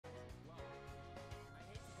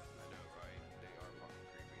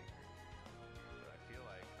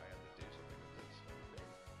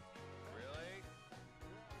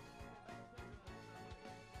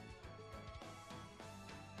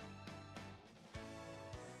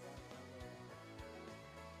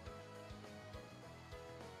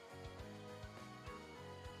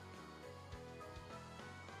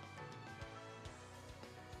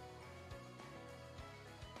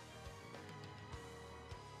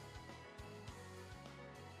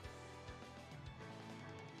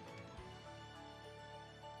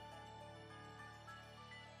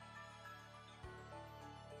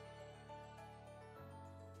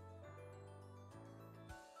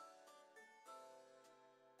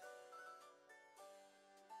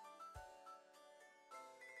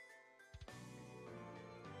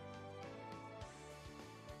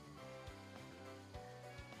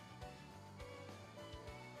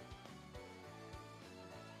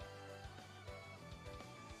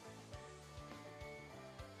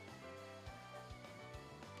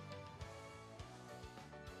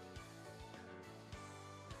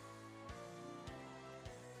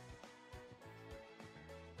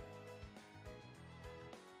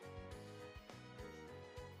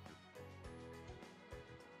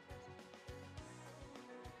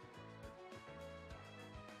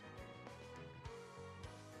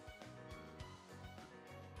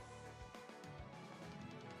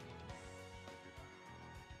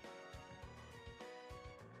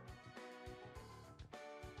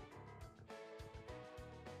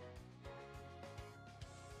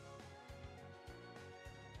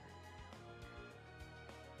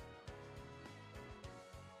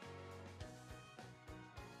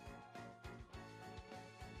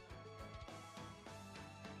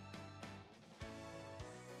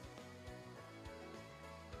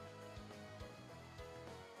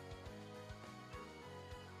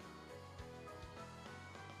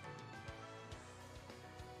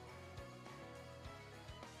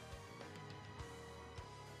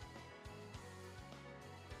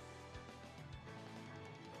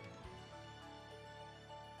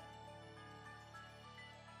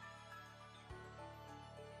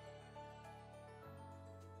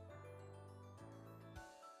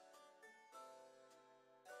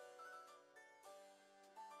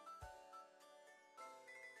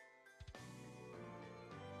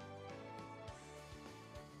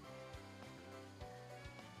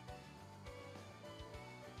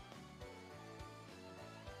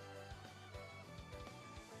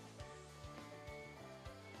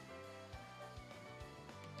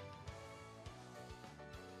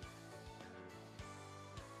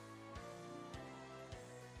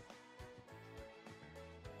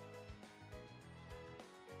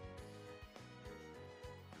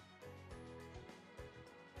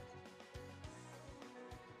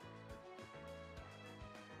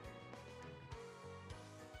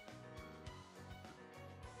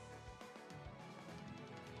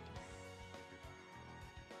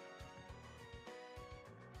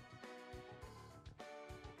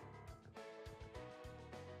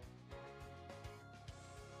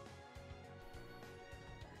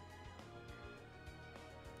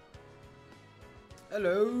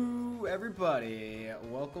Hello, everybody.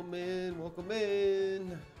 Welcome in, welcome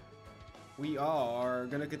in. We are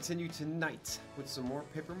gonna continue tonight with some more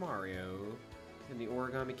Paper Mario and the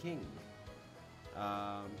Origami King.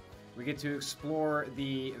 We get to explore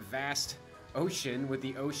the vast ocean with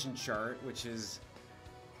the ocean chart, which is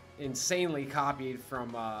insanely copied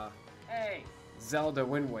from Zelda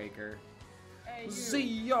Wind Waker. Hey,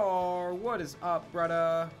 ZR, what is up,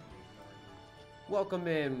 brother? Welcome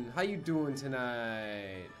in. How you doing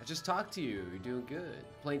tonight? I just talked to you. You're doing good.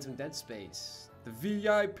 Playing some Dead Space. The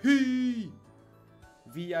VIP!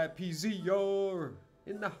 VIP ZR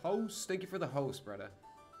in the house. Thank you for the host, brother.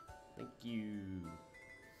 Thank you.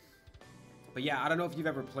 But yeah, I don't know if you've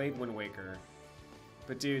ever played Wind Waker.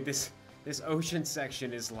 But dude, this ocean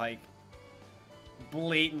section is like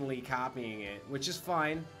blatantly copying it, which is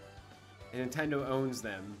fine. And Nintendo owns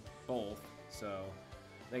them both, so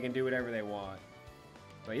they can do whatever they want.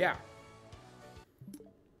 But yeah,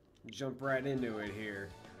 jump right into it here.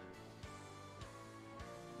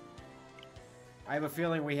 I have a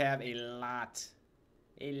feeling we have a lot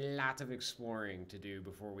of exploring to do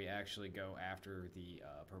before we actually go after the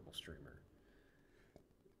purple streamer.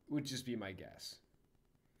 Would just be my guess.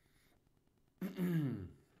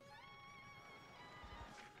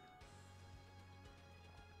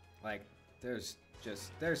 Like, there's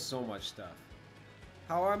so much stuff.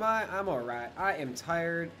 How am I? I'm alright. I am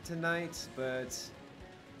tired tonight, but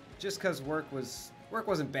just because work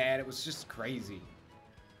wasn't bad, it was just crazy.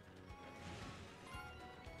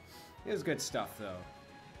 It was good stuff, though.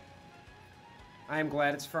 I am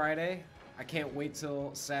glad it's Friday. I can't wait till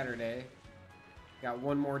Saturday. Got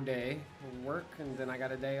one more day of work, and then I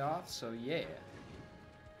got a day off, so yeah.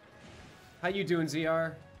 How you doing,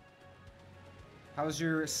 ZR? How's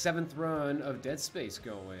your 7th run of Dead Space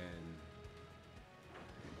going?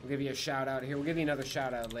 We'll give you a shout out here. We'll give you another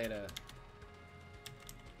shout out later.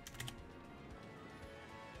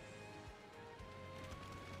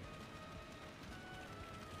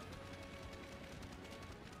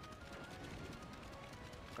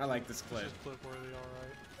 I like this clip. It's just clip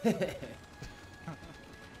worthy, alright.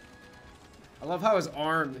 I love how his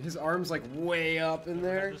arm's like way up in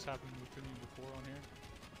there. This happened to me before on here.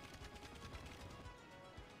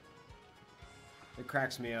 It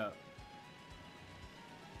cracks me up.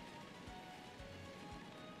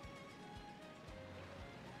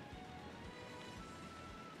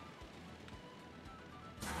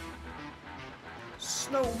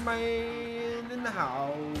 Snowman in the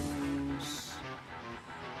house.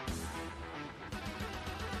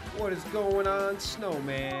 What is going on,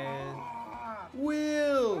 Snowman?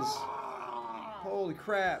 Wheels! Holy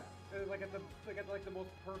crap! Like at the most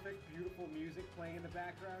perfect, beautiful music playing in the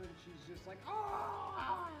background, and she's just like,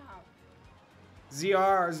 ah!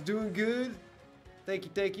 ZR is doing good.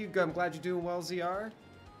 Thank you. I'm glad you're doing well, ZR.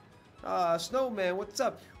 Snowman, what's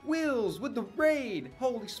up? Wheels with the raid!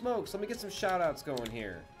 Holy smokes, let me get some shoutouts going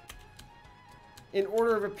here. In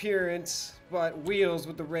order of appearance, but Wheels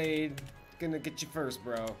with the raid, gonna get you first,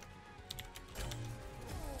 bro.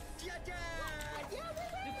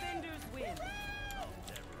 Defenders win.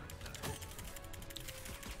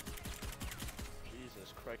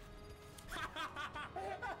 Jesus Christ.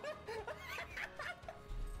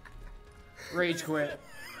 Rage quit.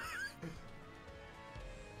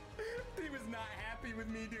 He was not happy with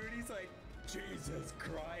me, dude. He's like, Jesus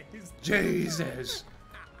Christ. Jesus.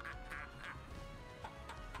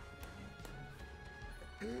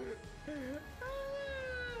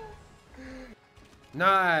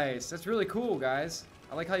 Nice. That's really cool, guys.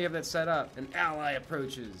 I like how you have that set up. An ally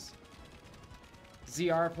approaches.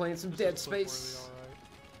 ZR playing some Dead Space.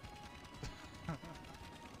 Alright.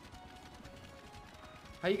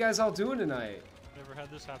 How you guys all doing tonight? Never had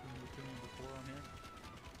this happen to me before on here.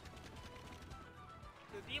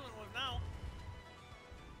 The demon was now.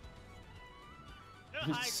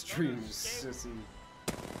 Stream sissy.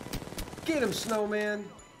 Get him, Snowman.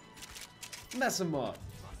 Mess him up.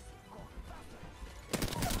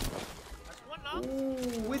 That's one up.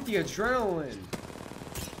 Ooh, with the adrenaline.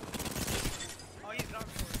 Oh, he's up.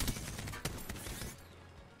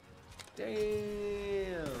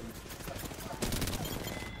 Damn.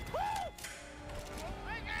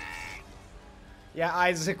 Yeah,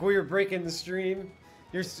 Isaac, we were breaking the stream.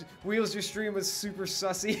 Your stream was super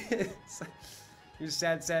sussy. You're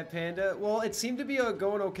sad panda. Well, it seemed to be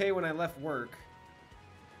going okay when I left work.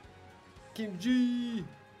 Kim G.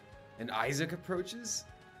 And Isaac approaches.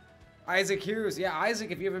 Isaac Heroes. Yeah,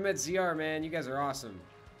 Isaac, if you ever met ZR, man, you guys are awesome.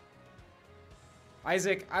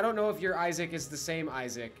 Isaac, I don't know if your Isaac is the same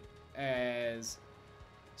Isaac as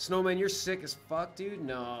Snowman. You're sick as fuck, dude.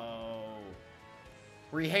 No.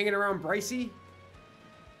 Were you hanging around Brycey?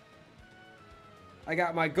 I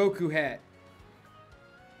got my Goku hat.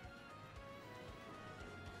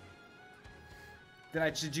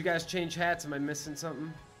 Did you guys change hats? Am I missing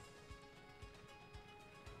something?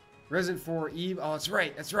 Resident 4 Eve. Oh, that's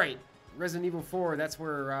right. That's right. Resident Evil 4. That's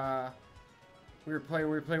where we were playing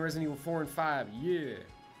Resident Evil 4 and 5. Yeah.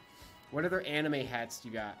 What other anime hats do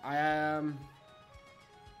you got? I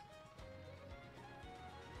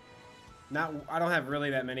don't have really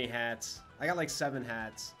that many hats. I got like 7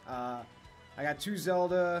 hats. I got 2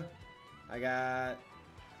 Zelda. I got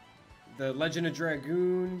the Legend of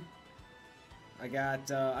Dragoon. I got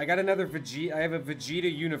another Vegeta. I have a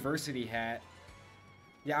Vegeta University hat.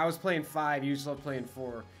 Yeah, I was playing 5. You still playing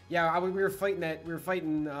 4. Yeah, we were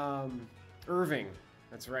fighting Irving.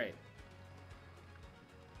 That's right.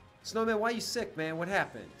 Snowman, why are you sick, man? What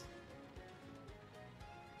happened?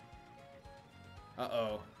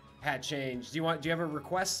 Uh-oh. Hat change. Do you have a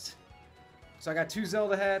request? So I got 2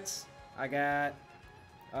 Zelda hats. I got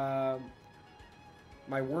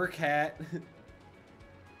my work hat.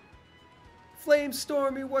 Flame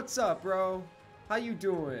Stormy, what's up, bro? How you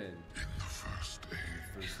doing? First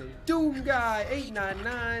aid. Doom Guy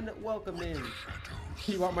 899, welcome in.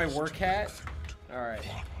 You want my work hat? Alright.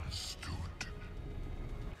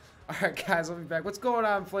 Alright, guys, I'll be back. What's going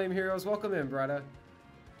on, Flame Heroes? Welcome in, brother.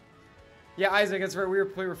 Yeah, Isaac, that's right. We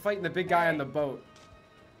were fighting the big guy on the boat.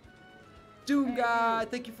 Doom Guy,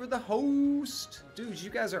 thank you for the host. Dudes,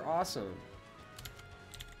 you guys are awesome.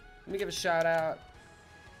 Let me give a shout out.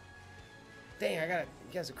 Dang, you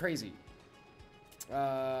guys are crazy.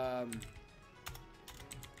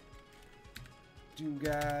 Doom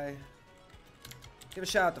Guy. Give a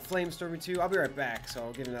shout out to Flame Stormy too. I'll be right back, so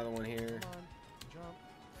I'll give another one here. Come on, jump.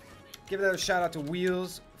 Give another shout out to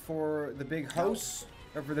Wheels for the big host,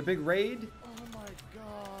 or for the big raid. Oh my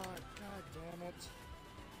god. God damn it.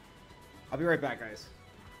 I'll be right back, guys.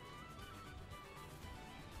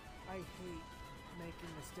 I hate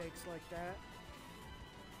making mistakes like that.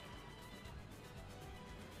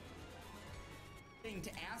 Thing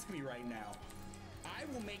to ask me right now. I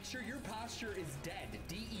will make sure your posture is dead.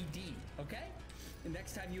 D-E-D, okay? The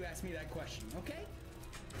next time you ask me that question, okay?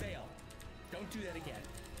 Fail. Don't do that again.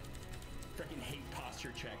 Freaking hate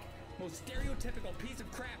posture check. Most stereotypical piece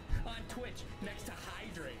of crap on Twitch next to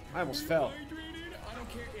hydrate. I almost Are you fell. Hydrated? I don't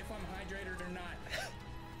care if I'm hydrated or not.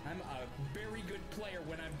 I'm a very good player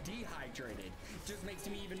when I'm dehydrated. It just makes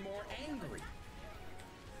me even more angry.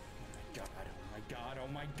 God, oh my god, oh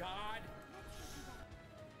my god.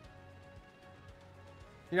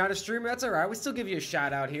 You're not a streamer? That's alright. We still give you a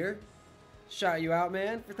shout out here. Shout you out,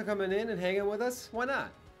 man, for coming in and hanging with us. Why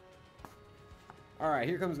not? Alright,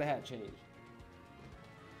 here comes the hat change.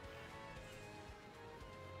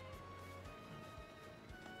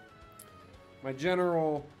 My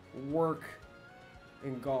general work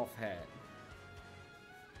and golf hat.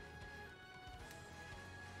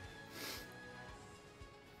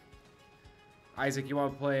 Isaac, you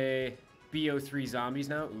want to play BO3 Zombies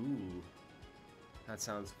now? Ooh. That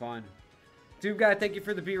sounds fun. Doom Guy, thank you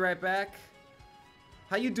for the be right back.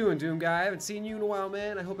 How you doing, Doom Guy? I haven't seen you in a while,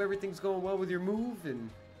 man. I hope everything's going well with your move and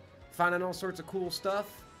finding all sorts of cool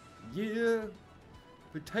stuff. Yeah.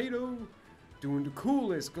 Potato. Doing the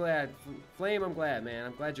coolest. Glad. Flame, I'm glad, man.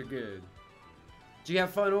 I'm glad you're good. Did you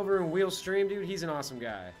have fun over in Wheel Stream, dude? He's an awesome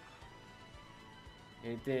guy.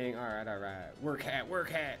 Anything? Alright, alright. Work hat,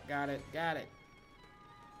 work hat. Got it, got it.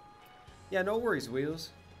 Yeah, no worries,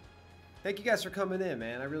 Wheels. Thank you guys for coming in,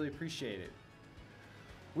 man. I really appreciate it.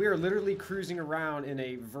 We are literally cruising around in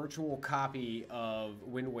a virtual copy of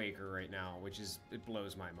Wind Waker right now, which is, it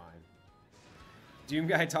blows my mind. Doom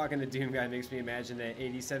Guy talking to Doom Guy makes me imagine that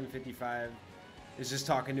 8755 is just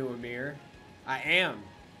talking to a mirror. I am.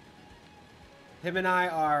 Him and I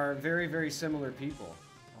are very, very similar people.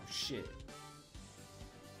 Oh, shit.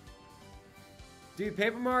 Dude,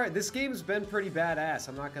 Paper Mario, this game's been pretty badass,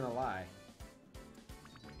 I'm not gonna lie.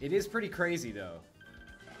 It is pretty crazy, though.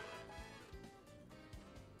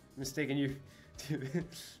 Mistaken you.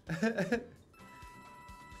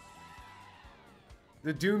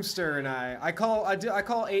 The Doomster and I call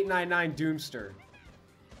 899 Doomster.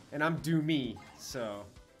 And I'm Doomy, so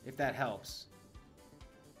if that helps.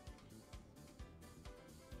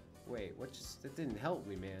 Wait, what just, that didn't help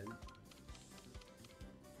me, man.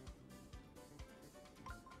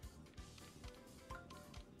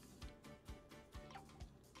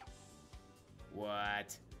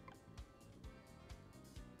 What?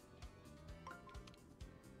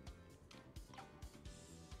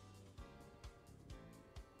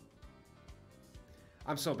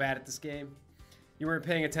 I'm so bad at this game. You weren't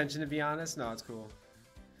paying attention, to be honest? No, it's cool.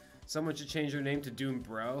 Someone should change their name to Doom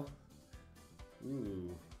Bro. Ooh.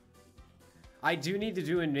 I do need to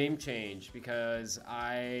do a name change because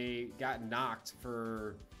I got knocked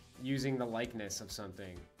for using the likeness of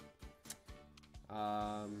something.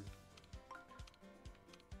 I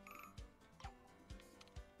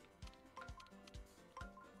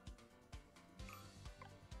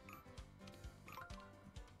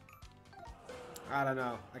don't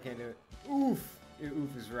know. I can't do it. Oof.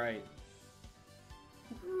 Oof is right.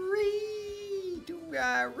 Ree, do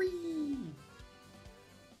I ree?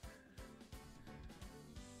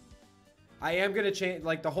 I am gonna change.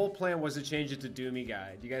 Like the whole plan was to change it to Doomy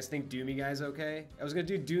Guy. Do you guys think Doomy Guy's okay? I was gonna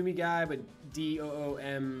do Doomy Guy, but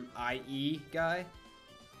D-O-O-M-I-E Guy.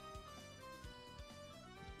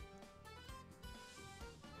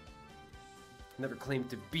 Never claimed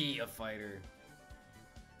to be a fighter.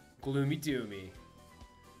 Gloomy Doomy.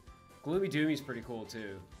 Gloomy Doomy's pretty cool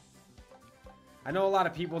too. I know a lot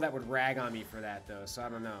of people that would rag on me for that though, so I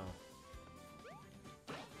don't know.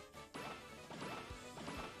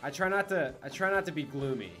 I try not to be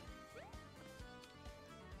gloomy.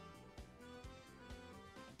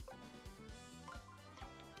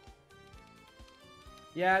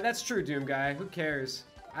 Yeah, that's true, Doom Guy. Who cares?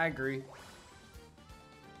 I agree.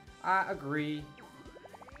 I agree.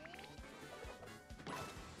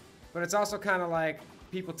 But it's also kind of like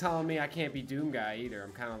people telling me I can't be Doom Guy either.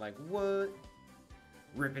 I'm kind of like, what?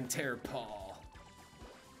 Rip and tear Paul.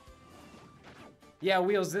 Yeah,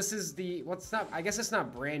 Wheels, this is the, what's not, I guess it's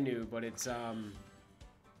not brand new, but it's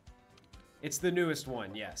the newest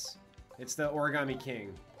one, yes. It's the Origami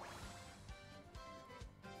King.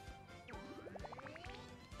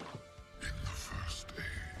 In the first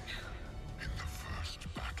age, in the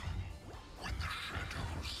first battle, when the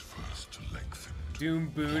shadows first lengthened. Doom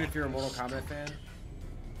Boon if you're a Mortal Kombat fan.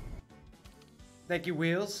 Thank you,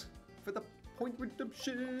 Wheels, for the point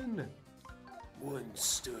redemption. One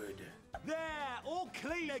stood. There, all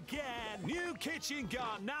clean again. New kitchen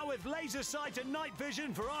gun, now with laser sight and night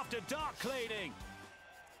vision for after dark cleaning.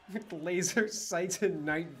 Laser sights and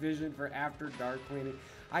night vision for after dark cleaning.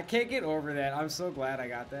 I can't get over that. I'm so glad I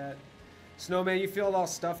got that. Snowman, you feel all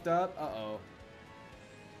stuffed up? Uh-oh.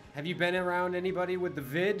 Have you been around anybody with the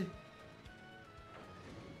vid?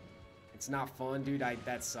 It's not fun, dude.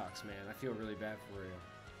 That sucks, man. I feel really bad for you.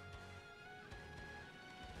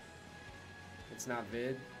 It's not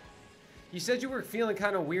vid. You said you were feeling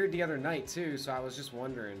kind of weird the other night, too, so I was just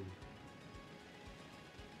wondering.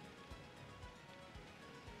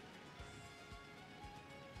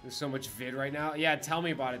 There's so much vid right now. Yeah, tell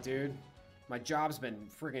me about it, dude. My job's been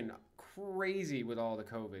freaking crazy with all the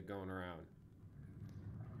COVID going around.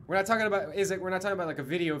 We're not talking about, we're not talking about like a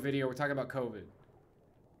video, we're talking about COVID.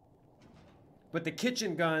 But the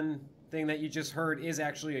kitchen gun thing that you just heard is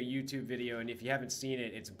actually a YouTube video, and if you haven't seen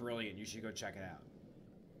it, it's brilliant. You should go check it out.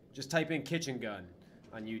 Just type in kitchen gun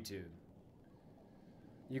on YouTube.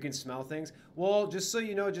 You can smell things. Well, just so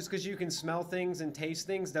you know, just because you can smell things and taste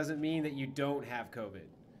things doesn't mean that you don't have COVID.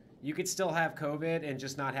 You could still have COVID and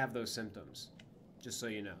just not have those symptoms. Just so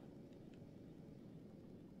you know.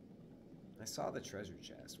 I saw the treasure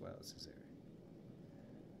chest. What else is there?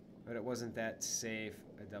 But it wasn't that safe.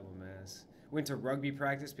 A double mask. Went to rugby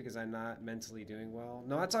practice because I'm not mentally doing well.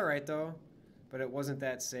 No, that's all right though. But it wasn't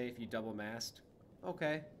that safe. You double masked.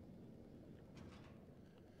 Okay.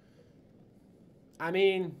 I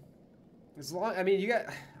mean, as long, I mean, you got,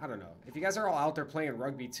 I don't know. If you guys are all out there playing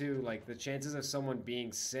rugby too, like the chances of someone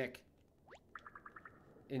being sick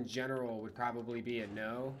in general would probably be a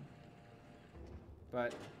no.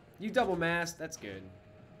 But you double mask, that's good.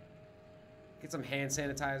 Get some hand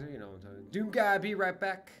sanitizer, you know what I'm talking about. Doom Guy, be right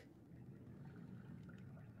back.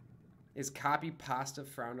 Is copy pasta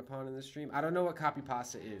frowned upon in the stream? I don't know what copy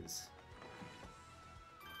pasta is.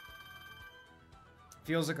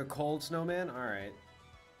 Feels like a cold, Snowman? Alright.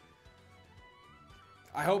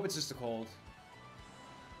 I hope it's just a cold.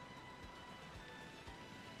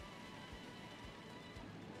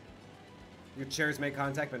 Your chairs make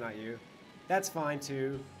contact, but not you. That's fine,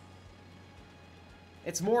 too.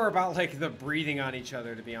 It's more about, like, the breathing on each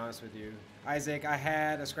other, to be honest with you. Isaac, I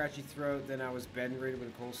had a scratchy throat, then I was bedridden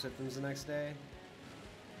with cold symptoms the next day.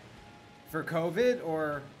 For COVID,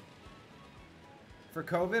 or... For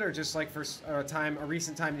COVID, or just like for a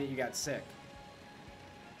recent time that you got sick?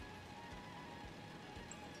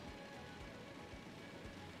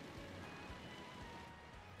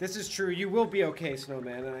 This is true. You will be okay,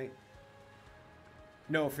 Snowman. And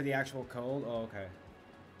no, for the actual cold? Oh, okay.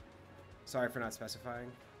 Sorry for not specifying.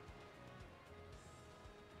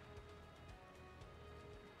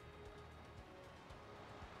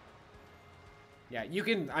 Yeah, you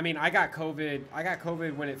can, I mean, I got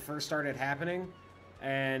COVID when it first started happening.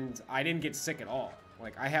 And I didn't get sick at all.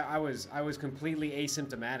 Like I was completely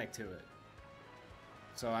asymptomatic to it.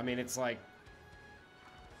 So I mean, it's like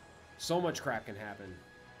so much crap can happen.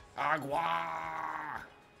 Agua.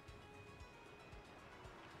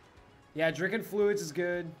 Yeah, drinking fluids is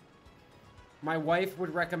good. My wife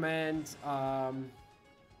would recommend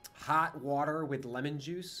hot water with lemon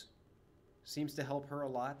juice. Seems to help her a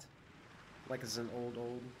lot. Like it's an old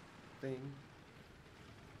thing.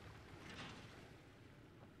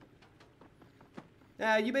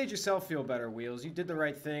 Yeah, you made yourself feel better, Wheels. You did the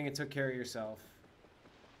right thing and took care of yourself.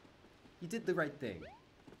 You did the right thing.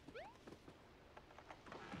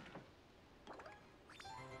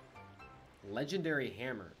 Legendary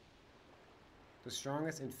hammer. The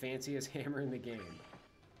strongest and fanciest hammer in the game.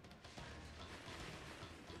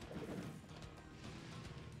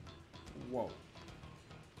 Whoa.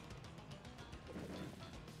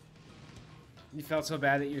 You felt so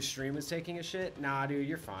bad that your stream was taking a shit? Nah, dude,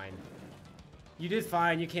 you're fine. You did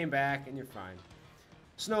fine, you came back, and you're fine.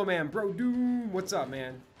 Snowman, bro, doom, what's up,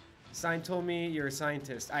 man? Sign told me you're a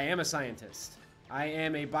scientist. I am a scientist. I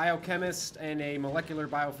am a biochemist and a molecular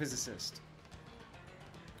biophysicist.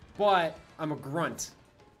 But I'm a grunt.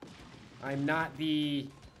 I'm not the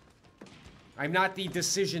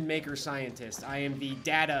decision maker scientist. I am the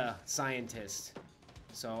data scientist.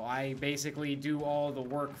 So I basically do all the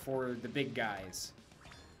work for the big guys.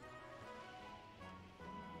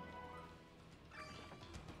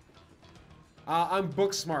 I'm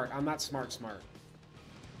book smart. I'm not smart.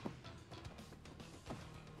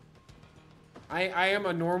 I am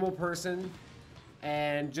a normal person,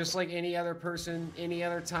 and just like any other person, any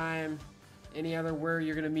other time, any other where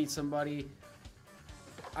you're gonna meet somebody,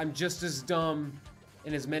 I'm just as dumb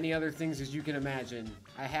in as many other things as you can imagine.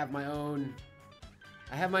 I have my own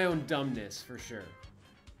dumbness for sure.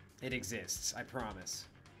 It exists, I promise.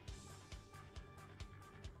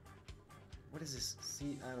 What is this?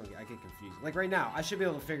 See, I get confused. Like right now, I should be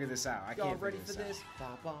able to figure this out. I can't ready for this?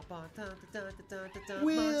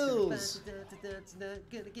 Wheels!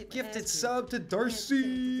 Gifted sub to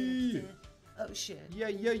Darcy! Oh shit. Yeah.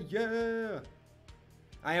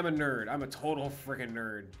 I am a nerd. I'm a total freaking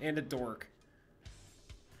nerd. And a dork.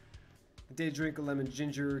 I did drink a lemon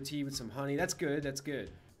ginger tea with some honey. That's good, that's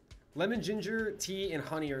good. Lemon ginger tea and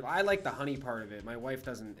honey, I like the honey part of it. My wife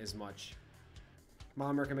doesn't as much.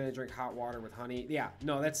 Mom recommended drink hot water with honey. Yeah,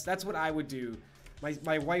 no, that's what I would do.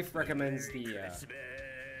 My wife recommends the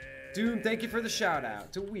Doom, thank you for the shout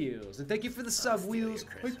out to Wheels. And thank you for the sub, Wheels.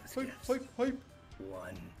 Hype.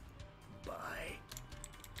 One by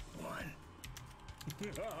one.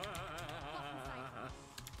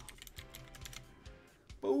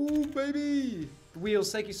 Boom, baby.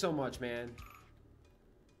 Wheels, thank you so much, man.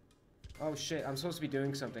 Oh shit, I'm supposed to be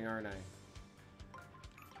doing something, aren't I?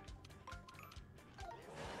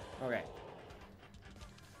 Okay.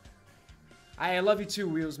 I love you too,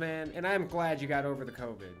 Wheels, man, and I am glad you got over the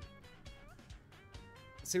COVID.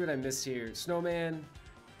 Let's see what I missed here. Snowman.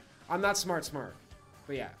 I'm not smart,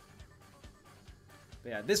 but yeah.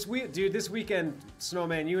 This weekend,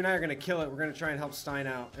 Snowman, you and I are gonna kill it. We're gonna try and help Stein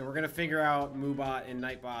out, and we're gonna figure out Moobot and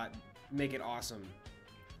Nightbot, make it awesome.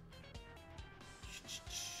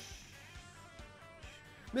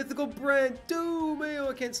 Mythical Brent, dude, man,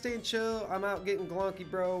 I can't stay and chill. I'm out getting glonky,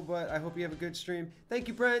 bro, but I hope you have a good stream. Thank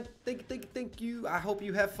you, Brent. Thank you. I hope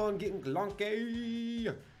you have fun getting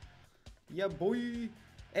glonky. Yeah, boy.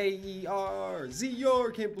 AER,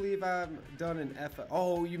 ZR, can't believe I've done an F.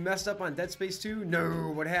 Oh, you messed up on Dead Space 2?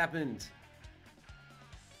 No, what happened?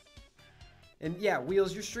 And yeah,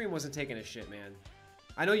 Wheels, your stream wasn't taking a shit, man.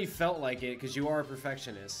 I know you felt like it, because you are a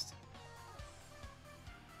perfectionist.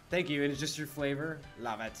 Thank you, and it's just your flavor.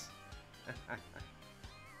 Love it.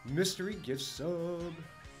 Mystery gift sub.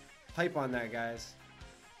 Hype on that, guys.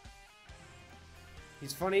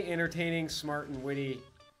 He's funny, entertaining, smart, and witty.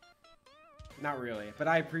 Not really, but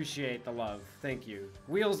I appreciate the love. Thank you.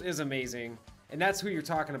 Wheels is amazing, and that's who you're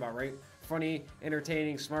talking about, right? Funny,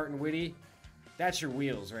 entertaining, smart, and witty. That's your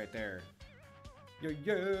Wheels right there.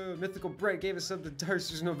 Yo, Mythical Brett gave a sub to Darce.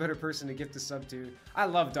 There's no better person to gift a sub to. I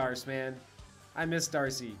love Darce, man. I miss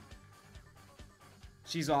Darcy.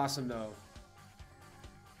 She's awesome, though.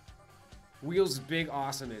 Wheels' big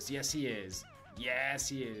awesomeness. Yes, he is. Yes,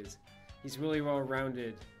 he is. He's really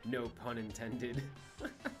well-rounded. No pun intended.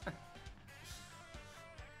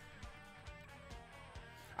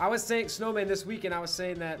 I was saying, Snowman, this weekend, I was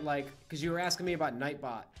saying that, like, because you were asking me about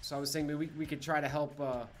Nightbot. So I was saying that we could try to help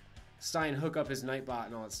Stein hook up his Nightbot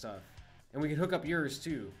and all that stuff. And we could hook up yours,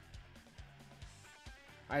 too.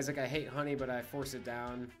 Isaac, I hate honey, but I force it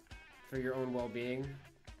down for your own well-being.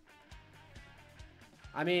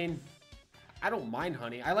 I mean, I don't mind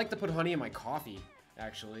honey. I like to put honey in my coffee,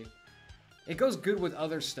 actually. It goes good with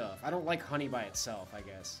other stuff. I don't like honey by itself, I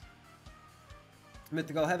guess.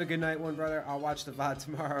 Mythical, have a good night, one brother. I'll watch the VOD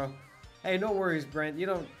tomorrow. Hey, no worries, Brent. You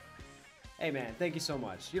don't... Hey, man, thank you so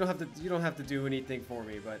much. You don't have to do anything for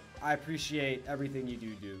me, but I appreciate everything you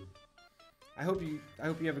do. I hope you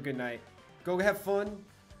have a good night. Go have fun.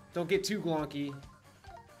 Don't get too glonky.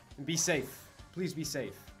 And be safe. Please be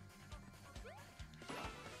safe.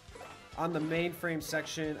 On the mainframe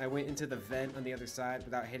section, I went into the vent on the other side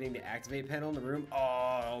without hitting the activate panel in the room.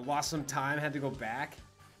 Oh, lost some time, had to go back.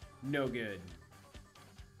 No good.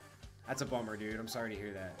 That's a bummer, dude. I'm sorry to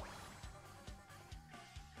hear that.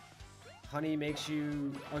 Honey makes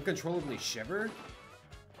you uncontrollably shiver?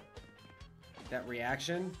 That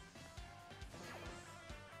reaction?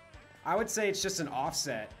 I would say it's just an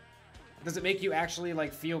offset. Does it make you actually,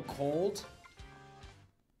 like, feel cold?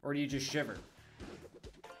 Or do you just shiver?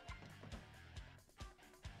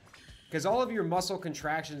 Because all of your muscle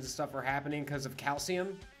contractions and stuff are happening because of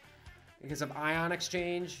calcium. Because of ion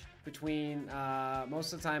exchange between,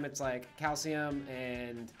 most of the time it's like calcium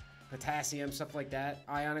and potassium, stuff like that.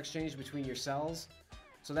 Ion exchange between your cells.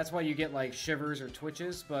 So that's why you get like shivers or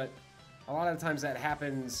twitches, but a lot of the times that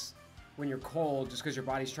happens when you're cold just because your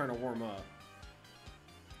body's trying to warm up.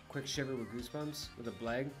 Quick shiver with goosebumps, with a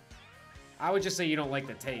bleg. I would just say you don't like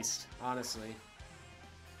the taste, honestly.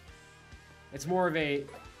 It's more of a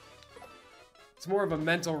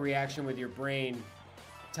mental reaction with your brain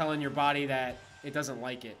telling your body that it doesn't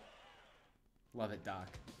like it. Love it, Doc.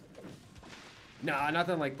 Nah,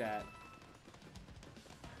 nothing like that.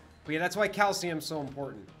 But yeah, that's why calcium's so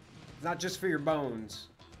important. It's not just for your bones.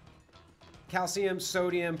 Calcium,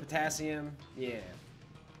 sodium, potassium, yeah.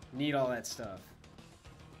 Need all that stuff.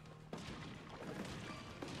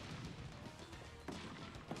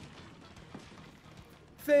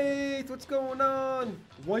 Faith, what's going on?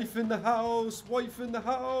 Wife in the house, wife in the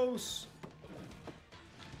house.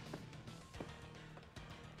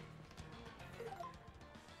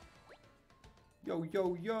 Yo,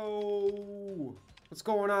 yo, yo. What's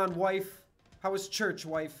going on, wife? How was church,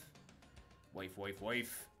 wife? Wife, wife,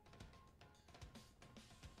 wife.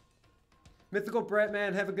 Mythical Brett,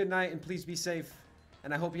 man, have a good night and please be safe.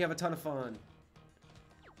 And I hope you have a ton of fun.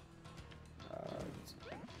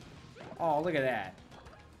 Oh, look at that.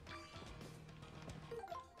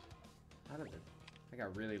 I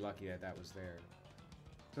got really lucky that that was there.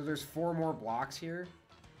 So there's 4 more blocks here.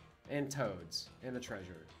 And toads. And a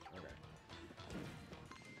treasure. Okay.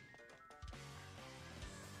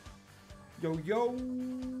 Yo, yo!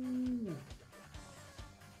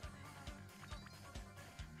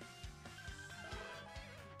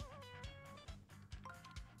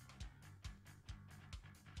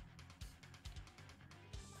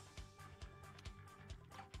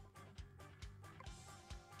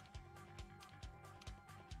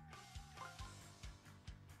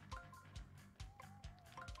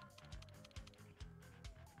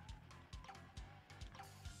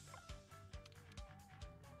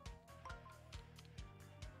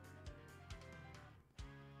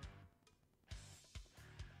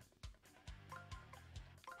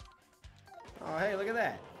 Oh, hey, look at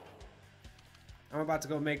that. I'm about to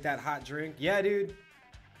go make that hot drink. Yeah, dude.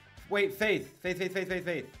 Wait, Faith.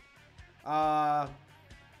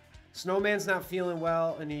 Snowman's not feeling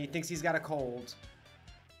well, and he thinks he's got a cold.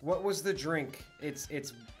 What was the drink?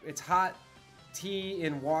 It's hot tea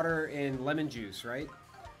and water and lemon juice, right?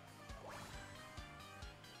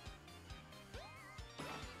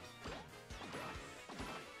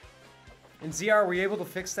 And ZR, were you able to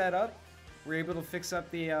fix that up? Were you able to fix up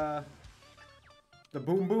the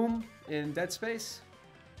boom boom in Dead Space?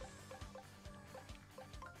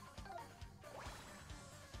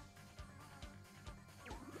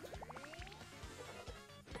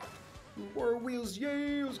 War Wheels,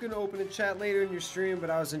 yay! I was gonna open a chat later in your stream, but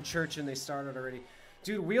I was in church and they started already.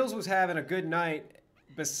 Dude, Wheels was having a good night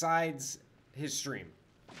besides his stream.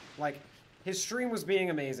 Like, his stream was being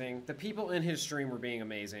amazing, the people in his stream were being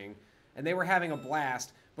amazing, and they were having a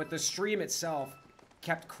blast, but the stream itself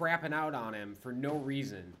kept crapping out on him for no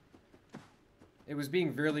reason. It was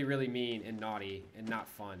being really, really mean and naughty and not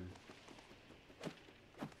fun.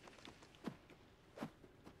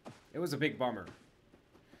 It was a big bummer.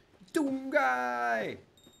 Doom guy!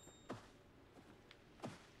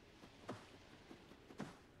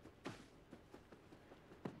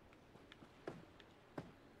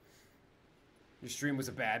 Your stream was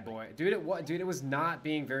a bad boy. Dude, it was not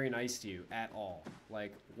being very nice to you at all.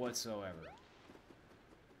 Like, whatsoever.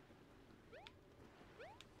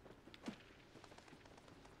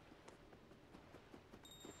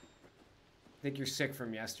 I think you're sick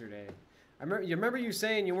from yesterday. You remember you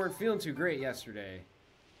saying you weren't feeling too great yesterday.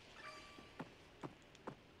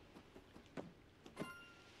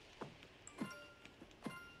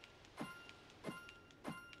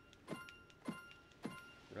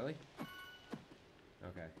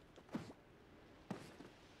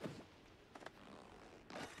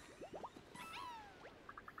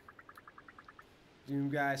 Doom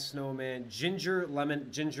Guy, Snowman, ginger, lemon,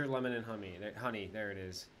 and honey. There it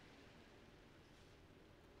is.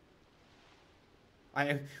 I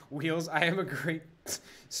am Wheels. I am a great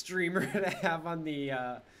streamer to have on the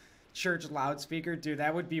church loudspeaker, dude.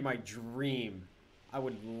 That would be my dream. I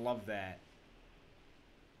would love that.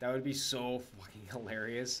 That would be so fucking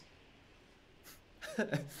hilarious.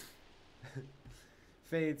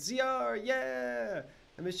 Faith ZR, yeah.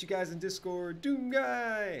 I missed you guys in Discord. Doom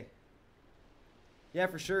Guy. Yeah,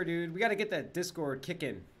 for sure, dude. We gotta get that Discord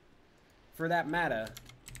kicking for that meta.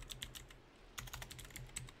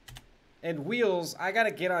 And Wheels, I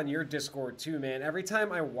gotta get on your Discord too, man. Every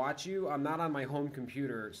time I watch you, I'm not on my home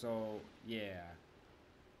computer, so yeah.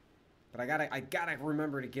 But I gotta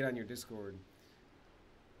remember to get on your Discord.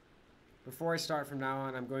 Before I start from now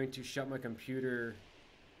on, I'm going to shut my computer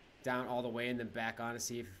down all the way and then back on to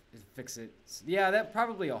see if it fix it. Yeah, that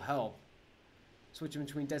probably will help. Switching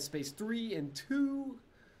between Dead Space 3 and 2.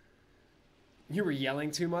 You were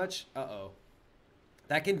yelling too much? Uh-oh.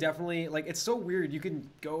 That can definitely, like, it's so weird. You can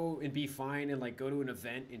go and be fine and, like, go to an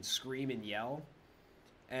event and scream and yell.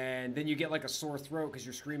 And then you get, like, a sore throat because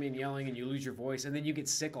you're screaming and yelling and you lose your voice. And then you get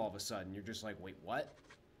sick all of a sudden. You're just like, wait, what?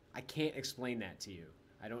 I can't explain that to you.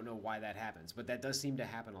 I don't know why that happens. But that does seem to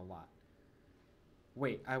happen a lot.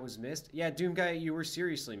 Wait, I was missed? Yeah, Doom Guy, you were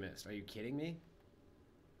seriously missed. Are you kidding me?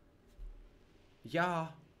 Yeah.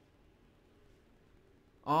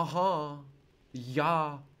 Uh-huh.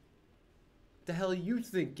 Yeah. The hell are you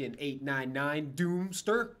thinking, 899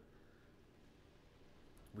 Doomster?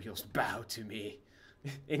 Wheels, bow to me.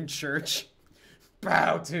 In church.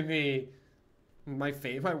 Bow to me. My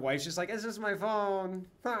wife's just like, it's just my phone.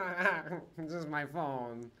 It's just my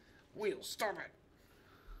phone. Wheels, stop it.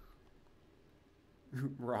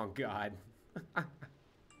 Wrong God.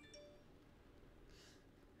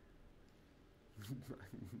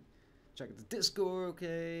 Check the Discord,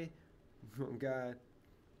 okay? Wrong God.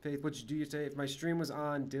 Faith, what'd you do yesterday? If my stream was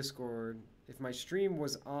on Discord,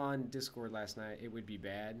 last night, it would be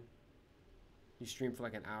bad. You streamed for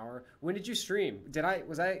like an hour. When did you stream? I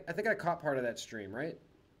think I caught part of that stream, right?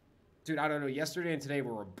 Dude, I don't know. Yesterday and today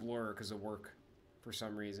were a blur because of work for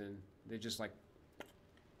some reason. They just like...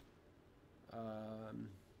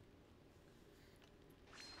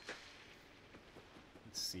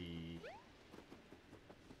 let's see...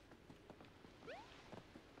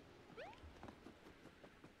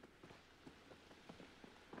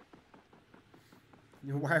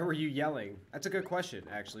 Why were you yelling? That's a good question,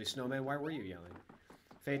 actually. Snowman, why were you yelling?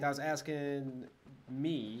 Faith, I was asking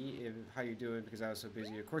me how you doing because I was so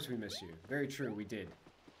busy. Of course we missed you. Very true, we did.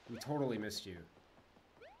 We totally missed you.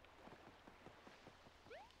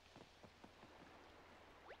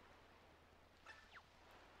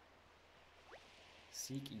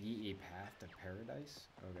 Seek ye a path to paradise?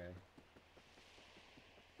 Okay.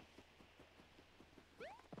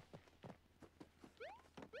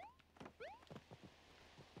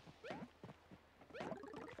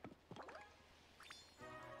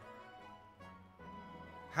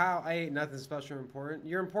 How? I ain't nothing special or important.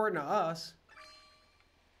 You're important to us.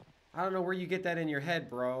 I don't know where you get that in your head,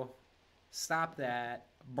 bro. Stop that,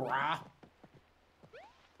 brah.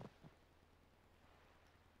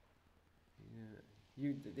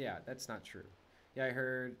 Yeah, that's not true. Yeah, I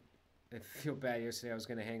heard. I feel bad yesterday. I was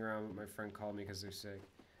gonna hang around, but my friend called me because they're sick.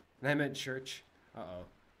 And I meant church. Uh-oh.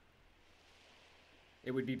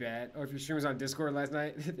 It would be bad. Oh, if your stream was on Discord last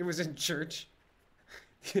night, it was in church.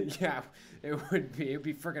 Yeah, it would be. It would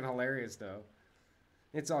be freaking hilarious, though.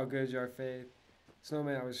 It's all good, Jar Faith.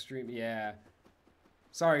 Snowman, I was streaming. Yeah.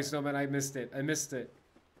 Sorry, Snowman, I missed it.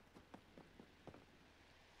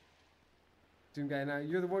 Doom Guy, now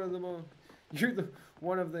you're the one of the most. You're the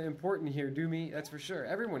one of the important here, Doomy. That's for sure.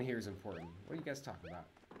 Everyone here is important. What are you guys talking about?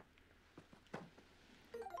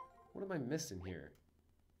 What am I missing here?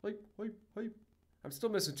 Hype. I'm still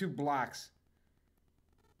missing 2 blocks.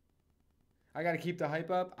 I gotta keep the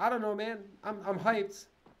hype up. I don't know, man. I'm hyped.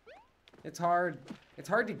 It's hard. It's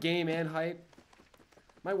hard to game and hype.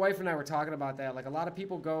 My wife and I were talking about that. Like, a lot of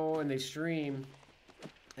people go and they stream,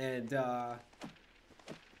 and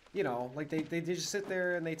you know, like they just sit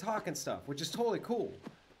there and they talk and stuff, which is totally cool,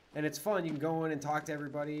 and it's fun. You can go in and talk to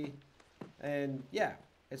everybody, and yeah,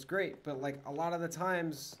 it's great. But like a lot of the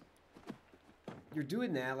times, you're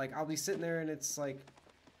doing that. Like, I'll be sitting there and it's like,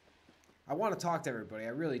 I want to talk to everybody. I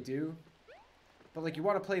really do. But like, you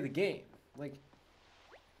want to play the game. Like,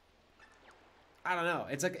 I don't know.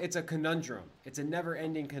 It's like, it's a conundrum. It's a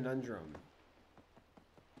never-ending conundrum.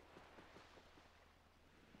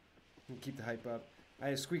 Keep the hype up.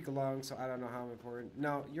 I squeak along, so I don't know how I'm important.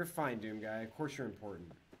 No, you're fine, Doom Guy. Of course you're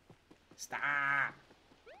important. Stop!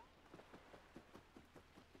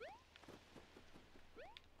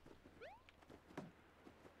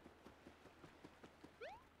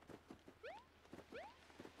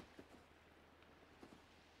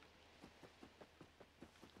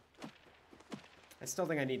 I still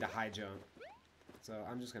think I need to high jump. So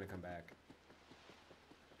I'm just gonna come back.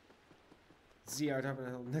 ZR top of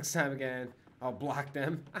the hill. Next time again, I'll block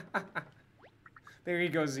them. There you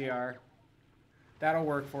go, ZR. That'll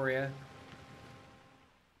work for you.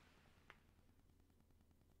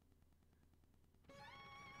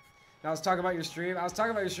 I was talking about your stream. I was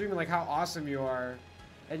talking about your stream and like how awesome you are.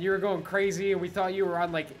 And you were going crazy and we thought you were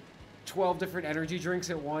on like 12 different energy drinks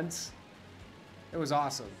at once. It was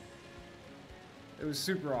awesome. It was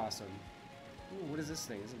super awesome. Ooh, what is this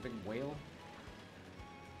thing? Is it a big whale?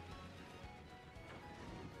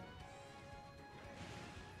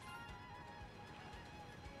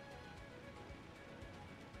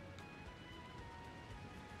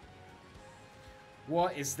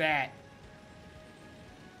 What is that?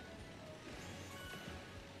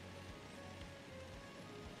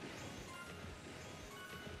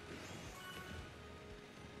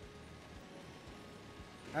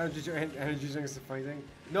 How did your energy drink is the funny thing?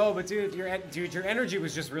 No, but dude, your energy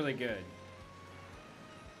was just really good.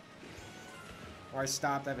 Or I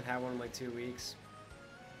stopped. I haven't had one in like 2 weeks.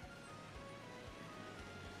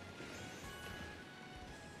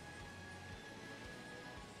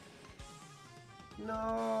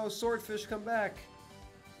 No, swordfish, come back.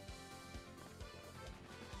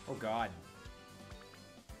 Oh God.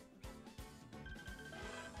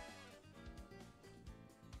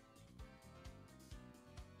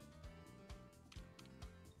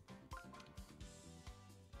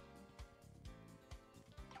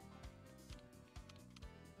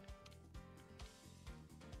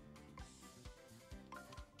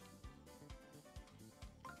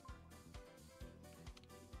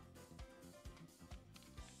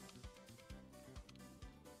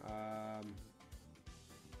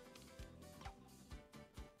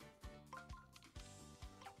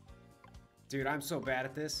 Dude, I'm so bad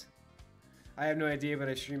at this. I have no idea, but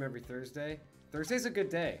I stream every Thursday. Thursday's a good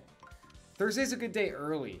day. Thursday's a good day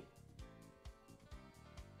early.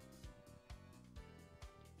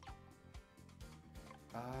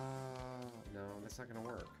 No, that's not gonna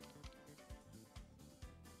work.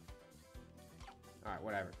 Alright,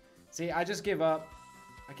 whatever. See, I just give up.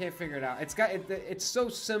 I can't figure it out. It's so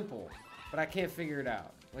simple, but I can't figure it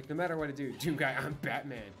out. Like, no matter what I do. Doom guy, I'm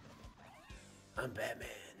Batman. I'm Batman.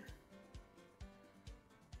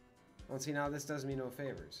 Well, see, now this does me no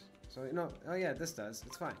favors. So, no, oh yeah, this does.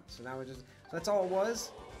 It's fine. So now we just, so that's all it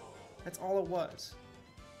was? That's all it was.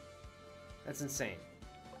 That's insane.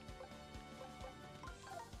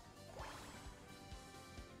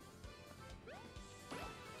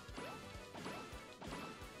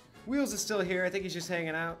 Wheels is still here. I think he's just hanging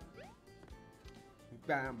out.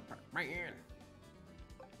 Batman.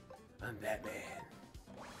 I'm Batman.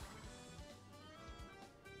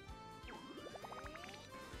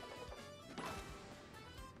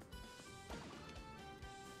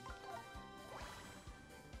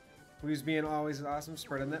 Wheels being always awesome,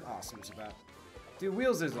 spreading that awesome's about. Dude,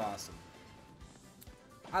 Wheels is awesome.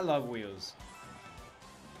 I love Wheels.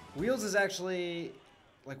 Wheels is actually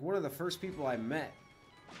like one of the first people I met.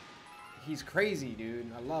 He's crazy,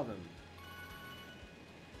 dude. I love him.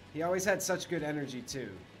 He always had such good energy, too.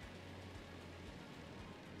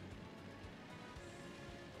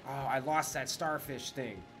 Oh, I lost that starfish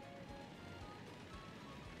thing.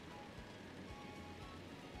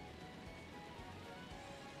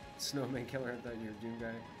 Snowman Killer, I thought you were Doom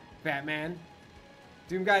Guy. Batman.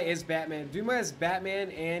 Doom Guy is Batman. Doom Guy is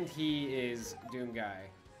Batman, and he is Doom Guy.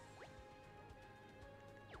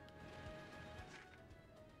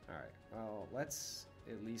 Alright, well, let's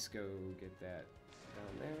at least go get that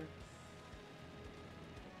down there.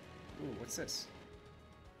 Ooh, what's this?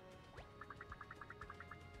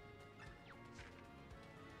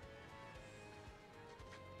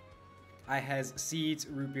 I has seeds,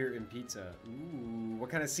 root beer, and pizza. Ooh, what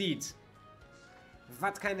kind of seeds?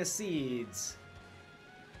 What kind of seeds?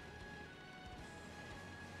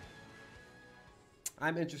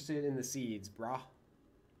 I'm interested in the seeds, brah.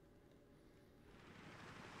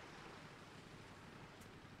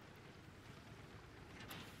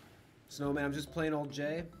 Snowman, I'm just plain old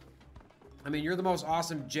Jay. I mean, you're the most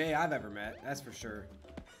awesome Jay I've ever met, that's for sure.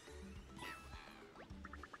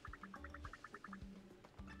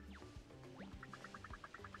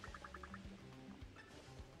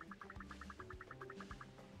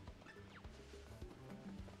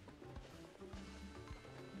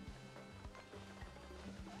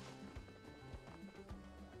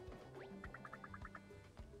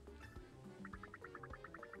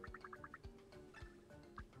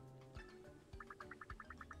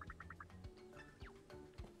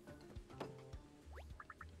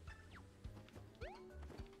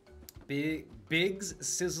 Big's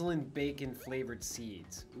Sizzling Bacon Flavored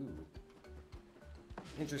Seeds. Ooh.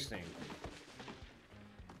 Interesting.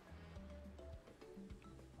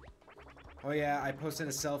 Oh yeah, I posted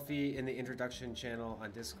a selfie in the introduction channel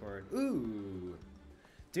on Discord. Ooh.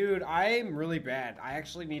 Dude, I'm really bad. I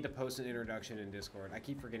actually need to post an introduction in Discord. I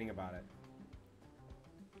keep forgetting about it.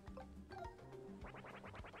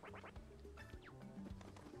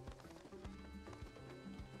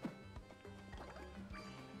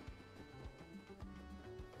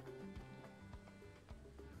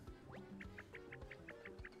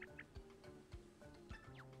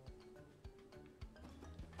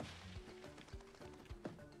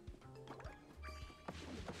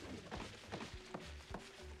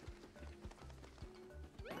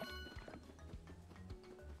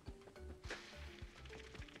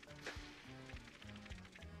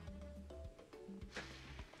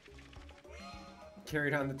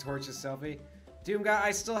 Carried on the torches selfie. Doom guy,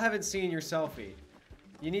 I still haven't seen your selfie.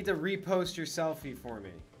 You need to repost your selfie for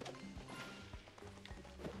me.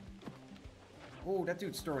 Oh, that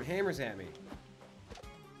dude's throwing hammers at me.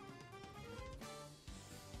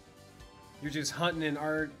 You're just hunting in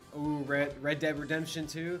art. Ooh, Red Dead Redemption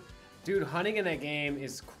 2. Dude, hunting in that game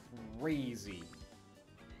is crazy.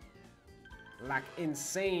 Like,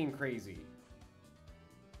 insane crazy.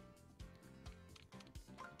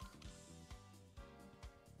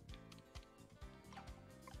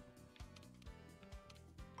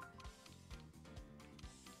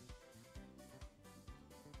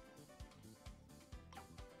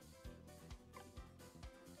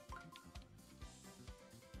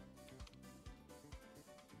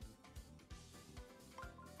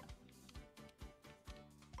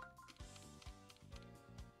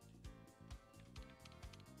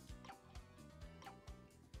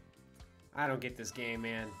 I don't get this game,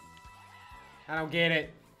 man. I don't get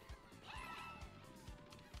it.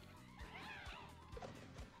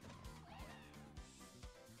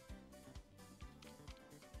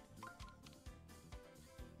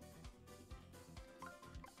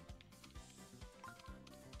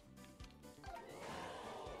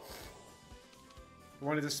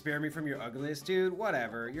 Wanted to spare me from your ugliness, dude?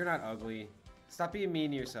 Whatever. You're not ugly. Stop being mean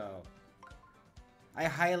to yourself. I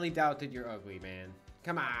highly doubt that you're ugly, man.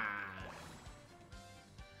 Come on.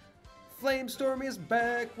 Flamestormy is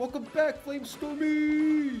back. Welcome back,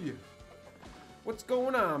 Flamestormy. What's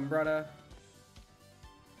going on, brother?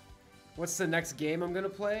 What's the next game I'm gonna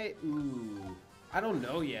play? Ooh, I don't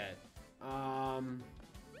know yet.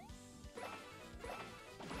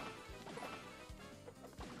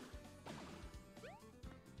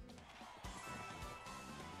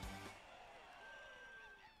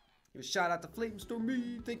 Give a shout out to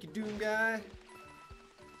Flamestormy. Thank you, Doom guy.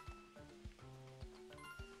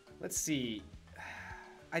 Let's see.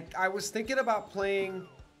 I was thinking about playing.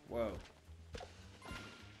 Whoa.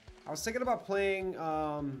 I was thinking about playing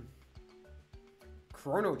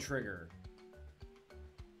Chrono Trigger.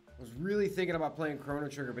 I was really thinking about playing Chrono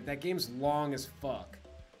Trigger, but that game's long as fuck.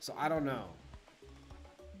 So I don't know.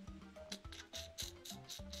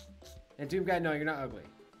 And Doom guy, no, you're not ugly.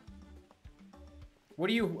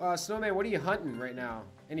 What are you, Snowman? What are you hunting right now?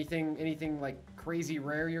 Anything like crazy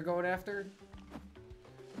rare you're going after?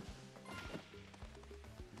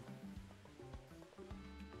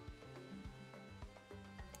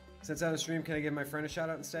 Since on the stream, can I give my friend a shout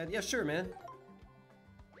out instead? Yeah, sure, man.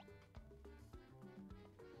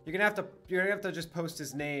 You're gonna have to just post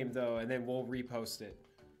his name though, and then we'll repost it.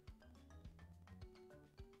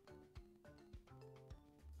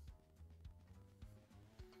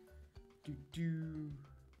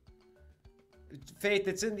 Faith,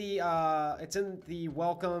 it's in the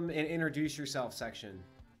welcome and introduce yourself section.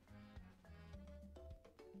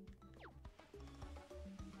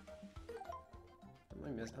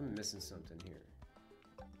 I'm missing something here.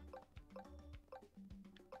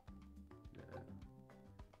 No.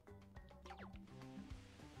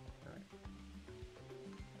 All right.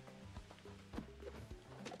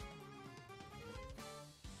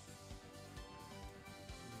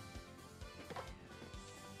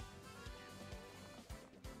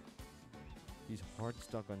 He's hard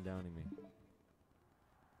stuck on downing me.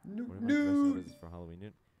 No, what am I dressing up as for Halloween,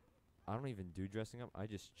 dude? I don't even do dressing up. I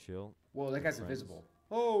just chill. Whoa, that guy's invisible.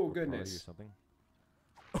 Oh, goodness. Or something.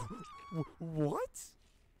 What?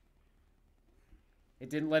 It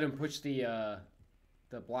didn't let him push the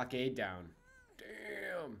blockade down.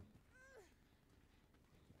 Damn.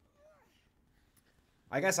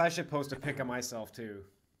 I guess I should post a pic of myself, too.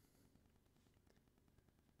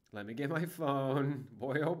 Let me get my phone.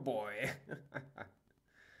 Boy, oh boy.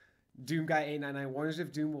 Doom Guy 899 wonders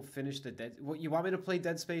if Doom will finish the Dead... What, you want me to play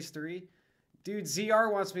Dead Space 3? Dude,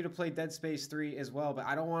 ZR wants me to play Dead Space 3 as well, but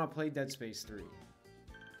I don't want to play Dead Space 3.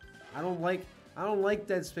 I don't like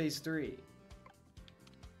Dead Space 3.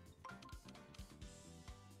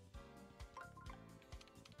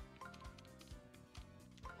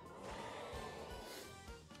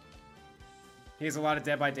 He has a lot of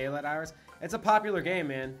Dead by Daylight hours. It's a popular game,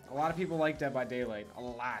 man. A lot of people like Dead by Daylight. A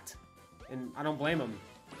lot. And I don't blame them.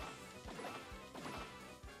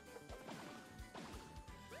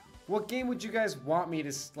 What game would you guys want me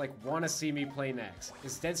to, like, want to see me play next?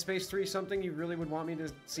 Is Dead Space 3 something you really would want me to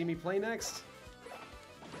see me play next?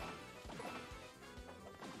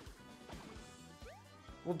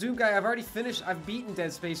 Well, Doom Guy, I've beaten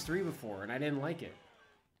Dead Space 3 before, and I didn't like it.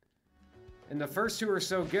 And the first two are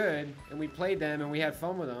so good, and we played them, and we had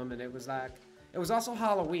fun with them, and it was like... It was also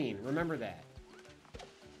Halloween, remember that.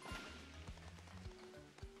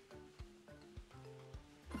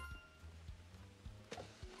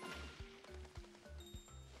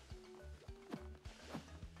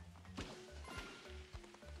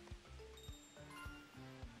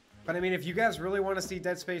 But I mean, if you guys really want to see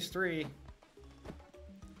Dead Space 3,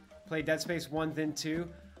 play Dead Space 1, then 2.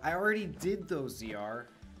 I already did those, ZR.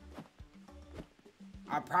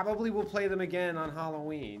 I probably will play them again on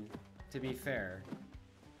Halloween, to be fair.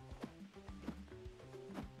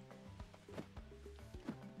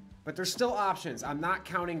 But there's still options. I'm not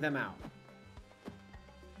counting them out.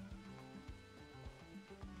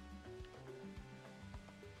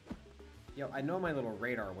 Yo, I know my little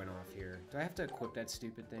radar went off here. Do I have to equip that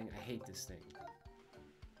stupid thing? I hate this thing.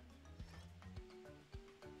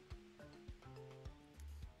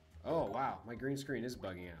 Oh, wow. My green screen is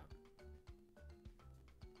bugging out.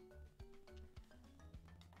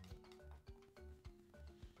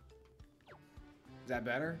 Is that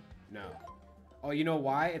better? No. Oh, you know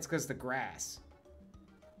why? It's because the grass.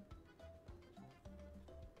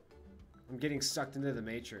 I'm getting sucked into the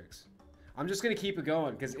Matrix. I'm just gonna keep it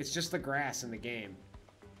going because it's just the grass in the game.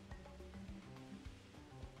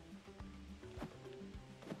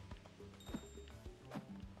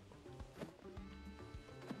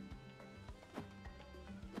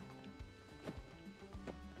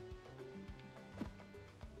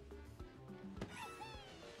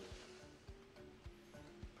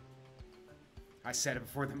 I said it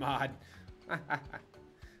before the mod.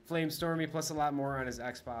 Flame Stormy plus a lot more on his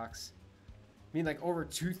Xbox. I mean, like over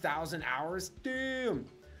 2,000 hours? Damn!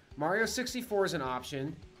 Mario 64 is an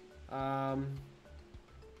option.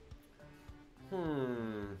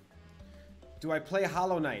 Do I play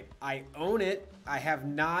Hollow Knight? I own it. I have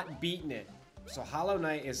not beaten it. So Hollow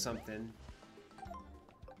Knight is something.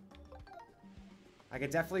 I could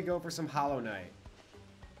definitely go for some Hollow Knight.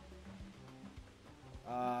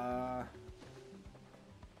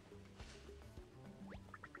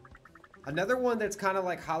 Another one that's kind of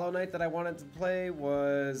like Hollow Knight that I wanted to play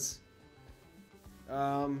was...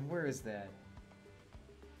 where is that?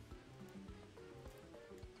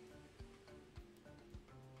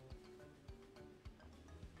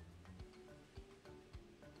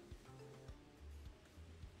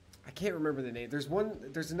 I can't remember the name.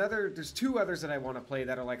 There's two others that I want to play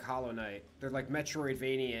that are like Hollow Knight. They're like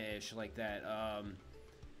Metroidvania-ish, like that.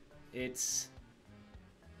 It's...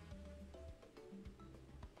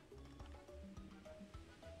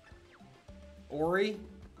 Ori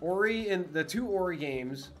and the two Ori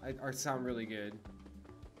games sound really good.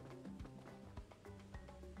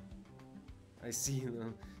 I see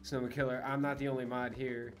them. Snowman Killer. I'm not the only mod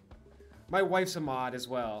here. My wife's a mod as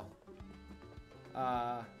well.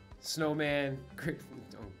 Snowman.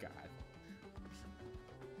 Oh god.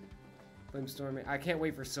 Flame Stormy. I can't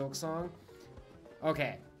wait for Silk Song.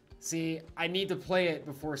 Okay. See, I need to play it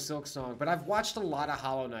before Silk Song, but I've watched a lot of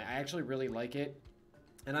Hollow Knight. I actually really like it.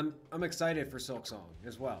 And I'm excited for Silk Song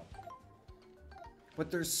as well.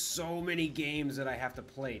 But there's so many games that I have to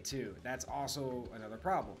play too. That's also another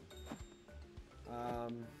problem.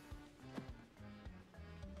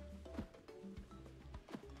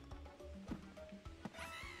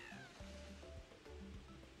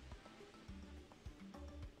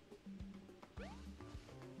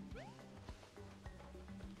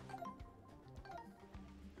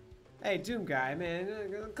 Hey, Doom Guy, man,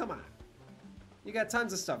 come on. You got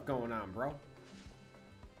tons of stuff going on, bro.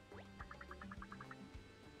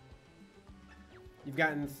 You've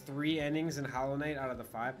gotten 3 endings in Hollow Knight out of the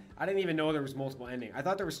 5. I didn't even know there was multiple endings. I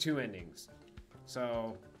thought there was 2 endings.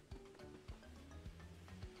 So...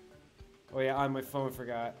 Oh yeah, on my phone,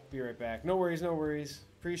 forgot. Be right back. No worries, no worries.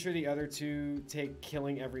 Pretty sure the other 2 take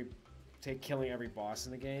killing every boss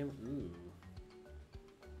in the game. Ooh.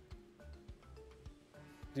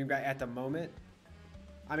 Doom Guy at the moment.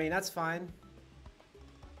 I mean, that's fine.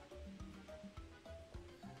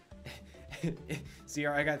 CR,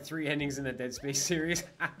 I got 3 endings in the Dead Space series.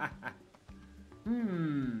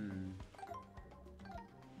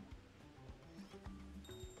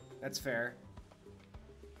 That's fair.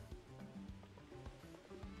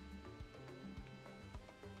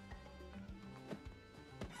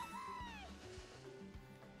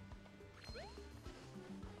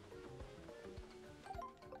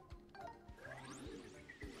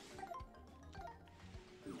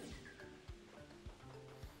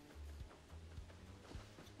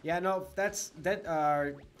 Yeah, no,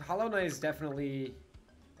 Hollow Knight is definitely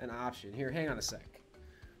an option. Here, hang on a sec.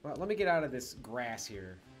 Well, let me get out of this grass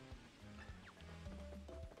here.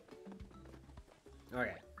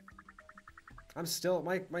 Okay. I'm still,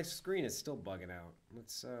 my screen is still bugging out.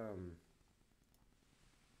 Let's,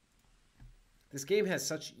 this game has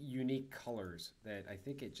such unique colors that I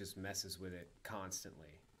think it just messes with it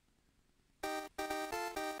constantly.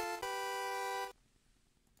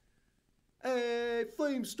 Hey,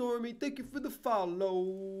 Flamestormy, thank you for the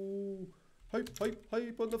follow. Hype, hype,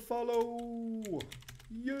 hype on the follow.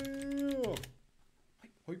 Yeah.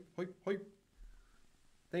 Hype, hype, hype, hype.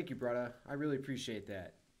 Thank you, brother. I really appreciate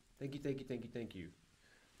that. Thank you, thank you, thank you, thank you.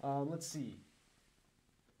 Let's see.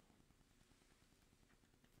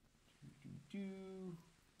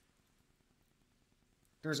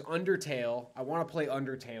 There's Undertale. I want to play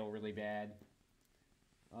Undertale really bad.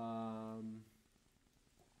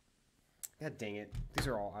 God dang it. These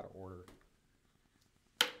are all out of order.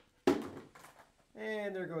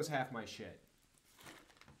 And there goes half my shit.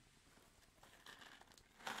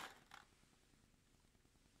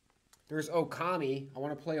 There's Okami. I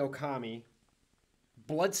want to play Okami.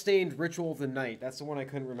 Bloodstained Ritual of the Night. That's the one I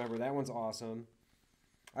couldn't remember. That one's awesome.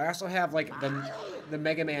 I also have like the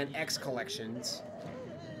Mega Man X collections.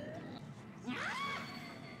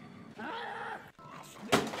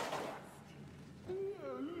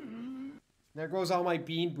 There goes all my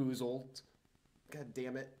Bean Boozled. God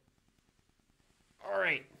damn it.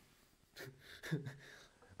 Alright.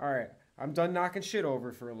 Alright. I'm done knocking shit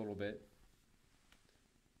over for a little bit.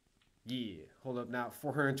 Yeah. Hold up now.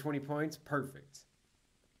 420 points. Perfect.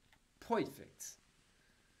 Perfect.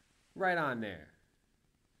 Right on there.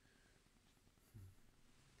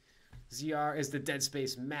 ZR is the Dead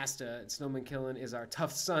Space master, and Snowman Killing is our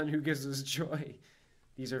tough son who gives us joy.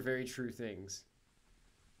 These are very true things.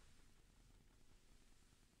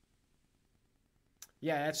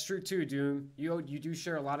 Yeah, that's true too, Doom. You do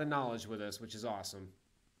share a lot of knowledge with us, which is awesome.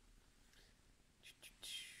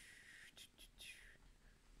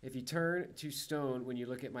 If you turn to stone when you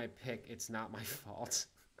look at my pic, it's not my fault.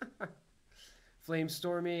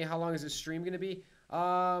 Flamestormy, how long is this stream going to be?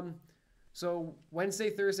 So Wednesday,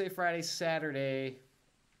 Thursday, Friday, Saturday.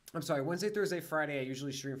 I'm sorry, Wednesday, Thursday, Friday, I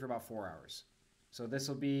usually stream for about 4 hours. So this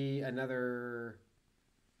will be another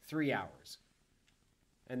 3 hours.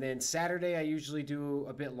 And then Saturday, I usually do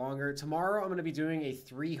a bit longer. Tomorrow, I'm going to be doing a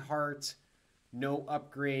 3-heart, no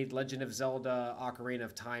upgrade Legend of Zelda Ocarina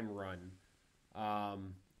of Time run.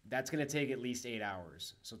 That's going to take at least 8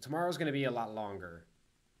 hours. So tomorrow's going to be a lot longer.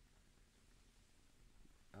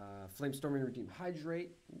 Flamestorming Redeem.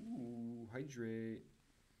 Hydrate. Ooh, hydrate.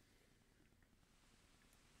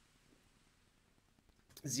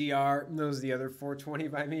 ZR knows the other 420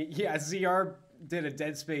 by me. Yeah, ZR did a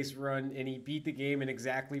Dead Space run, and he beat the game in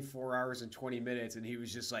exactly 4 hours and 20 minutes, and he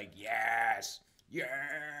was just like, yes!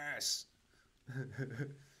 Yes!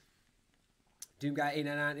 Doom Guy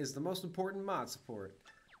 899 is the most important mod support.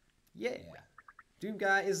 Yeah. Doom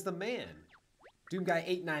Guy is the man. Doom Guy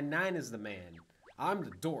 899 is the man. I'm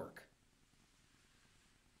the dork.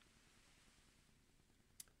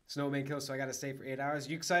 Snowman Kill, so I gotta stay for 8 hours.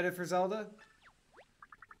 You excited for Zelda?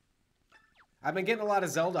 I've been getting a lot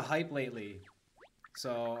of Zelda hype lately.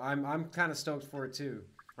 So I'm kind of stoked for it too.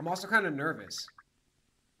 I'm also kind of nervous.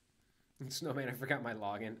 Snowman, I forgot my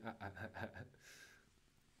login.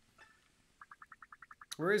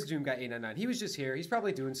 Where is Doom Guy 899? He was just here. He's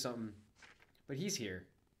probably doing something. But he's here.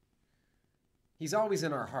 He's always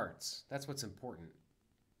in our hearts. That's what's important.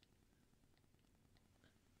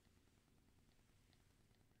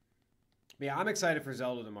 But yeah, I'm excited for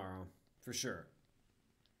Zelda tomorrow. For sure.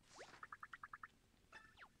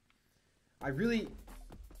 I really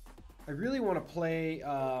want to play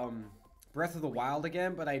Breath of the Wild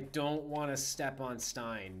again, but I don't want to step on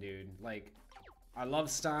Stein, dude. Like, I love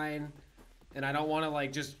Stein, and I don't want to,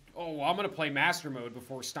 like, just, oh, well, I'm going to play Master Mode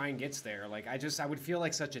before Stein gets there. Like, I would feel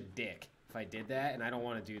like such a dick if I did that, and I don't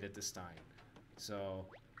want to do that to Stein. So,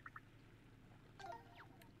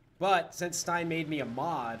 but since Stein made me a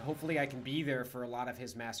mod, hopefully I can be there for a lot of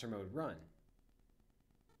his Master Mode run.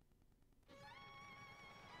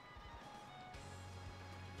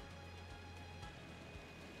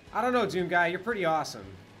 I don't know, Doom Guy. You're pretty awesome.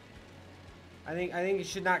 I think you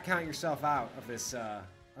should not count yourself out of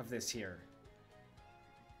this here.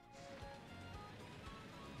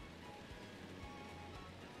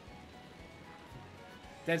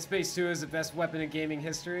 Dead Space 2 is the best weapon in gaming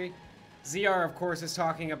history. ZR, of course, is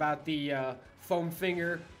talking about the foam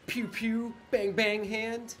finger, pew pew, bang bang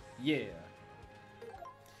hand. Yeah.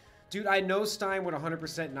 Dude, I know Stein would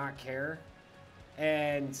 100% not care.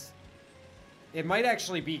 And it might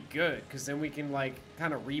actually be good, because then we can, like,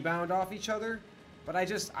 kind of rebound off each other. But I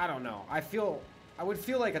don't know. I would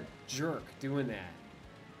feel like a jerk doing that.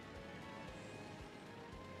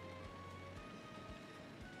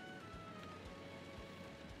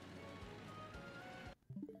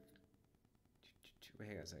 Wait,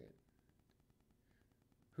 hang on a second.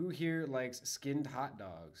 Who here likes skinned hot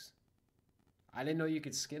dogs? I didn't know you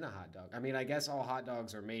could skin a hot dog. I mean, I guess all hot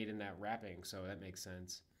dogs are made in that wrapping, so that makes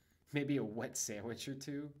sense. Maybe a wet sandwich or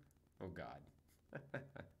two? Oh, God.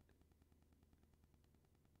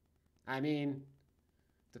 I mean,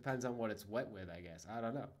 depends on what it's wet with, I guess. I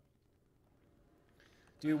don't know.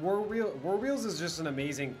 Dude, War Wheels is just an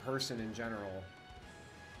amazing person in general.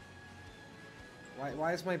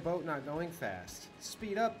 Why is my boat not going fast?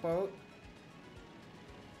 Speed up, boat.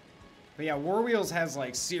 But yeah, War Wheels has,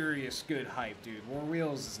 like, serious good hype, dude. War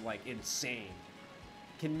Wheels is, like, insane.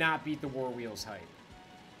 Cannot beat the War Wheels hype.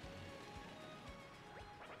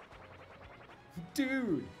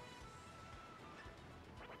 Dude!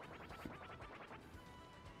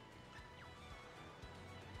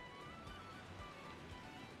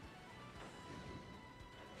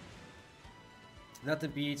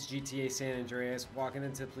 Nothing beats GTA San Andreas, walking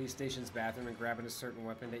into the police station's bathroom and grabbing a certain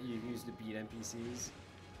weapon that you use to beat NPCs.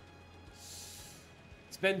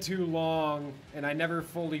 It's been too long, and I never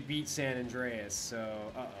fully beat San Andreas, so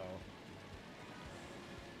uh-oh.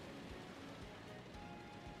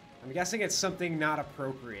 I'm guessing it's something not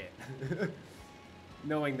appropriate,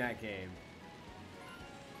 knowing that game.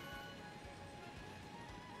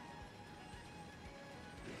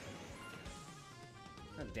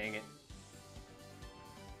 Oh, dang it.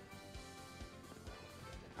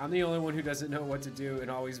 I'm the only one who doesn't know what to do and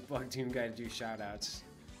always bug Doom Guy to do shoutouts.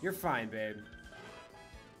 You're fine, babe.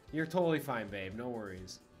 You're totally fine, babe. No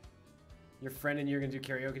worries. Your friend and you're gonna do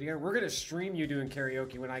karaoke together? We're gonna stream you doing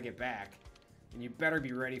karaoke when I get back. And you better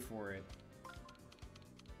be ready for it.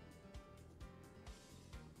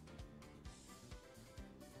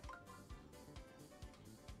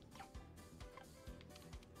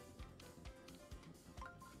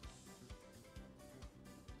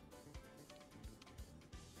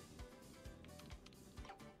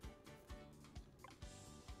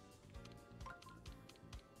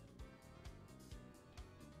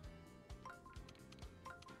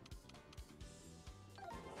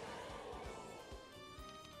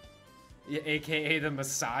 Yeah, AKA the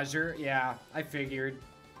massager. Yeah, I figured.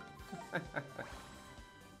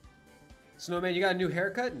 Snowman, you got a new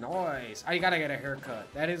haircut? Nice. I gotta get a haircut.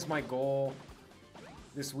 That is my goal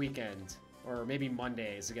this weekend. Or maybe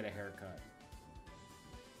Monday is to get a haircut.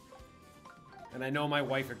 And I know my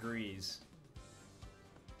wife agrees.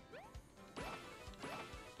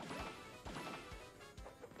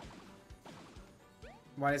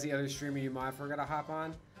 Why does the other streamer you mod for gotta hop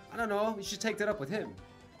on? I don't know. You should take that up with him.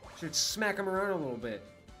 Should smack him around a little bit.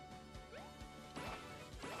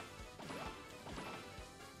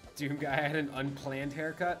 Doom Guy had an unplanned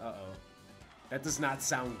haircut? Uh-oh. That does not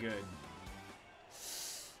sound good.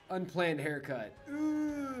 Unplanned haircut.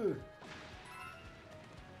 Ooh.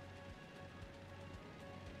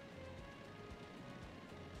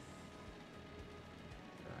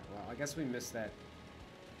 Alright, well, I guess we missed that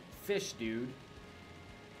fish, dude.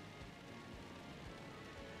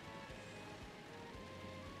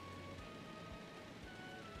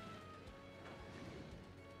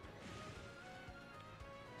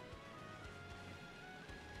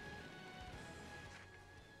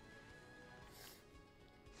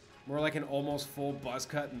 More like an almost full buzz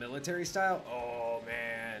cut military style? Oh,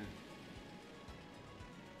 man.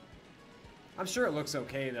 I'm sure it looks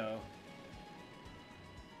okay, though.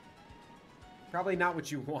 Probably not what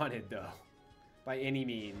you wanted, though. By any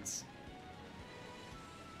means.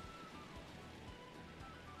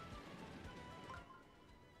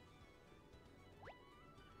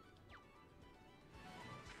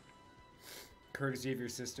 Courtesy of your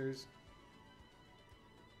sisters.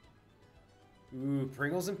 Ooh,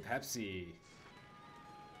 Pringles and Pepsi.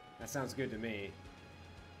 That sounds good to me.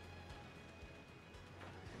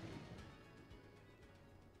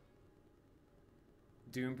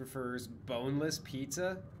 Doom prefers boneless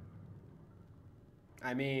pizza?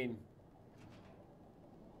 I mean,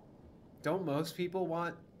 don't most people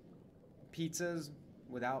want pizzas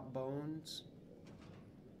without bones.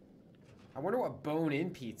 I wonder what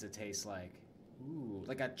bone-in pizza tastes like. Ooh,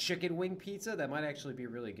 like a chicken wing pizza? That might actually be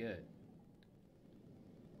really good.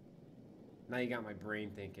 Now you got my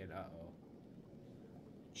brain thinking, uh-oh.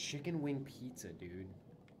 Chicken wing pizza, dude.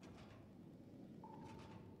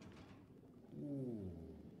 Ooh.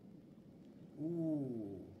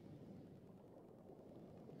 Ooh.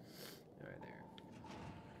 Alright, there.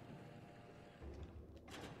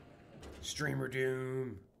 Streamer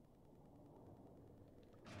Doom.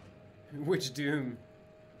 Which Doom?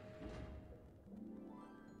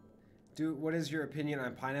 Dude, what is your opinion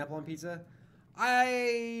on pineapple on pizza?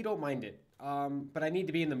 I don't mind it, but I need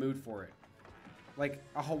to be in the mood for it. Like,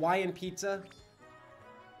 a Hawaiian pizza.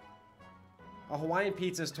 A Hawaiian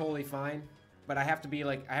pizza is totally fine, but I have to be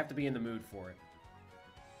like, I have to be in the mood for it.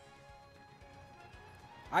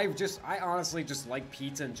 I honestly just like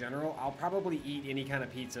pizza in general. I'll probably eat any kind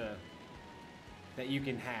of pizza that you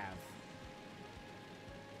can have.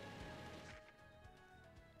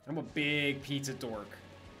 I'm a big pizza dork.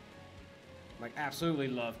 Like, absolutely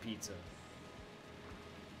love pizza.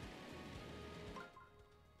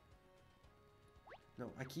 No,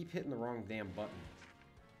 I keep hitting the wrong damn button.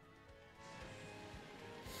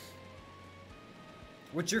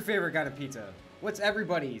 What's your favorite kind of pizza? What's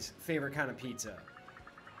everybody's favorite kind of pizza?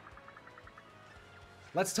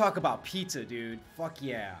 Let's talk about pizza, dude. Fuck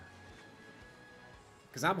yeah.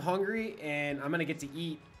 Because I'm hungry, and I'm going to get to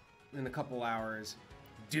eat in a couple hours.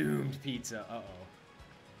 Doomed pizza. Uh-oh.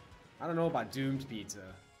 I don't know about doomed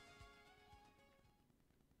pizza.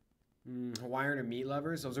 Hawaiian or Meat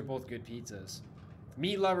Lovers? Those are both good pizzas.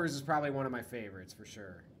 Meat Lovers is probably one of my favorites, for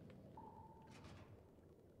sure.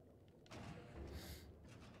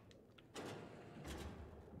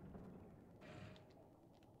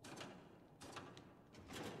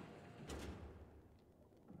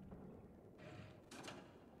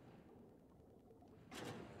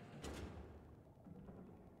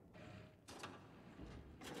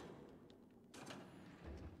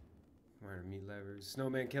 Meat lovers.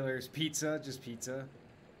 Snowman killers. Pizza. Just pizza.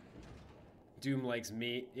 Doom likes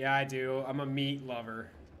meat. Yeah, I do. I'm a meat lover.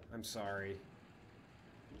 I'm sorry.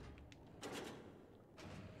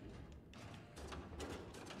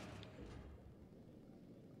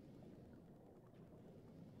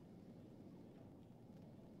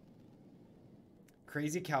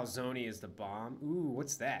 Crazy calzone is the bomb. Ooh,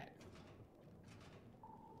 what's that?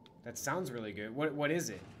 That sounds really good. What is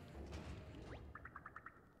it?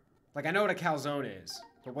 Like, I know what a calzone is,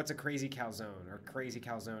 but what's a crazy calzone or crazy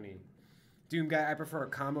calzone? Doom guy, I prefer a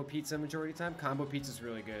combo pizza majority of the time. Combo pizza's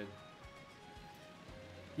really good.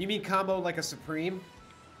 You mean combo like a Supreme?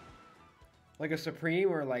 Like a Supreme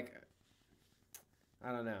or like...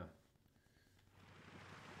 I don't know.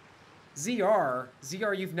 ZR?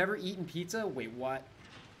 ZR, you've never eaten pizza? Wait, what?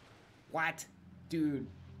 What? Dude.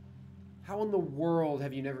 How in the world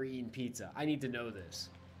have you never eaten pizza? I need to know this.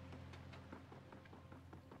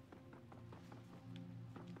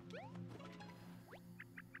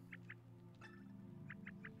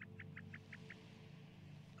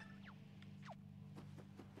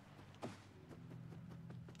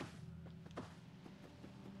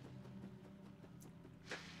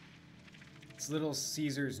 It's Little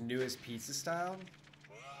Caesar's newest pizza style.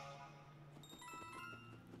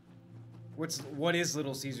 What is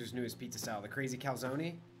Little Caesar's newest pizza style? The crazy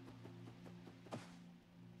calzone?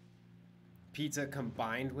 Pizza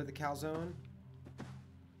combined with a calzone?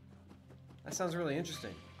 That sounds really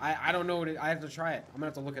interesting. I don't know what it, I have to try it. I'm gonna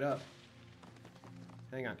have to look it up.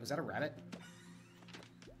 Hang on, was that a rabbit?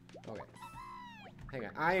 Okay. Hang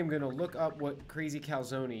on, I am gonna look up what crazy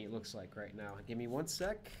calzone looks like right now. Give me one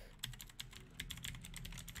sec.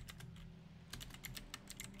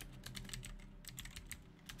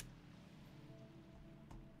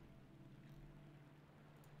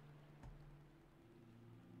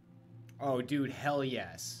 Oh, dude, hell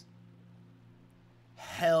yes.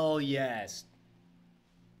 Hell yes.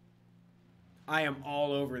 I am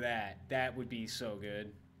all over that. That would be so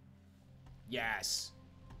good. Yes.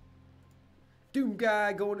 Doom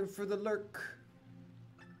guy going in for the lurk.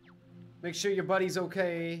 Make sure your buddy's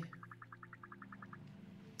okay.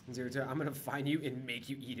 0 2, I'm gonna find you and make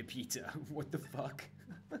you eat a pizza. What the fuck?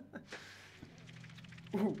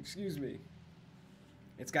 Ooh, excuse me.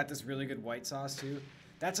 It's got this really good white sauce too.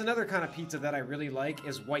 That's another kind of pizza that I really like,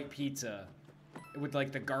 is white pizza. With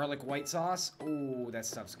like the garlic white sauce. Oh, that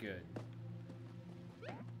stuff's good.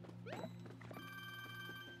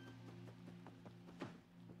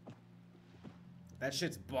 That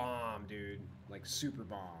shit's bomb, dude. Like super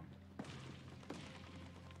bomb.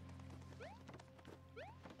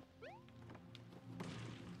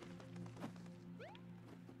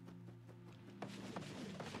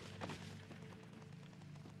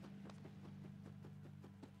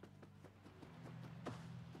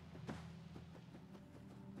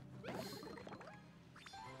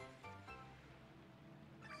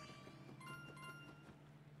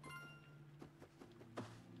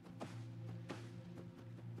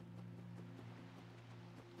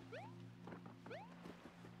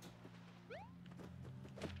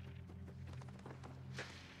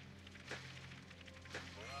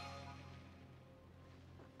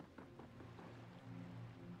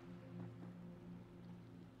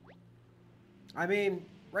 I mean,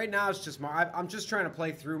 right now it's just I'm just trying to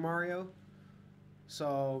play through Mario.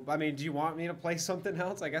 So, I mean, do you want me to play something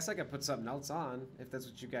else? I guess I could put something else on if that's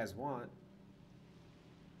what you guys want.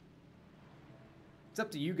 It's up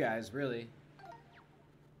to you guys, really.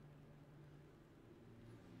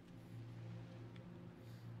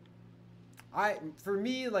 For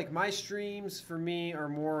me, like, my streams, for me, are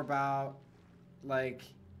more about, like,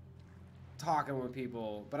 talking with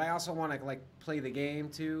people. But I also want to, like, play the game,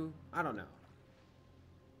 too. I don't know.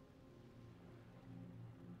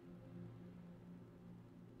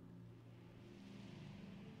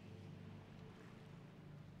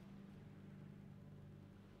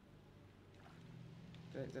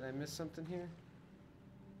 Did I miss something here?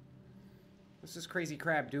 What's this crazy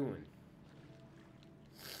crab doing?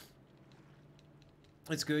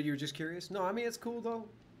 It's good, you were just curious? No, I mean, it's cool, though.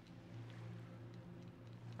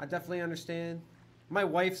 I definitely understand. My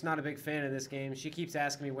wife's not a big fan of this game. She keeps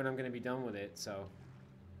asking me when I'm going to be done with it, so...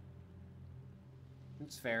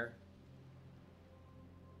 it's fair.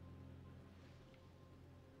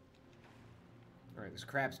 Alright, this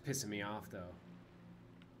crab's pissing me off, though.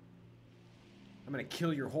 I'm gonna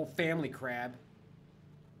kill your whole family, crab.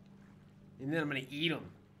 And then I'm gonna eat them.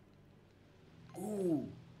 Ooh.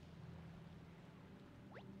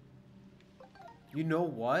 You know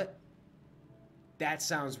what? That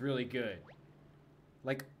sounds really good.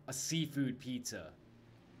 Like a seafood pizza.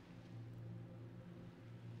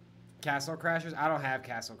 Castle Crashers? I don't have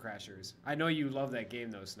Castle Crashers. I know you love that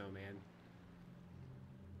game though, Snowman.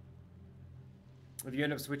 If you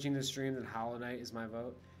end up switching this stream, then Hollow Knight is my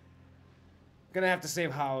vote. Gonna have to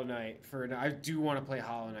save Hollow Knight for... I do want to play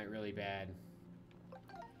Hollow Knight really bad.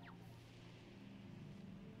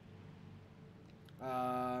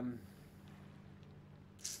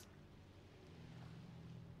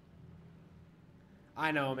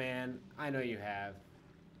 I know, man. I know you have.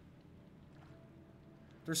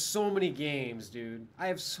 There's so many games, dude. I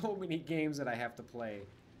have so many games that I have to play.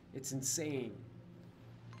 It's insane.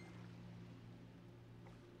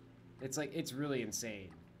 It's like, it's really insane.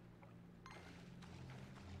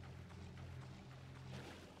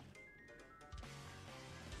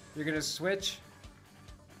 You're gonna switch?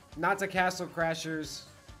 Not to Castle Crashers,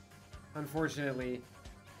 unfortunately.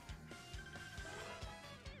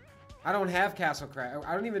 I don't have Castle Crash.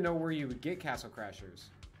 I don't even know where you would get Castle Crashers.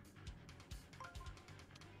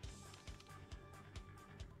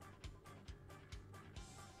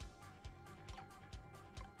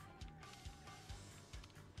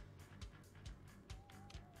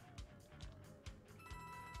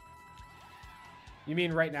 You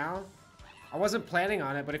mean right now? I wasn't planning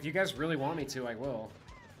on it, but if you guys really want me to, I will.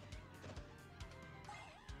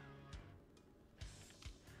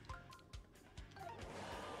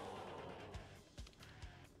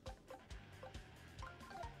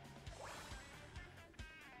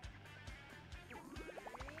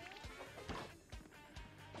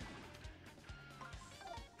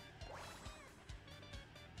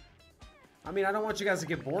 I mean, I don't want you guys to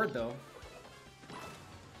get bored, though.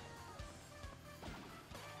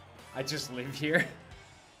 I just live here.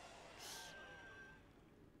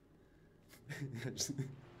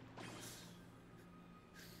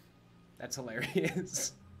 That's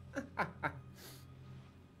hilarious.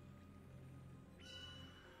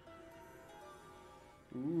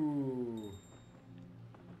 Ooh.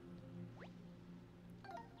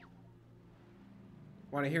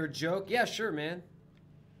 Want to hear a joke? Yeah, sure, man.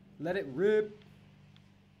 Let it rip.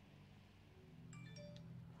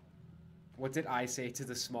 What did I say to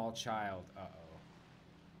the small child? Uh-oh.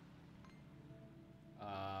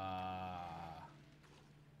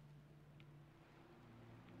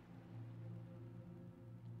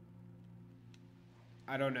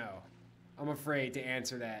 I don't know. I'm afraid to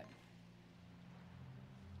answer that.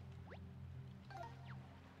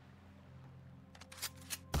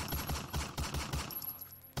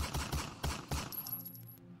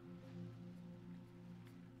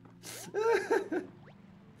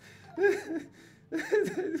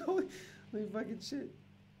 Holy fucking shit.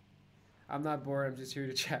 I'm not bored. I'm just here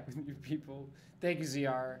to chat with you people. Thank you,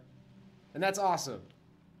 ZR. And that's awesome.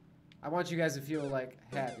 I want you guys to feel, like,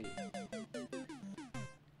 happy.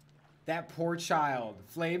 That poor child.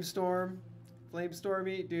 Flamestorm.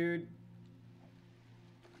 Flamestormy, dude.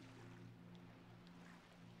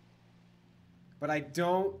 But I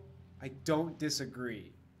don't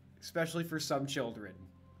disagree. Especially for some children.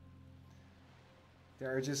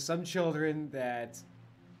 There are just some children that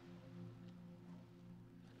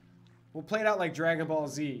will play it out like Dragon Ball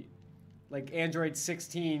Z. Like Android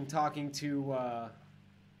 16 talking to,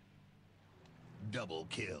 Double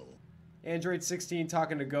kill. Android 16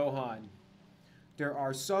 talking to Gohan. There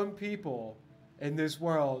are some people in this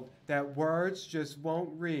world that words just won't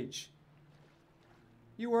reach.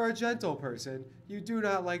 You are a gentle person. You do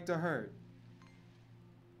not like to hurt.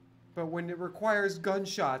 But when it requires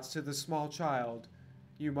gunshots to the small child,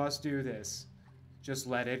 you must do this. Just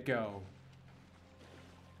let it go.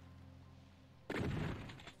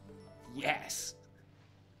 Yes.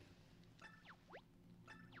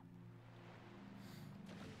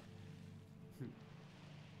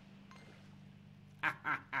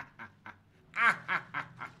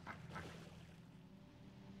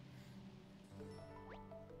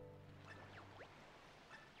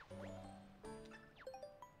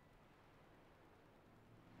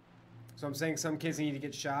 So I'm saying some kids need to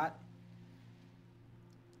get shot.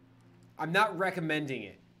 I'm not recommending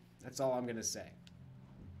it. That's all I'm gonna say.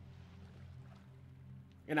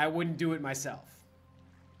 And I wouldn't do it myself.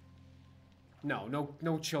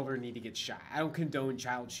 No children need to get shot. I don't condone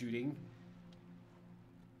child shooting.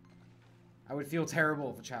 I would feel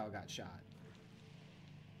terrible if a child got shot.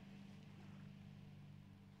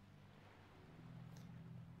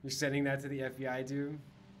 You're sending that to the FBI, dude?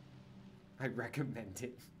 I recommend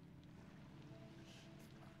it.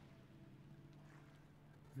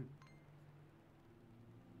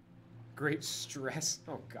 Great stress.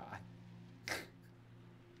 Oh, God.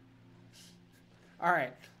 All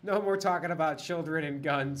right. No more talking about children and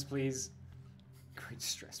guns, please. Great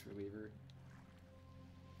stress reliever.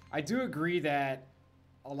 I do agree that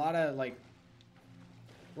a lot of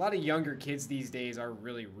younger kids these days are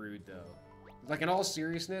really rude, though. Like, in all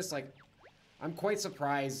seriousness, like, I'm quite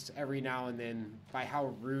surprised every now and then by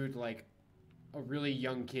how rude, like, a really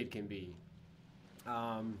young kid can be.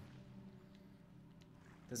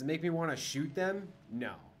 Does it make me want to shoot them?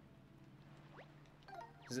 No.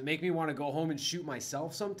 Does it make me want to go home and shoot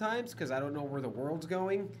myself sometimes because I don't know where the world's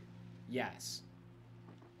going? Yes.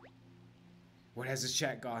 What has this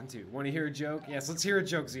chat gone to? Want to hear a joke? Yes, let's hear a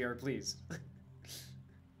joke, ZR, please.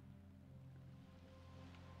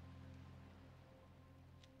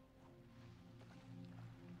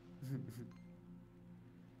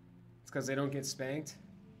 It's because they don't get spanked?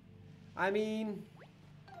 I mean,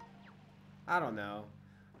 I don't know.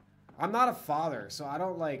 I'm not a father, so I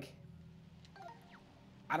don't like...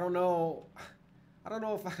 I don't know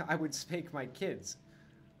if I would spank my kids.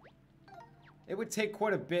 It would take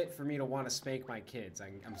quite a bit for me to want to spank my kids,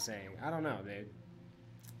 I'm saying. I don't know, dude.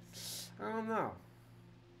 I don't know.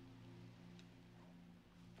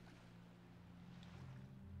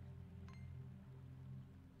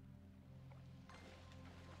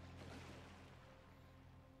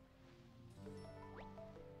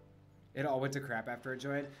 It all went to crap after I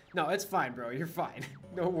joined? No, it's fine, bro. You're fine.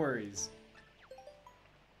 No worries.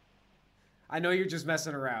 I know you're just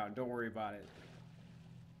messing around. Don't worry about it.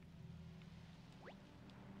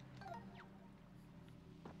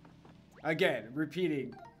 Again,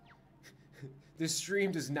 repeating. This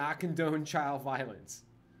stream does not condone child violence.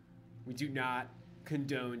 We do not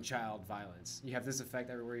condone child violence. You have this effect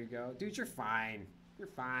everywhere you go. Dude, you're fine. You're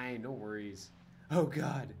fine. No worries. Oh,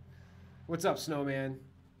 God. What's up, Snowman?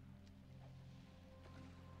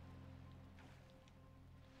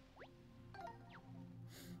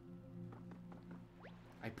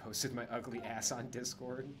 I posted my ugly ass on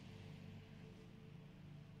Discord.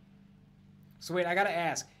 So wait, I gotta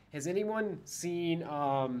ask. Has anyone seen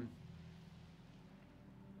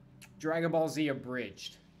Dragon Ball Z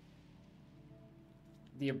Abridged?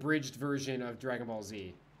 The abridged version of Dragon Ball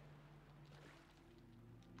Z.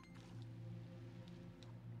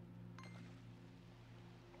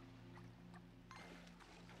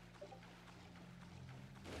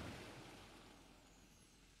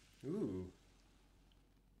 Ooh.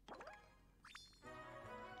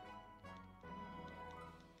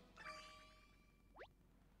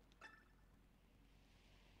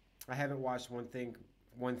 I haven't watched one thing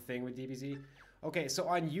with DBZ. Okay, so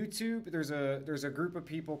on YouTube, there's a group of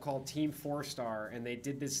people called Team 4-Star, and they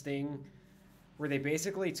did this thing where they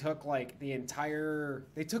basically took like they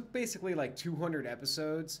took basically like 200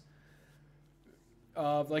 episodes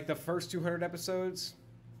of like the first 200 episodes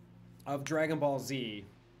of Dragon Ball Z,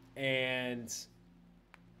 and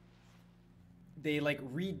they like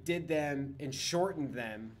redid them and shortened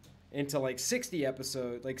them into like 60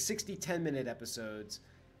 episodes, like 60 10-minute episodes.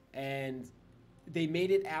 And they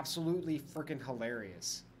made it absolutely freaking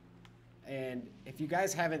hilarious. And if you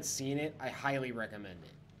guys haven't seen it, I highly recommend it.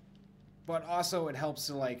 But also it helps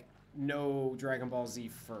to like know Dragon Ball Z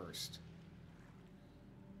first.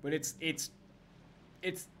 But it's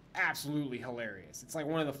absolutely hilarious. It's like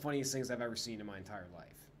one of the funniest things I've ever seen in my entire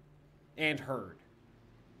life. And heard.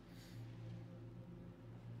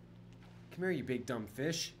 Come here, you big dumb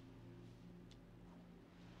fish.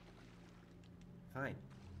 Fine.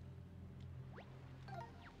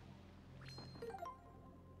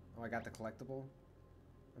 Oh, I got the collectible.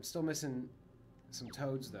 I'm still missing some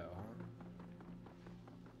toads, though, huh?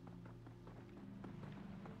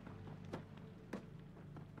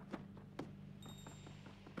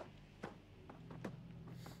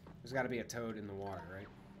 There's got to be a toad in the water, right?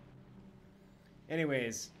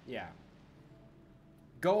 Anyways, yeah.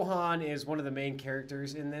 Gohan is one of the main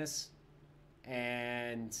characters in this.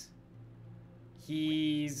 And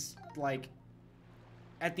he's, like,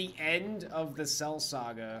 at the end of the Cell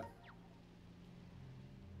Saga.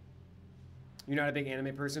 You're not a big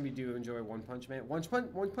anime person, but you do enjoy One Punch Man. One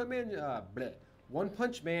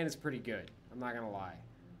Punch Man is pretty good. I'm not gonna lie.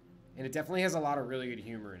 And it definitely has a lot of really good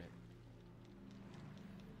humor in it.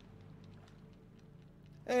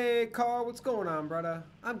 Hey, Carl, what's going on, brother?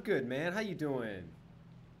 I'm good, man. How you doing?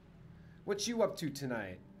 What you up to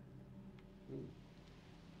tonight? Ooh.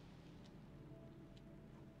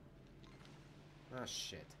 Ah,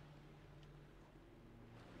 shit.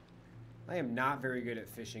 I am not very good at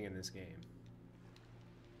fishing in this game.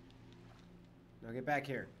 Now get back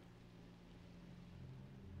here.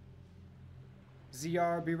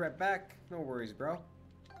 ZR, be right back. No worries, bro.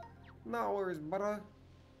 No worries, brother.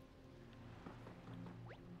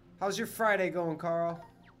 How's your Friday going, Carl?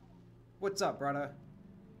 What's up, brother?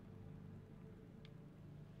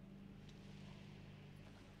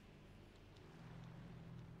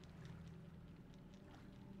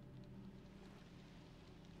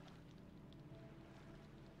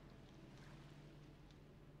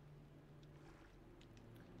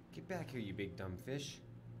 Get back here, you big dumb fish.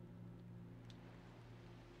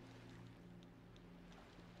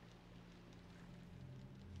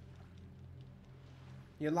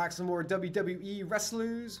 You unlock some more WWE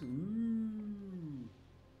wrestlers? Ooh.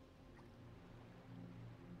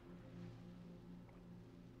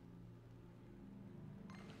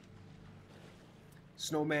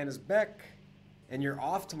 Snowman is back, and you're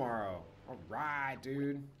off tomorrow. All right,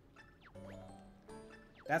 dude.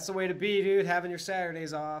 That's the way to be, dude, having your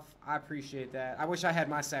Saturdays off. I appreciate that. I wish I had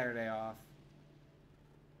my Saturday off.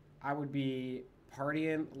 I would be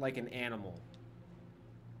partying like an animal.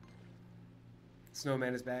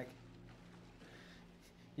 Snowman is back.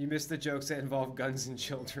 You missed the jokes that involve guns and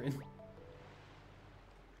children.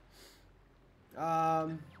 I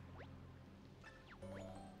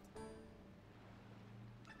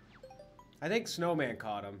think Snowman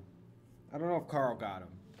caught him. I don't know if Carl got him.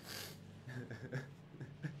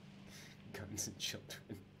 Guns and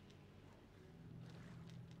children.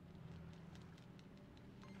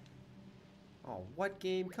 Oh, what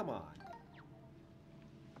game? Come on.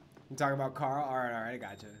 You talking about Carl? Alright, I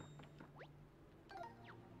gotcha.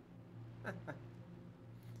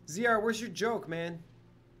 ZR, where's your joke, man?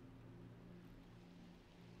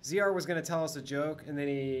 ZR was gonna tell us a joke, and then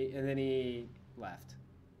he left.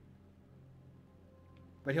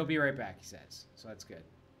 But he'll be right back, he says. So that's good.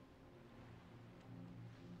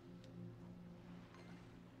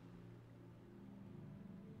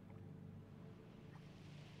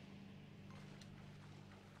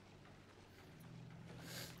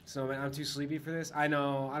 So, man, I'm too sleepy for this. I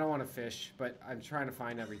know, I don't want to fish, but I'm trying to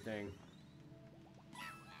find everything.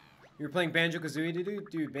 You were playing Banjo-Kazooie,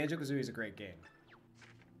 dude? Dude, Banjo-Kazooie is a great game.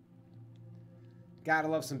 Gotta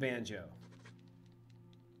love some Banjo.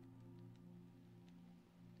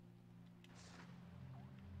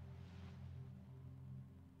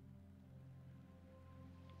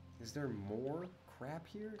 Is there more crap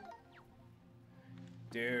here?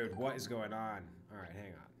 Dude, what is going on? Alright,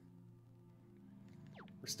 hang on.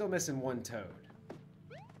 We're still missing one toad.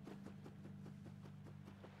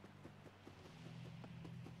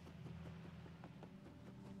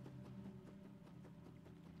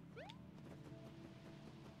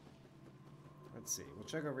 Let's see. We'll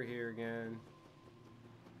check over here again.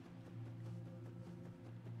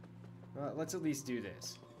 Let's at least do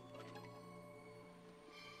this.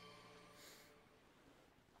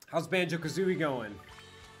 How's Banjo-Kazooie going?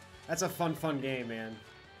 That's a fun game, man.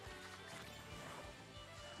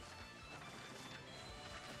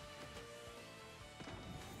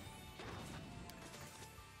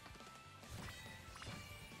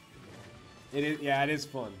 It is, yeah, it is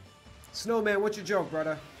fun. Snowman, what's your joke,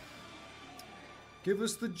 brother? Give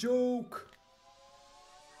us the joke.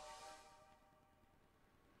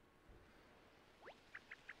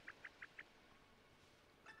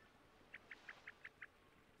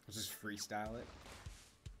 Let's just freestyle it.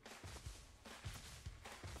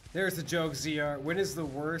 There's the joke, ZR. When is the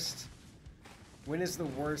worst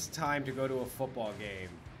time to go to a football game?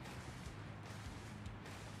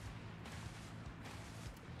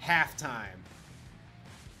 Halftime.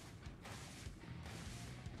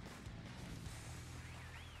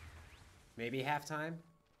 Maybe halftime?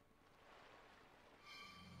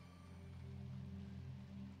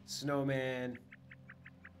 Snowman.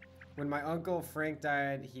 When my uncle Frank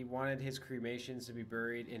died, he wanted his cremations to be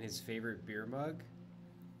buried in his favorite beer mug.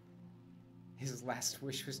 His last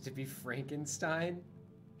wish was to be Frankenstein.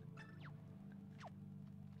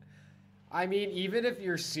 I mean, even if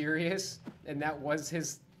you're serious, and that was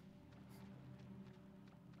his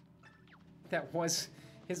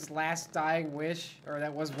last dying wish, or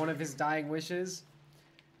that was one of his dying wishes,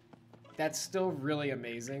 that's still really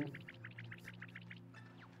amazing.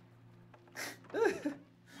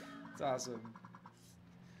 It's awesome.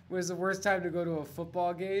 When's the worst time to go to a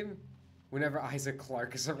football game? Whenever Isaac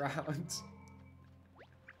Clarke is around.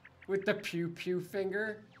 With the pew pew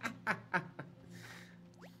finger.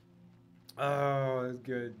 Oh, that's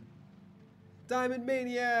good. Diamond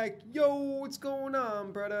Maniac! Yo, what's going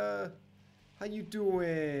on, brother? How you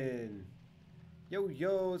doing? Yo,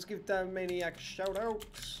 yo, let's give Diamond Maniac a shout out.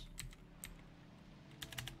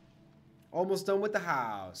 Almost done with the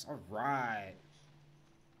house. All right.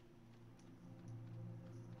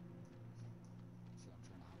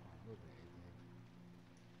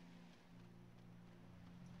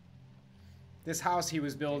 This house he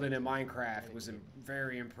was building in Minecraft was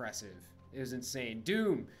very impressive. It was insane.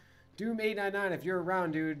 Doom 899, if you're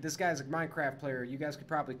around, dude, this guy's a Minecraft player. You guys could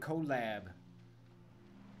probably collab.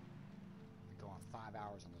 Go on 5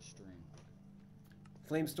 hours on the stream.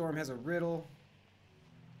 Flamestorm has a riddle.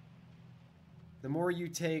 The more you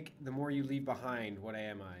take, the more you leave behind. What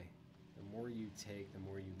am I? The more you take, the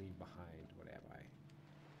more you leave behind. What am I?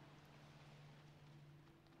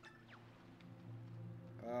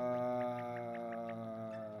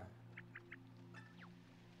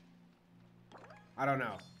 I don't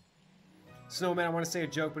know. Snowman, I want to say a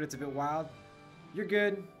joke, but it's a bit wild. You're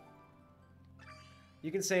good.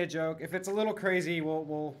 You can say a joke. If it's a little crazy,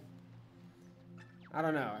 we'll I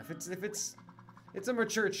don't know. It's a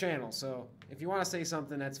mature channel, so if you want to say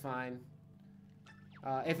something, that's fine.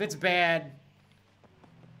 If it's bad,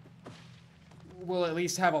 we'll at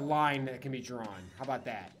least have a line that can be drawn. How about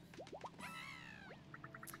that?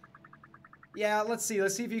 Yeah, let's see.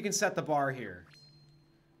 Let's see if you can set the bar here.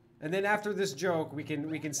 And then after this joke, we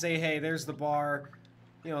can say, hey, there's the bar.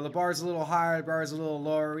 You know, the bar's a little higher, the bar's a little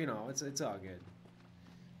lower. You know, it's all good.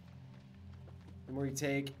 The more you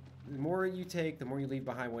take, the more you leave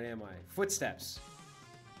behind. What am I? Footsteps.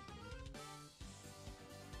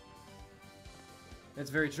 That's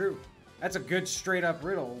very true. That's a good straight up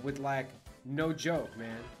riddle with like no joke,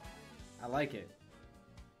 man. I like it.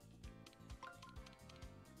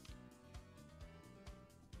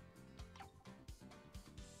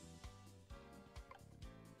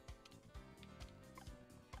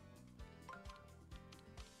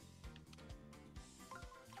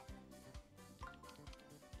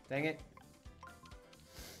 Dang it.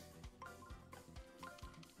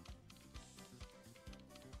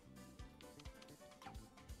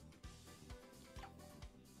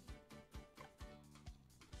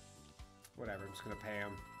 Whatever, I'm just gonna pay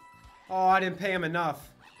him. Oh, I didn't pay him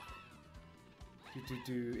enough.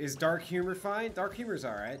 Is dark humor fine? Dark humor's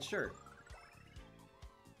alright, sure.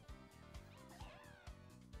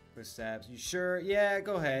 Footsteps, you sure? Yeah,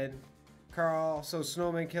 go ahead. Carl, so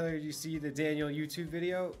Snowman Killer, did you see the Daniel YouTube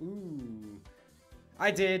video? Ooh. I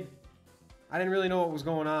did. I didn't really know what was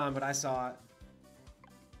going on, but I saw it.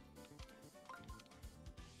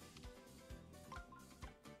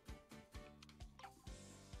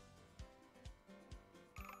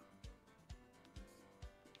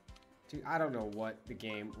 Dude, I don't know what the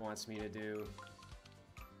game wants me to do.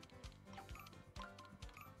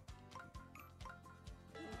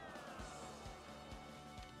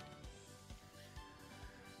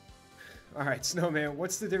 Alright, Snowman,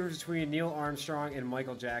 what's the difference between Neil Armstrong and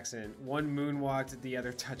Michael Jackson? One moonwalked, the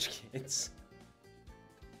other touched kids.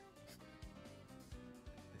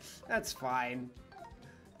 That's fine.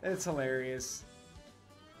 It's hilarious.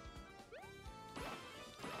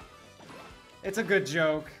 It's a good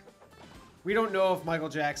joke. We don't know if Michael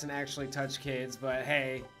Jackson actually touched kids, but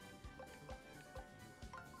hey.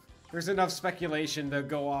 There's enough speculation to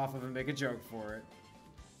go off of and make a joke for it.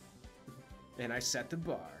 And I set the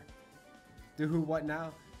bar. Do who, what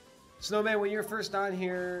now? Snowman, when you're first on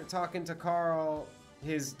here talking to Carl,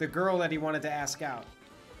 the girl that he wanted to ask out,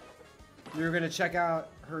 you're gonna check out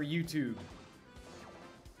her YouTube.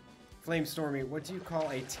 Flamestormy, what do you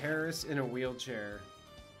call a terrorist in a wheelchair?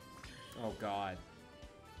 Oh God.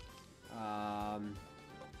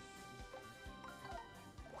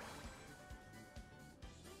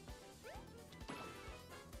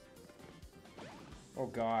 Oh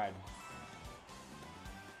God.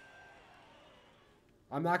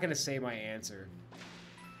 I'm not gonna say my answer.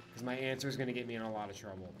 Because my answer is gonna get me in a lot of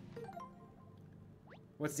trouble.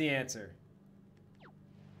 What's the answer?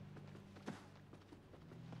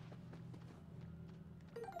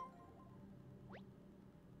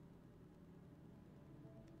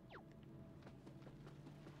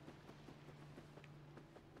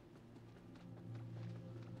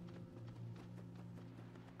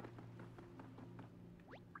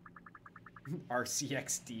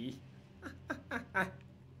 RCXD.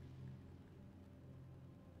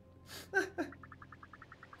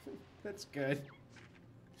 That's good.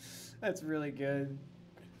 That's really good.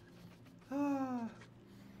 Ah.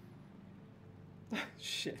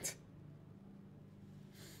 Shit.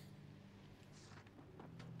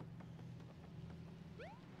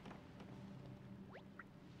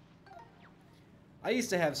 I used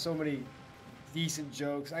to have so many decent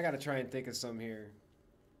jokes. I gotta try and think of some here.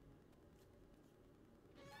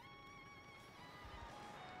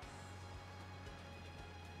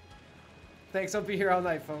 Thanks, I'll be here all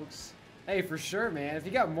night, folks. Hey, for sure, man. If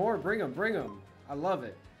you got more, bring them, bring them. I love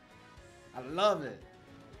it. I love it.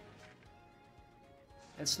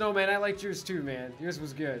 And Snowman, I liked yours too, man. Yours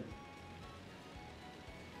was good.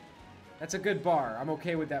 That's a good bar. I'm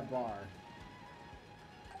okay with that bar.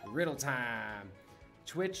 Riddle time.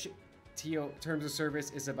 Twitch terms of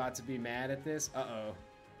service is about to be mad at this. Uh-oh.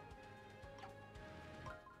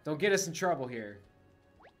 Don't get us in trouble here.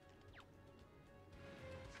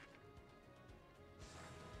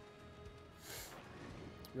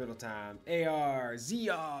 Riddle time. AR,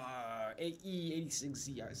 ZR,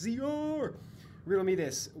 AE86ZR, ZR. Riddle me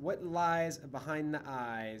this. What lies behind the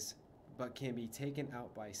eyes but can be taken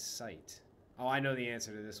out by sight? Oh, I know the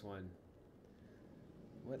answer to this one.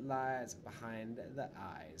 What lies behind the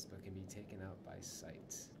eyes but can be taken out by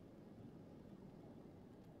sight?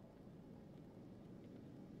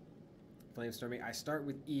 Flamestorming. I start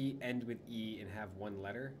with E, end with E, and have one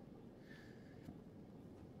letter.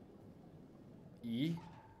 E.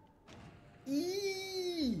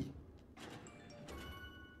 E.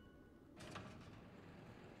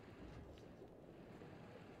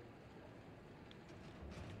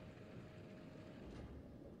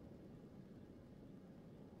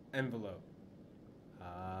 Envelope.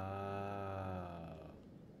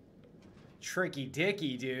 Tricky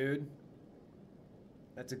dicky, dude.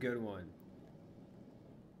 That's a good one.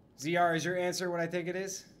 ZR, is your answer what I think it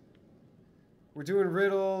is? We're doing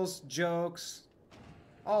riddles, jokes,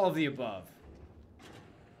 all of the above.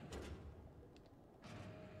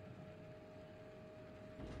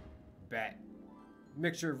 Bet.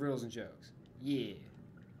 Mixture of riddles and jokes. Yeah.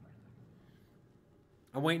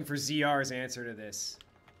 I'm waiting for ZR's answer to this.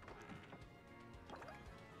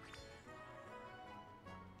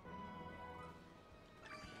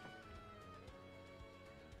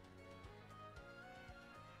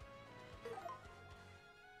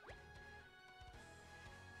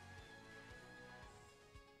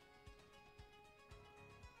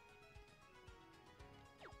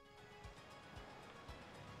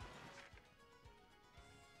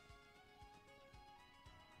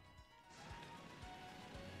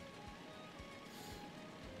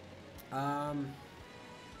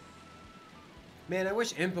 Man, I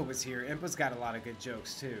wish Impa was here. Impa's got a lot of good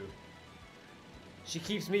jokes, too. She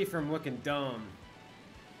keeps me from looking dumb.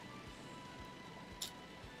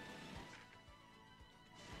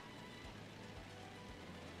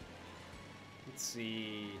 Let's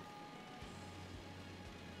see.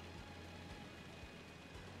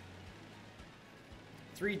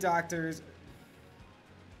 Three doctors.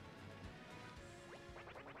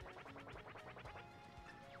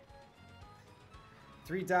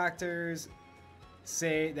 Three doctors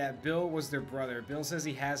say that Bill was their brother. Bill says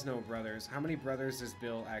he has no brothers. How many brothers does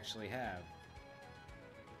Bill actually have?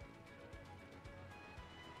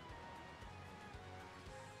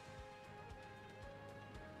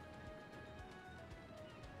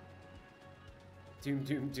 Doom,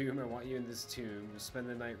 doom, doom, I want you in this tomb. We'll spend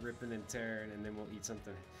the night ripping and tearing, and then we'll eat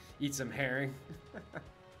something. Eat some herring.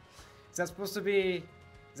 Is that supposed to be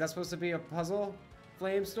a puzzle,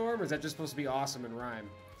 Flamestorm, or is that just supposed to be awesome and rhyme?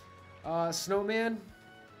 Snowman?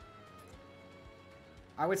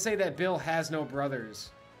 I would say that Bill has no brothers.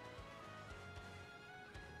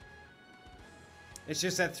 It's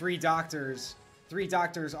just that three doctors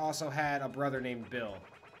also had a brother named Bill.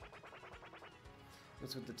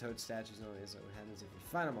 What's with the toad statues and all this? What happens if you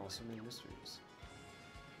find them all? So many mysteries.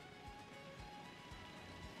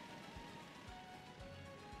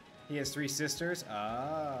 He has three sisters?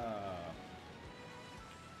 Oh.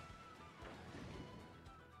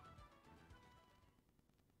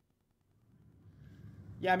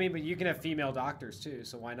 Yeah, I mean, but you can have female doctors too,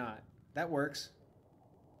 so why not? That works.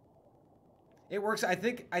 It works. I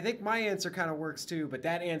think my answer kind of works too, but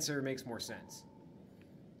that answer makes more sense.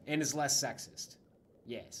 And is less sexist.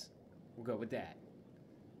 Yes. We'll go with that.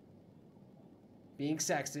 Being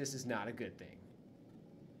sexist is not a good thing.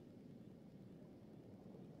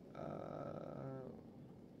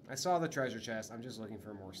 I saw the treasure chest. I'm just looking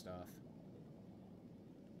for more stuff.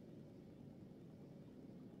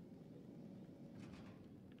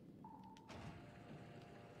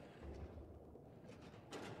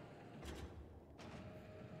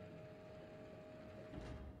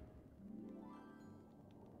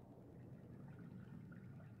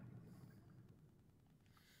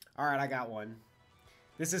 All right, I got one.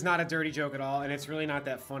 This is not a dirty joke at all, and it's really not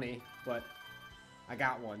that funny, but I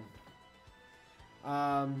got one.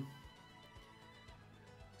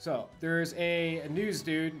 So there's a news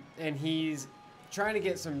dude, and he's trying to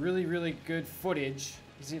get some really, really good footage.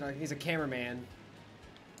 He's a cameraman,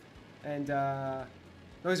 and no,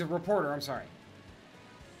 he's a reporter. I'm sorry.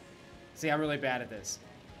 See, I'm really bad at this,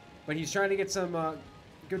 but he's trying to get some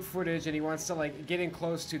good footage, and he wants to like get in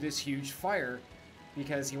close to this huge fire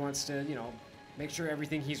because he wants to, you know, make sure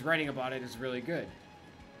everything he's writing about it is really good.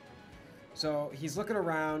 So he's looking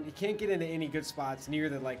around. He can't get into any good spots near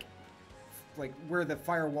the like where the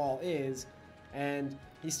firewall is, and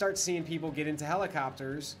he starts seeing people get into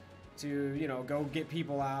helicopters to, you know, go get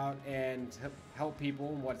people out and help people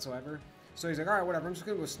and whatsoever. So he's like, all right, whatever. I'm just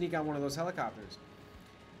gonna go sneak on one of those helicopters.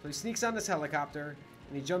 So he sneaks on this helicopter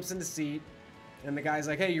and he jumps in the seat, and the guy's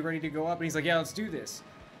like, hey, you ready to go up? And he's like, yeah, let's do this.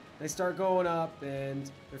 They start going up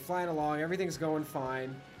and they're flying along. Everything's going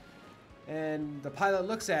fine. And the pilot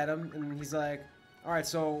looks at him and he's like, all right,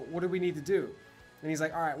 so what do we need to do? And he's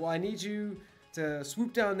like, all right, well, I need you to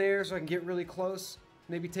swoop down there so I can get really close.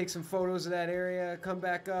 Maybe take some photos of that area, come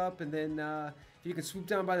back up, and then if you can swoop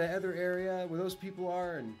down by the other area where those people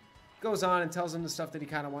are, and goes on and tells him the stuff that he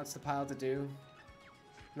kind of wants the pilot to do.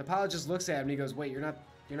 And the pilot just looks at him and he goes, wait, you're not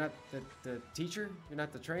the teacher? You're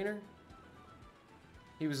not the trainer?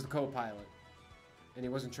 He was the co-pilot, and he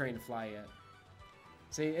wasn't trained to fly yet.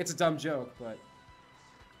 See, it's a dumb joke, but...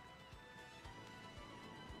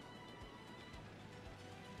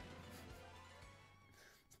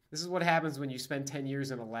 This is what happens when you spend 10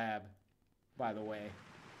 years in a lab, by the way.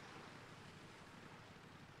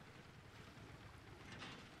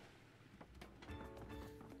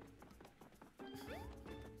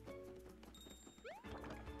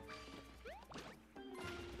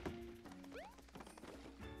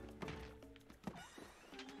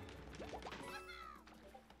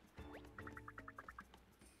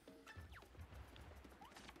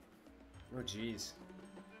 Oh, jeez.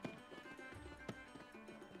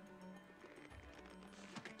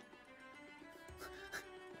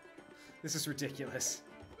 This is ridiculous.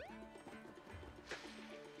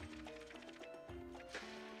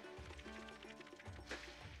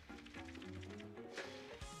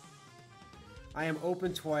 I am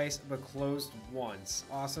open twice, but closed once.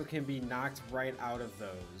 Also can be knocked right out of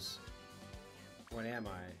those. What am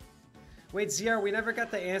I? Wait, ZR, we never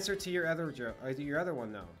got the answer to your other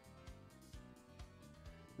one, though.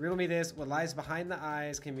 Riddle me this: what lies behind the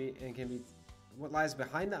eyes what lies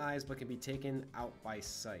behind the eyes but can be taken out by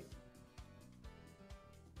sight.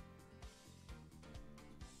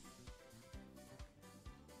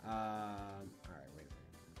 All right, wait.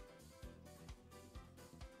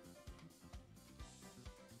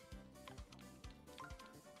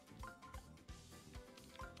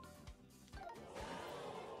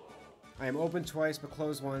 I am open twice but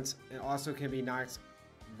closed once, and also can be knocked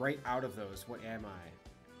right out of those. What am I?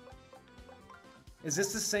 Is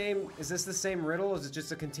this the same riddle? Is it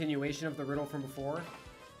just a continuation of the riddle from before?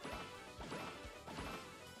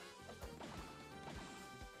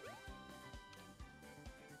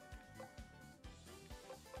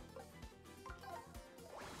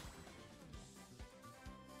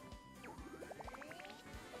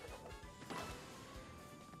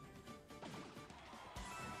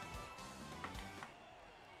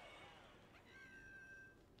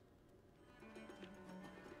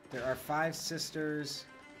 There are 5 sisters.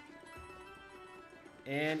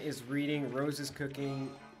 Anne is reading, Rose is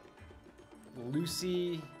cooking,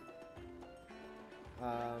 Lucy...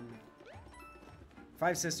 5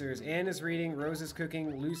 sisters. Anne is reading, Rose is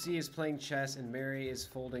cooking, Lucy is playing chess, and Mary is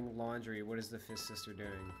folding laundry. What is the 5th sister doing?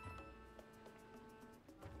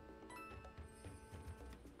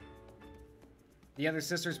 The other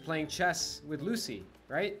sister's playing chess with Lucy,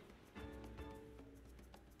 right?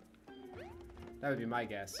 That would be my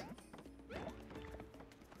guess.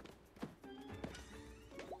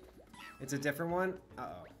 It's a different one?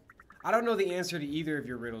 Uh-oh. I don't know the answer to either of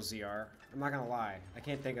your riddles, ZR. I'm not gonna lie. I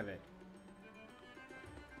can't think of it.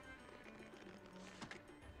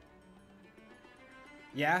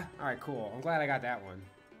 Yeah? Alright, cool. I'm glad I got that one.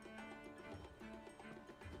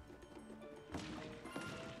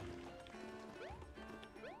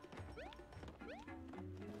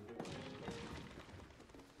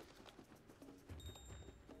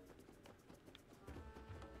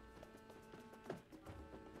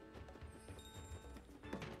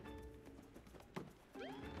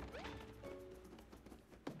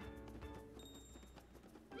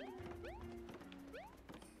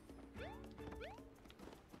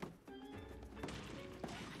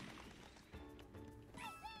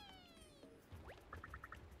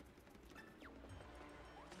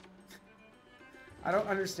 I don't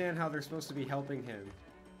understand how they're supposed to be helping him.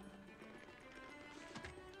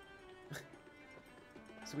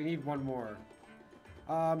 So we need one more.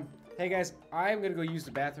 Hey guys, I'm gonna go use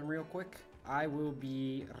the bathroom real quick. I will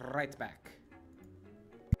be right back.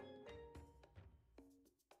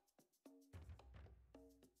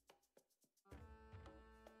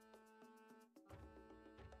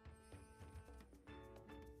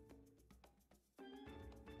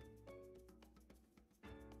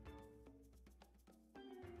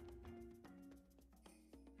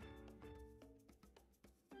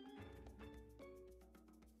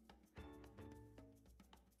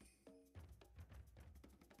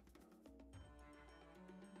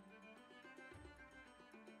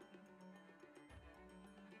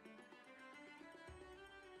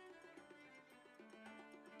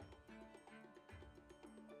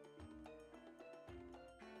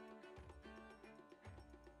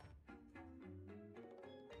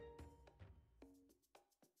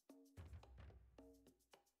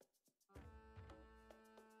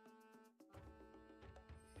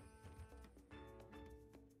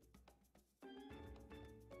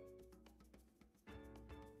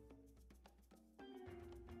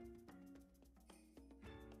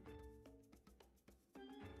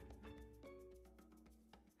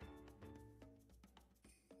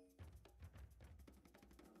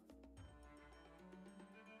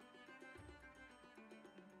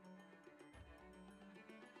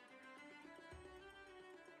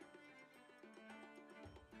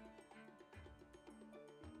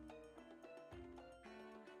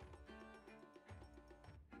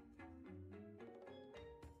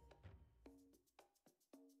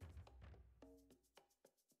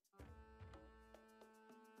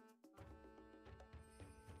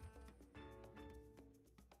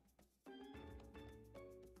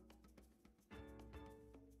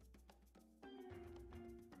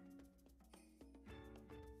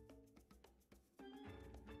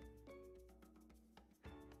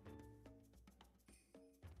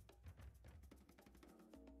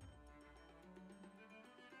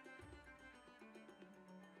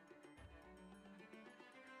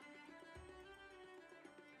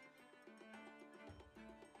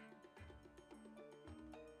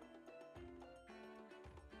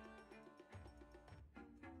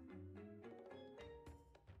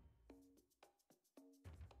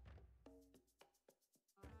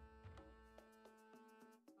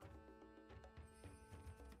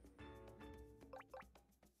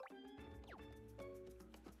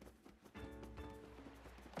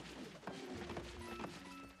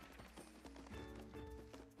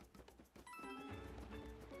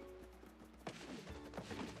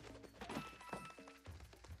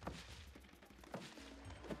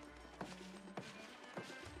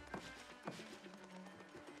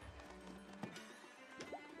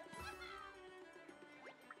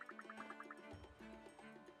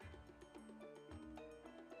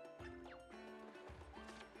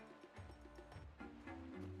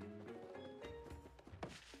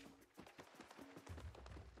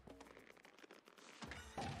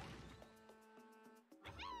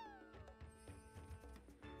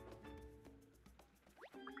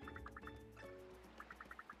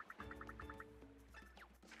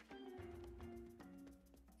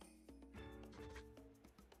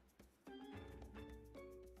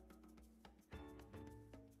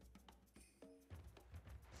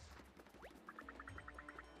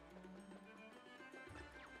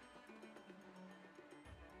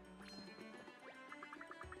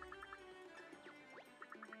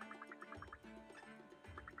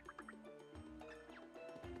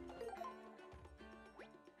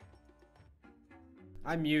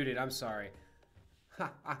 I'm muted. I'm sorry.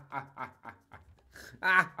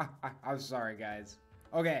 I'm sorry, guys.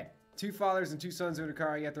 Okay, 2 fathers and 2 sons in a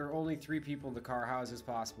car, yet there are only 3 people in the car. How is this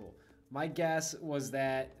possible? My guess was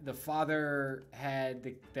that the father had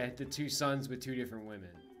the 2 sons with 2 different women.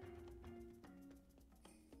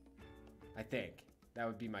 I think. That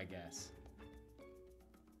would be my guess.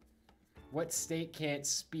 What state can't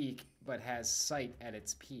speak but has sight at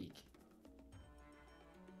its peak?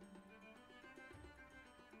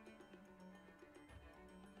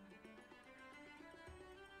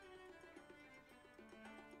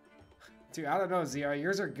 Dude, I don't know, ZR.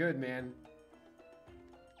 Yours are good, man.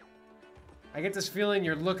 I get this feeling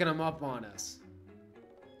you're looking them up on us.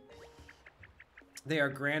 They are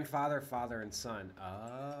grandfather, father, and son.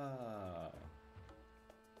 Oh.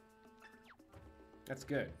 That's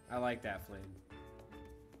good. I like that, Flame.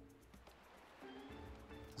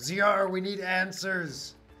 ZR, we need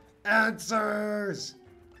answers! Answers!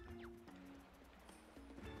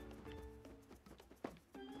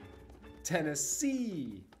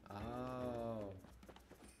 Tennessee! Oh.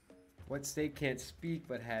 What state can't speak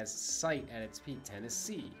but has sight at its peak?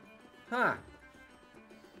 Tennessee. Huh.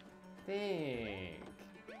 Think.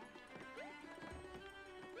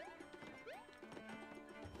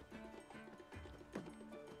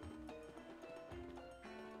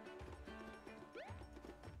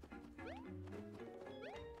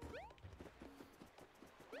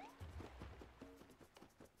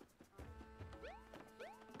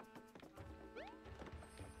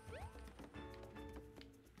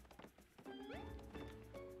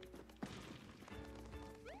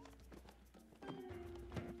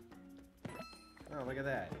 Oh, look at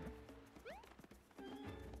that.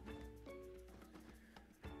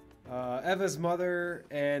 Eva's mother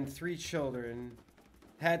and had three children.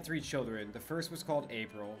 The first was called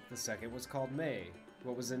April. The second was called May.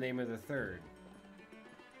 What was the name of the third?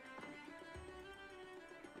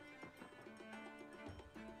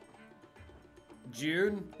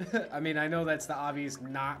 June? I mean, I know that's the obvious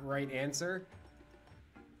not right answer.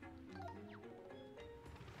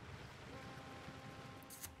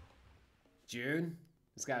 June?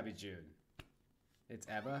 It's gotta be June. It's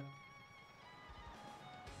Eva.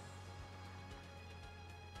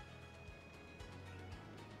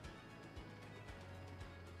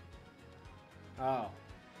 Oh.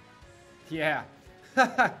 Yeah.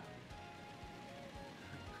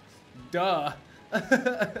 Duh.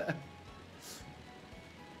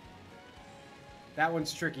 That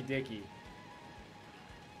one's Tricky Dicky.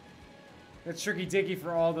 That's Tricky Dicky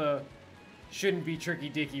for all the shouldn't be Tricky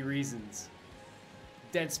Dicky reasons.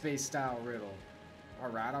 Dead Space style riddle.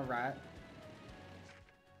 Alright, alright.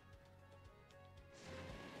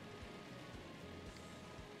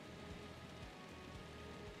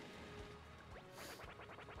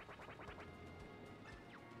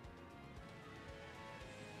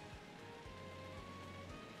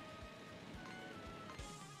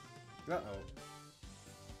 Uh-oh.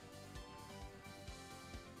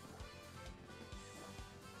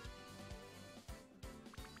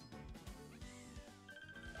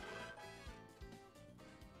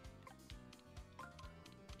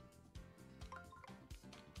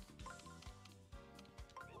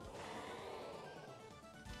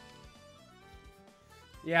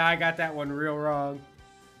 Yeah, I got that one real wrong.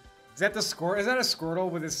 Is that the Squirtle? Is that a Squirtle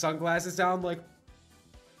with his sunglasses down? Like,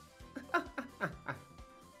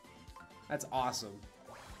 that's awesome.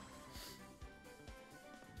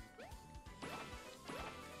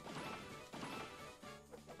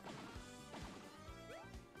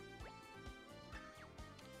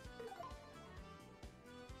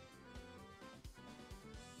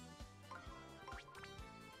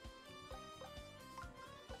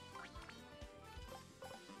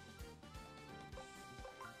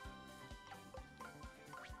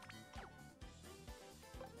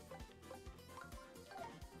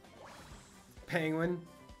 Penguin,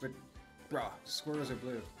 but bruh, Squirtles are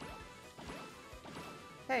blue.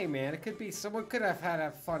 Hey man, it could be someone could have had a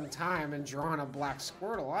fun time and drawn a black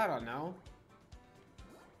Squirtle. I don't know.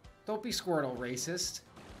 Don't be Squirtle racist.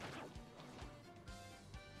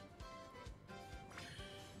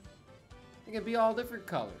 It could be all different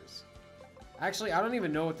colors. Actually, I don't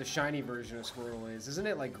even know what the shiny version of Squirtle is. Isn't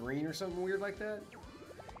it like green or something weird like that?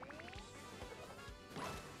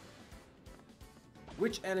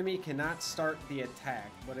 Which enemy cannot start the attack,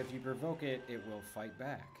 but if you provoke it, it will fight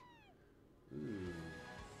back? Ooh.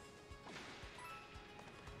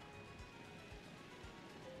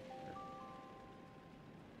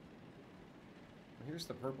 Well, here's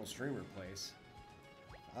the purple streamer place.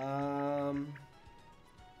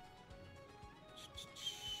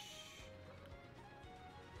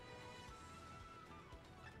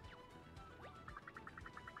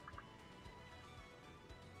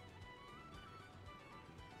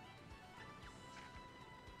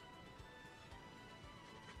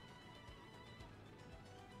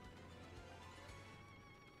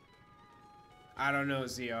 I don't know,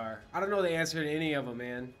 ZR. I don't know the answer to any of them,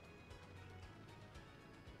 man.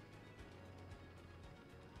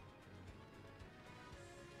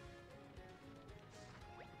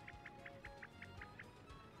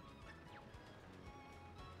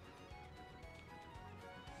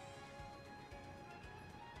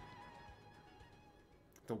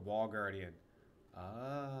 the wall guardian. Oh.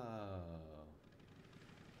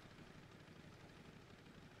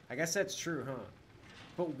 I guess that's true, huh?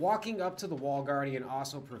 But walking up to the wall guardian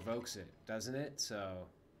also provokes it, doesn't it? So...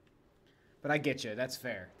 But I get you. That's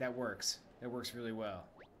fair. That works. That works really well.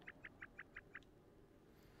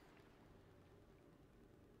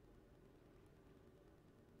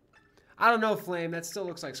 I don't know, Flame. That still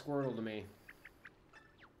looks like Squirtle to me.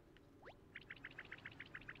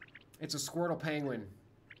 It's a Squirtle penguin.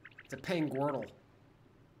 It's a Penguirtle.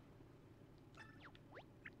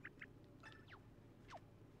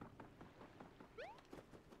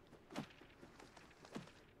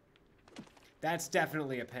 That's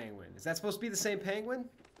definitely a penguin. Is that supposed to be the same penguin?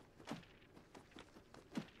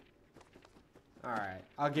 Alright,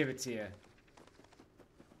 I'll give it to you.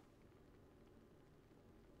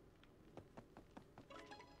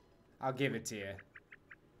 I'll give it to you.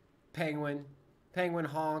 Penguin. Penguin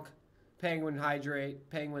honk. Penguin hydrate.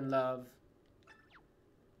 Penguin love.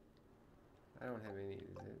 I don't have any.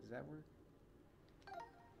 Does that work?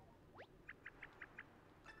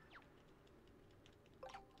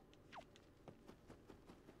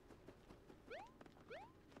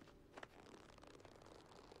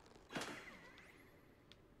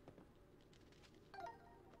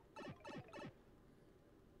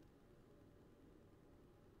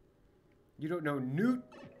 You don't know Newt?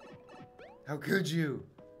 How could you?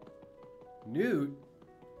 Newt?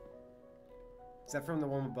 Is that from the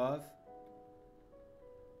one above?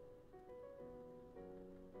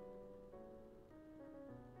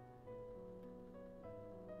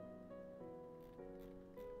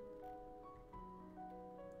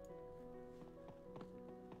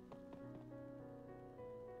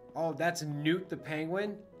 Oh, that's Newt the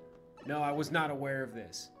penguin? No, I was not aware of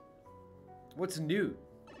this. What's Newt?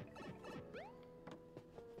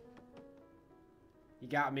 You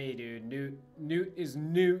got me, dude. Newt is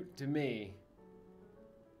Newt to me.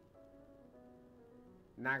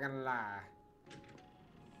 Not gonna lie.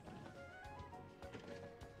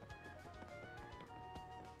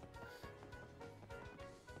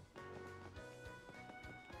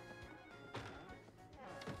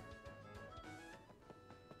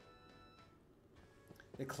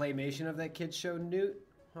 The claymation of that kid show Newt?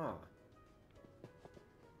 Huh.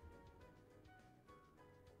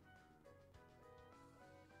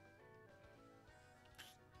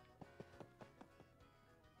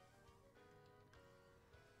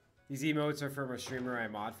 These emotes are from a streamer I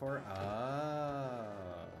mod for? Oh.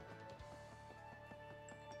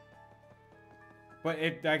 But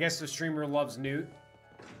I guess the streamer loves Newt.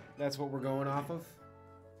 That's what we're going off of.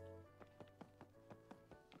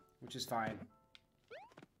 Which is fine.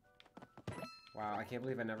 Wow, I can't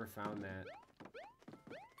believe I never found that.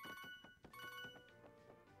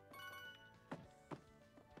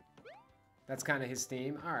 That's kind of his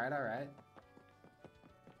theme. Alright, alright.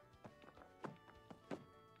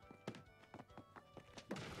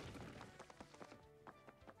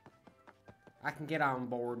 I can get on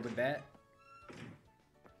board with that.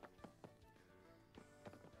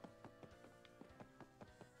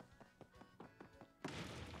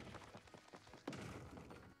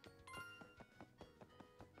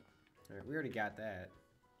 Alright, we already got that.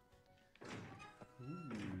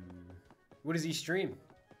 Ooh. What does he stream?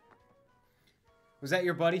 Was that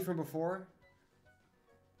your buddy from before?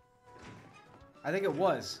 I think it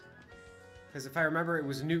was. Because if I remember, it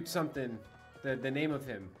was Newt something. The name of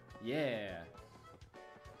him. Yeah.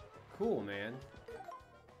 Cool, man.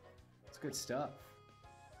 It's good stuff.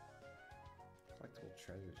 Collectible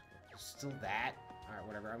treasures. There's still that? Alright,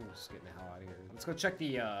 whatever. I'm just getting the hell out of here. Let's go check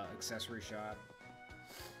the accessory shop.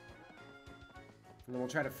 And then we'll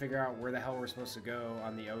try to figure out where the hell we're supposed to go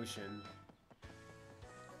on the ocean.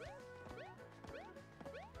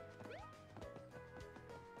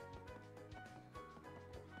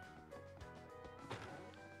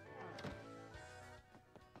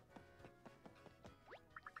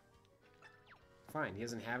 Fine, he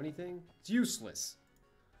doesn't have anything? It's useless.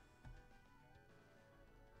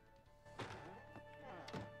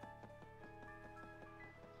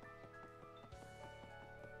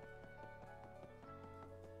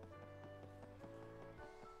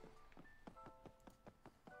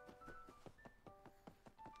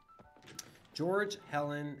 George,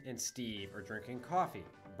 Helen, and Steve are drinking coffee.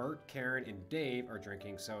 Bert, Karen, and Dave are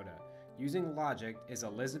drinking soda. Using logic, is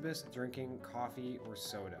Elizabeth drinking coffee or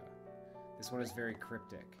soda? This one is very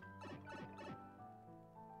cryptic.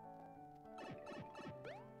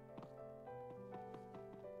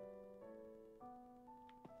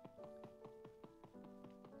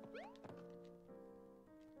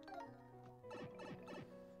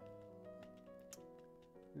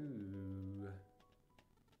 Ooh.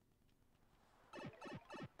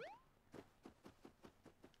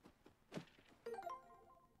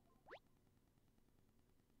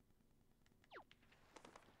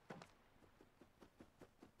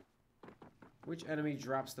 Which enemy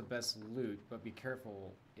drops the best loot? But be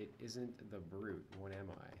careful, it isn't the brute. What am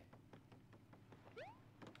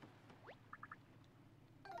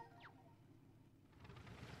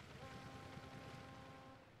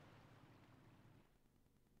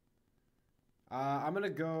I? I'm gonna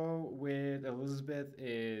go with Elizabeth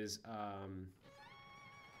is,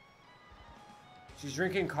 she's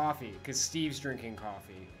drinking coffee, because Steve's drinking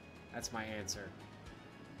coffee. That's my answer.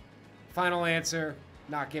 Final answer,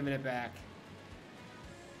 not giving it back.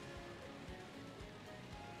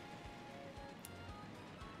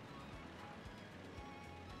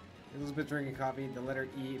 Elizabeth drinking coffee, the letter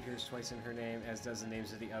E appears twice in her name, as does the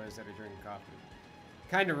names of the others that are drinking coffee.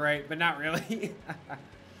 Kinda right, but not really.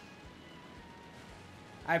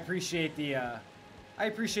 I appreciate the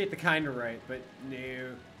kinda right, but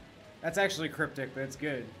no. That's actually cryptic, but it's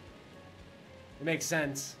good. It makes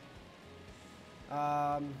sense.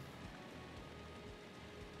 I'm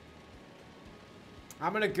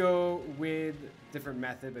gonna go with different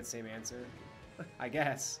method, but same answer. I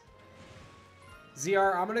guess.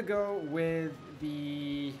 ZR, I'm gonna go with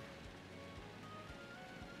the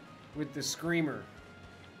screamer.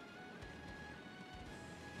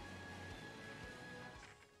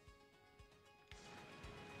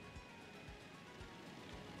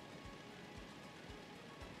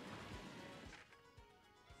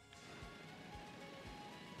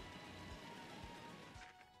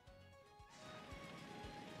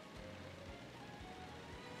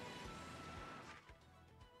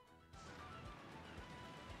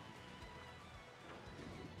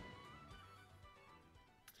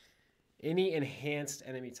 Any enhanced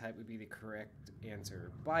enemy type would be the correct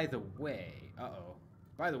answer. By the way, uh-oh.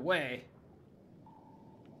 By the way,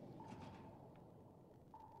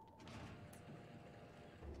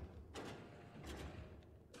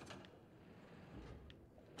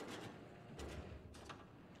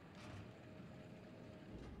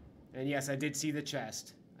 and yes, I did see the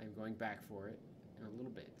chest. I'm going back for it in a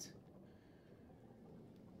little bit.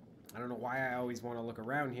 I don't know why I always want to look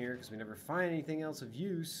around here, because we never find anything else of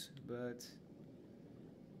use, but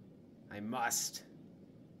I must.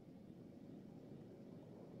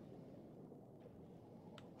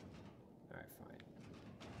 Alright, fine.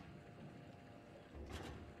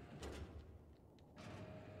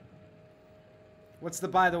 What's the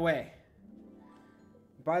by the way?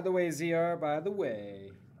 By the way, ZR, by the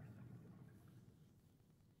way.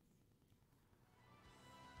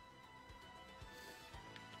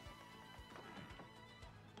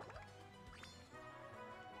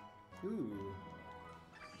 Ooh.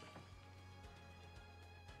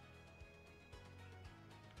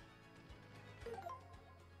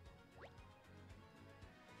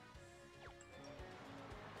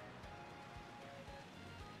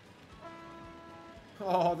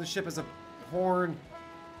 Oh, the ship is a horn.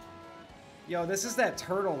 Yo, this is that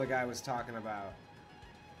turtle the guy was talking about.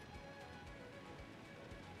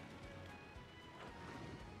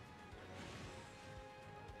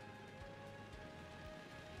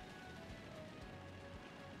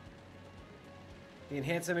 The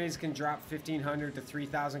enhanced enemies can drop 1,500 to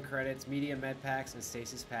 3,000 credits, medium med packs, and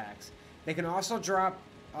stasis packs. They can also drop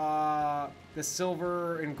the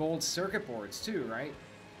silver and gold circuit boards too, right?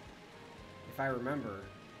 If I remember.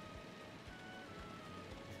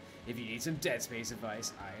 If you need some Dead Space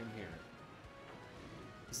advice, I am here.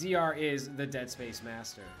 ZR is the Dead Space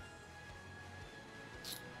master.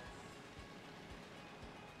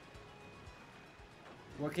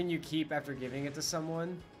 What can you keep after giving it to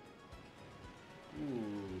someone?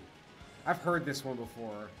 Ooh. I've heard this one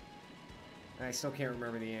before. And I still can't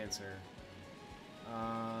remember the answer.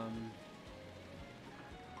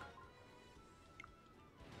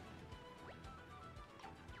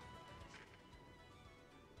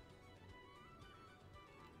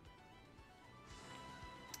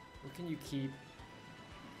 What can you keep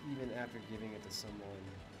even after giving it to someone?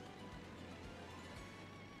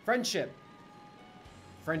 Friendship!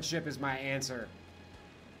 Friendship is my answer.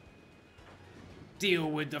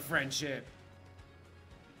 Deal with the friendship.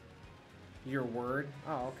 Your word?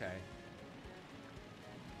 Oh, okay.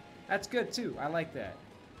 That's good too. I like that.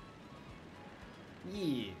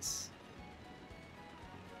 Yes.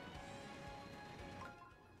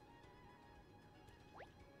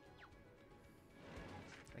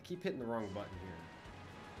 I keep hitting the wrong button here.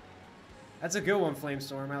 That's a good one,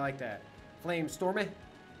 Flamestorm. I like that. Flamestormy.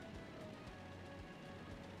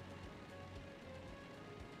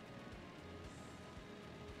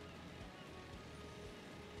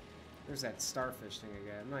 There's that starfish thing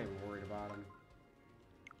again. I'm not even worried about him.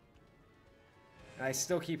 And I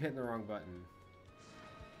still keep hitting the wrong button.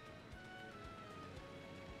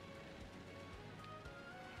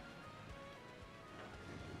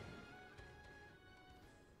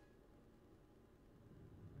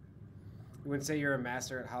 You wouldn't say you're a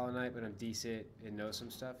master at Hollow Knight, but I'm decent and know some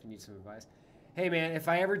stuff. You need some advice. Hey, man, if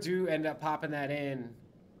I ever do end up popping that in,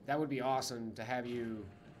 that would be awesome to have you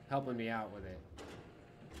helping me out with it.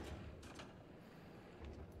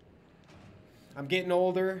 I'm getting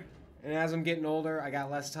older, and as I'm getting older, I got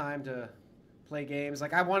less time to play games.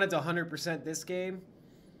 Like, I wanted to 100% this game,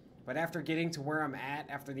 but after getting to where I'm at,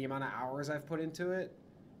 after the amount of hours I've put into it,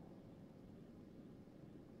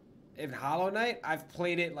 in Hollow Knight, I've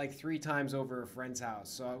played it like 3 times over a friend's house,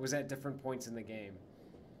 so it was at different points in the game.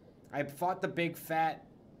 I fought the big fat,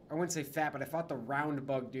 I wouldn't say fat, but I fought the round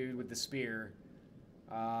bug dude with the spear,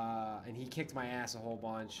 and he kicked my ass a whole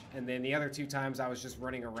bunch. And then the other 2 times I was just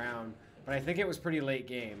running around, but I think it was pretty late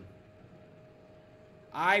game.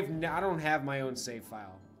 I don't have my own save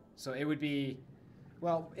file, so it would be,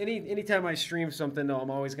 well, anytime I stream something though, I'm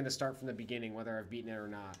always going to start from the beginning, whether I've beaten it or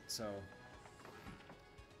not. So.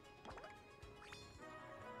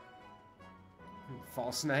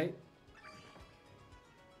 False Knight.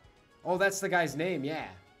 Oh, that's the guy's name, yeah.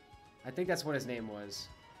 I think that's what his name was.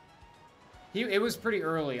 It was pretty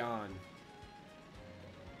early on.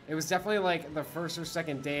 It was definitely like the first or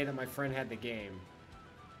second day that my friend had the game.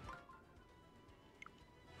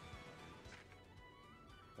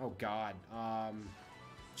 Oh god.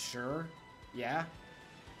 Sure. Yeah.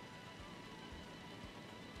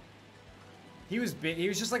 He was big. He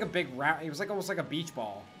was just like a big rat. He was like almost like a beach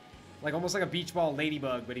ball. Like almost like a beach ball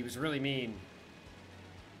ladybug, but he was really mean.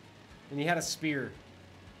 And he had a spear.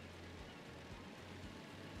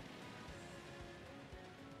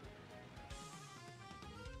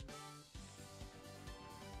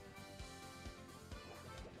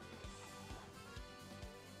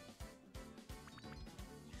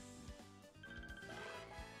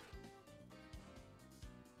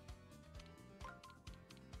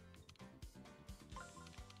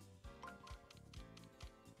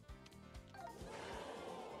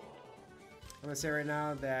 I'm gonna say right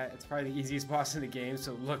now that it's probably the easiest boss in the game,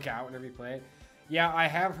 so look out whenever you play it. Yeah, I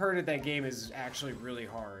have heard that that game is actually really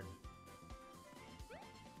hard.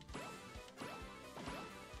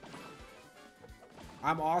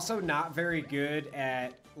 I'm also not very good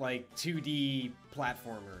at, like, 2D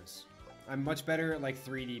platformers. I'm much better at, like,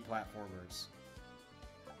 3D platformers.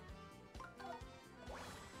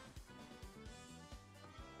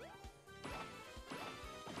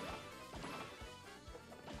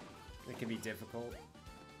 It can be difficult.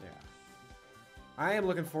 Yeah. I am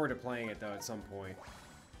looking forward to playing it, though, at some point.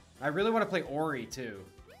 I really want to play Ori, too.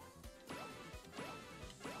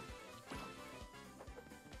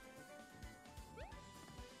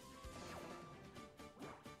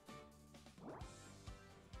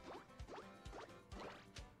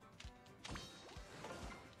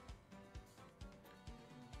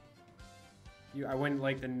 I wouldn't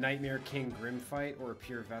like the Nightmare King Grim fight, or a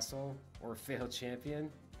Pure Vessel, or a Failed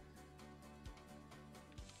Champion.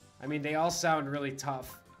 I mean, they all sound really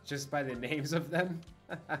tough just by the names of them.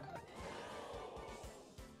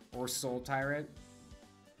 Or Soul Tyrant.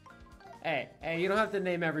 Hey, you don't have to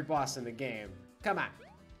name every boss in the game. Come on.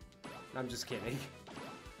 I'm just kidding.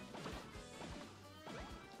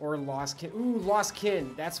 Or Lost Kin. Ooh, Lost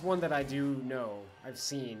Kin. That's one that I do know. I've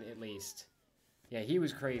seen, at least. Yeah, he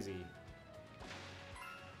was crazy.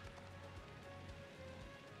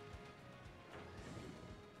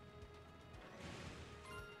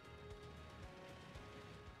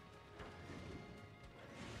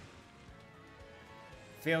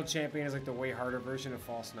 Failed Champion is like the way harder version of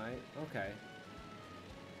False Knight. Okay.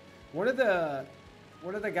 One of the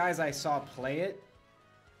guys I saw play it,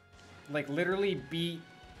 like, literally beat,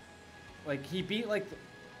 like, he beat, like,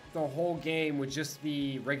 the whole game with just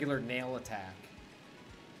the regular nail attack.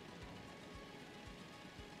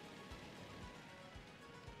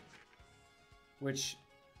 Which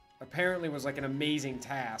apparently was, like, an amazing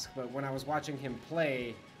task, but when I was watching him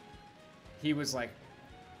play, he was, like,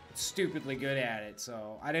 stupidly good at it,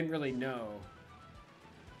 so I didn't really know.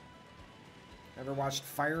 Ever watched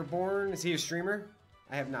Fireborn? Is he a streamer?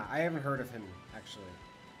 I have not. I haven't heard of him, actually.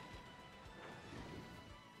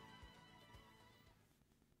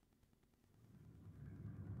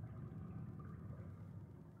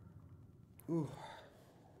 Ooh.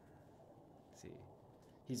 Let's see.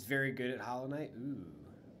 He's very good at Hollow Knight. Ooh.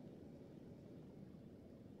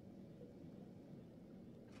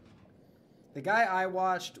 The guy I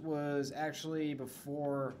watched was actually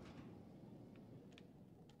before...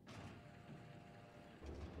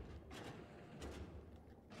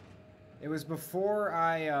 It was before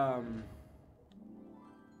I,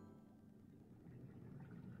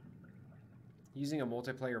 using a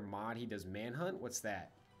multiplayer mod, he does manhunt? What's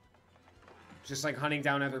that? Just like hunting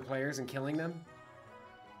down other players and killing them?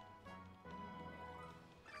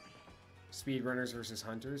 Speedrunners versus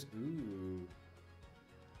hunters. Ooh.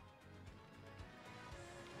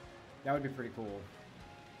 That would be pretty cool.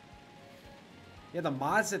 Yeah, the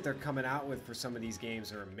mods that they're coming out with for some of these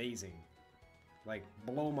games are amazing. Like,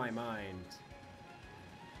 blow my mind.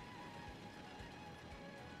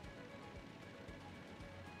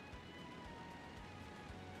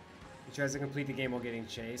 He tries to complete the game while getting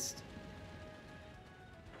chased.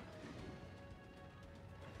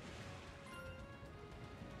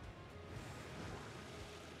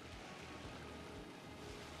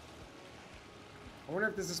 I wonder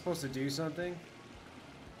if this is supposed to do something.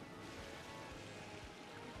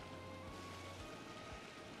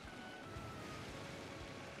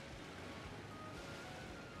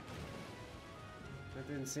 That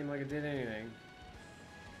didn't seem like it did anything.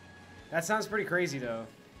 That sounds pretty crazy, though.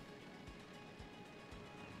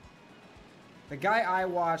 The guy I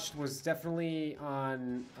watched was definitely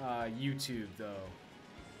on YouTube, though.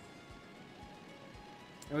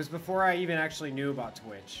 It was before I even actually knew about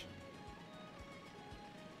Twitch.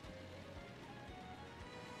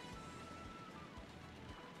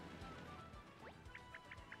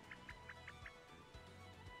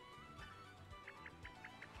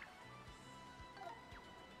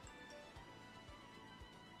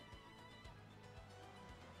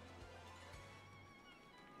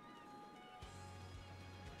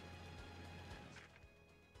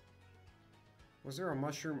 Was there a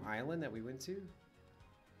mushroom island that we went to?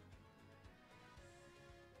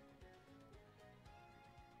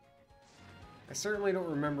 I certainly don't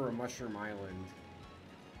remember a mushroom island.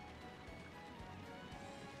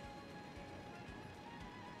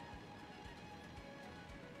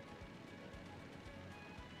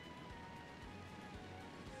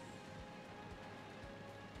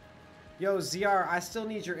 Yo, ZR, I still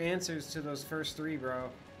need your answers to those first three, bro.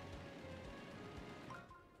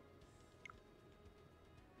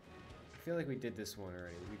 I feel like we did this one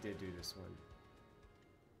already. We did do this one.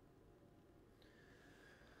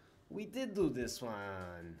 We did do this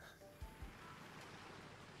one.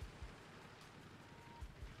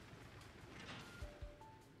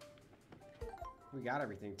 We got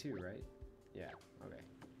everything too, right? Yeah, okay.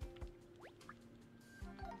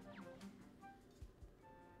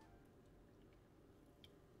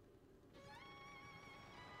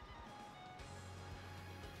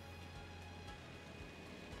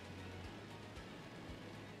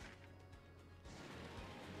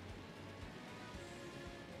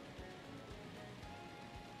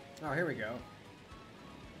 Oh, here we go.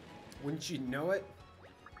 Wouldn't you know it?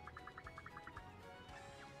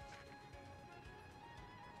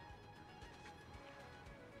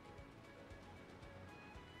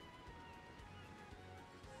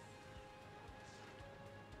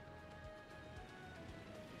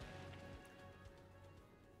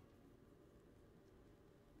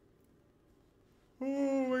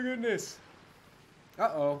 Oh my goodness.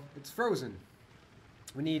 Uh-oh, it's frozen.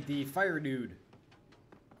 We need the fire dude.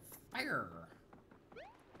 Fire.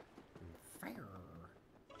 Fire.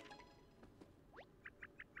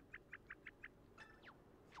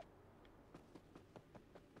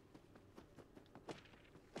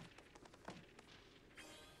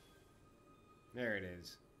 There it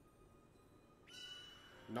is.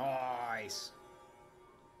 Nice.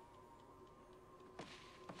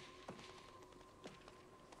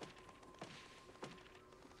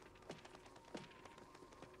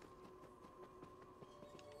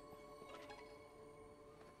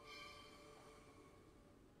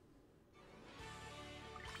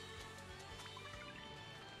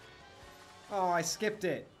 Oh, I skipped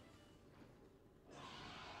it.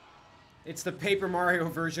 It's the Paper Mario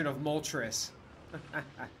version of Moltres.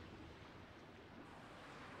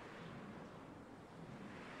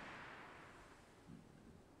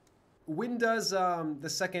 When does the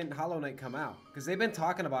second Hollow Knight come out? Because they've been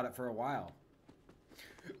talking about it for a while.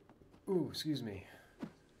 Ooh, excuse me.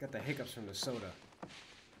 Got the hiccups from the soda.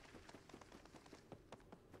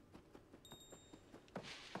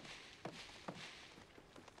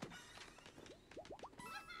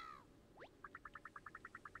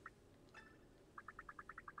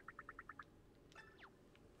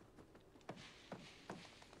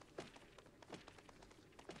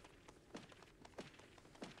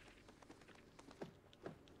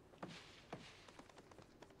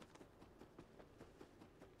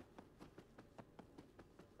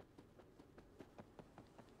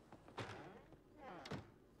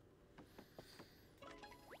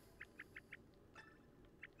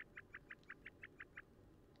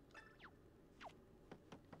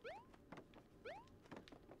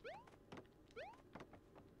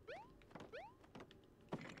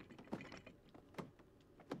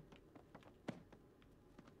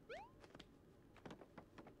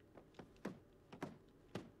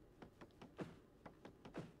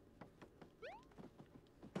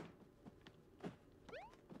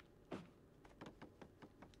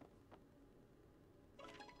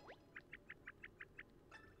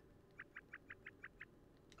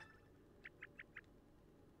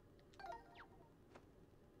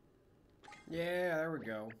 Yeah, there we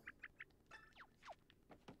go.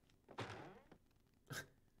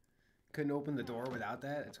 Couldn't open the door without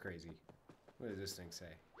that? That's crazy. What does this thing say?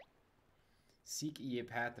 Seek ye a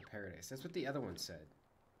path to paradise. That's what the other one said.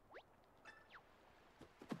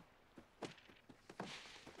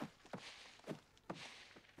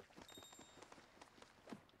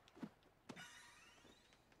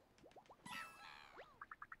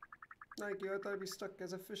 Thank you. I thought I'd be stuck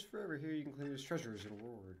as a fish forever. Here you can claim his treasures and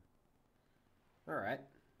reward. Alright.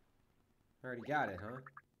 Already got it, huh?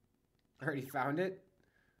 Already found it?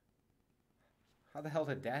 How the hell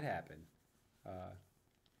did that happen?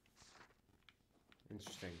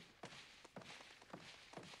 Interesting.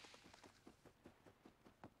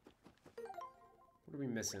 What are we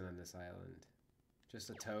missing on this island? Just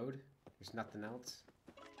a toad? There's nothing else?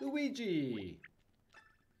 Luigi!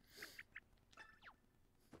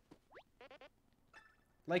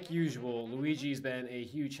 Like usual, Luigi's been a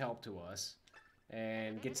huge help to us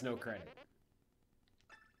and gets no credit.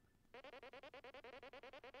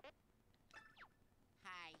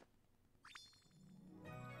 Hi.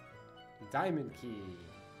 Diamond key.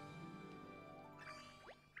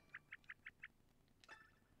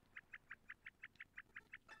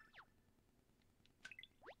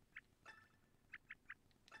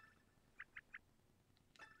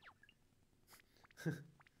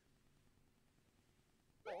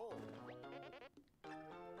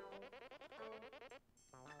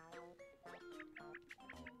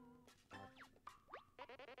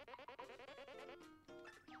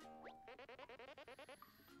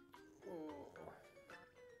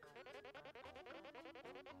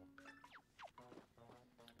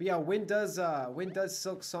 But yeah, when does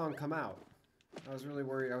Silk Song come out? I was really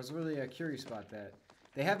worried. I was really curious about that.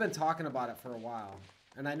 They have been talking about it for a while,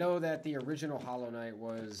 and I know that the original Hollow Knight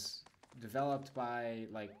was developed by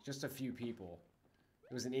like just a few people.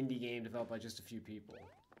 It was an indie game developed by just a few people.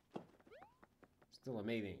 Still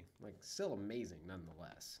amazing, like still amazing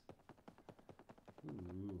nonetheless.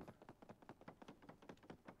 Ooh.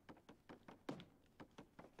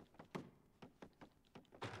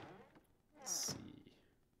 Let's see.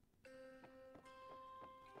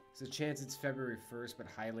 There's a chance it's February 1st, but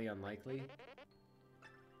highly unlikely.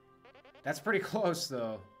 That's pretty close,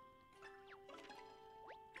 though.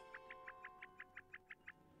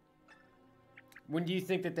 When do you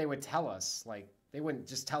think that they would tell us? Like, they wouldn't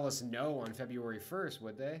just tell us no on February 1st,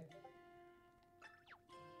 would they?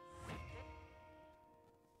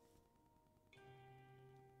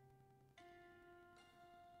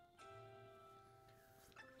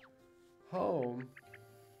 Home?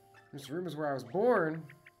 This room is where I was born.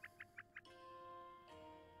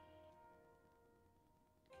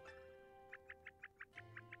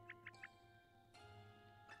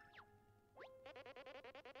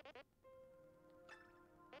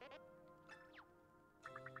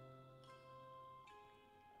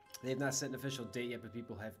 They have not set an official date yet, but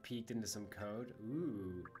people have peeked into some code.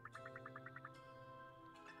 Ooh.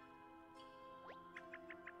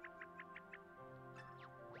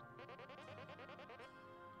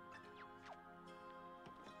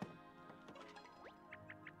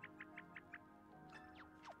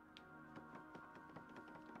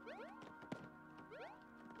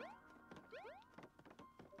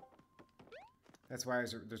 That's why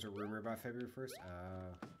there's a rumor about February 1st.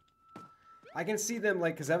 I can see them,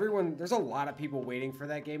 like, because there's a lot of people waiting for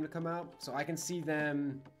that game to come out, so I can see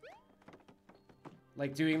them,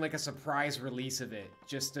 like, doing, like, a surprise release of it,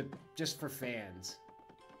 just for fans.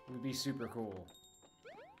 It would be super cool.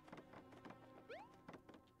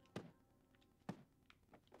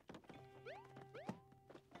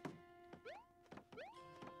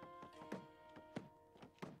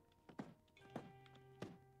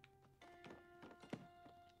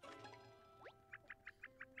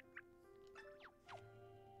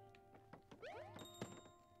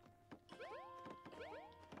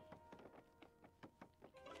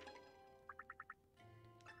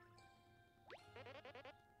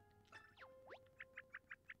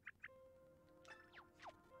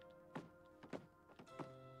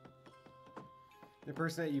 The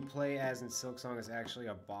person that you play as in Silksong is actually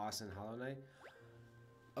a boss in Hollow Knight.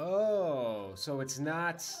 Oh, so it's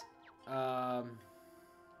not... You're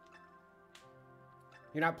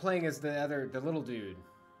not playing as the little dude.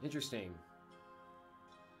 Interesting.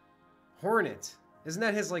 Hornet. Isn't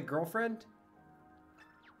that his, like, girlfriend?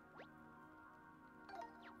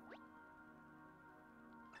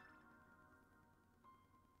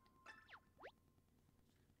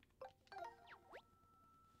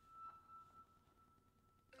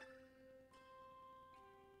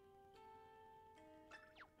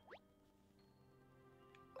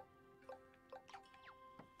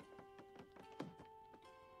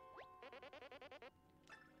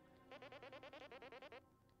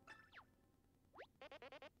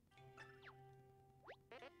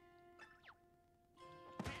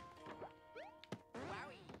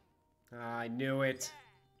 I knew it.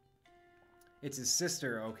 It's his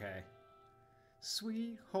sister, okay.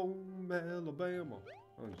 Sweet home Alabama.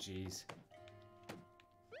 Oh, jeez.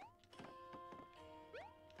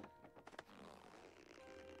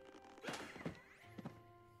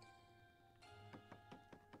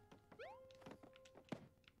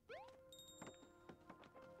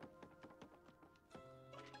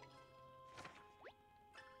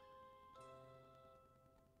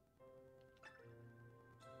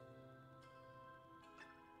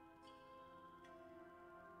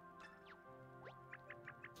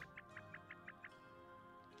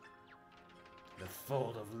 The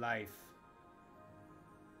fold of life.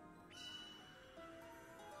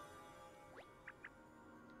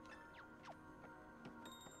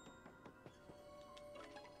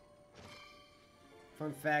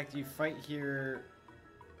 Fun fact, you fight her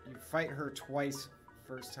twice,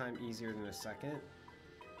 first time easier than the second.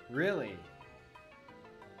 Really?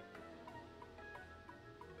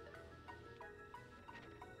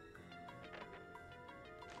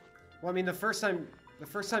 Well, I mean, the first time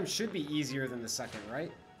should be easier than the second,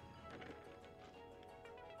 right?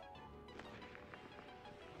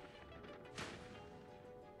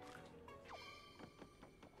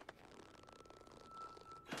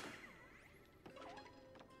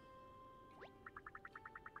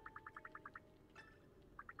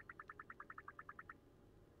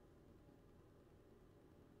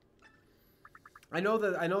 I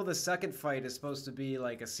know the second fight is supposed to be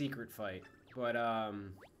like a secret fight, but I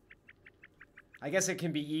guess it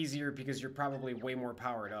can be easier because you're probably way more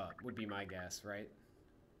powered up, would be my guess, right?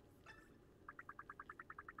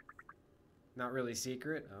 Not really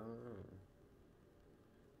secret? Oh.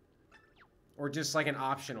 Or just like an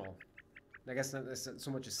optional. I guess not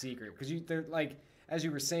so much a secret. Because they're like, as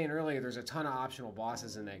you were saying earlier, there's a ton of optional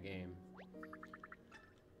bosses in that game.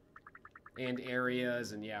 And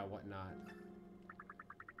areas and yeah, whatnot.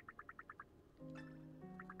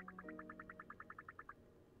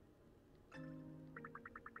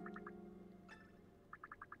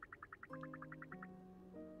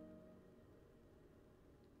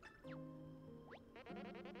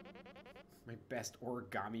 My best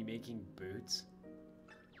origami making boots?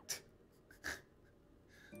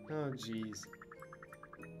 Oh, jeez.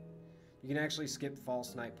 You can actually skip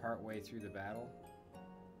False Night partway through the battle?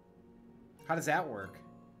 How does that work?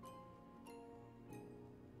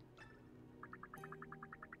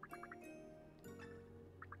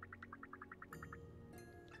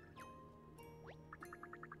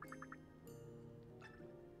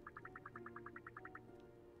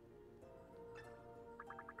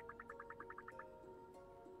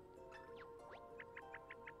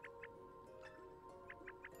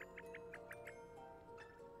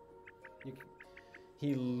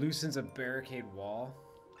 He loosens a barricade wall.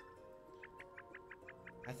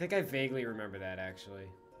 I think I vaguely remember that, actually.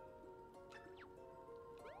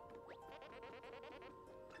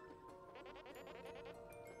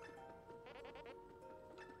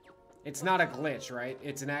 It's not a glitch, right?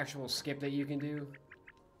 It's an actual skip that you can do.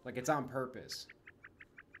 Like, it's on purpose.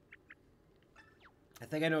 I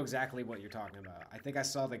think I know exactly what you're talking about. I think I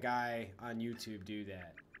saw the guy on YouTube do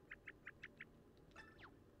that.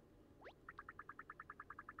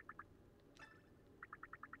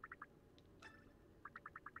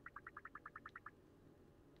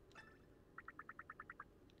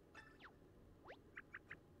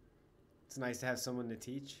 It's nice to have someone to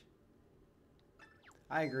teach.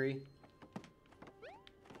 I agree.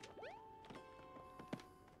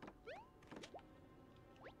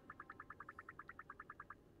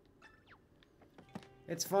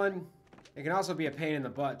 It's fun. It can also be a pain in the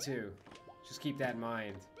butt, too. Just keep that in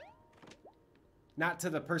mind. Not to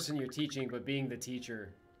the person you're teaching, but being the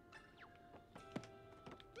teacher.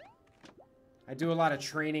 I do a lot of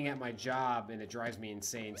training at my job, and it drives me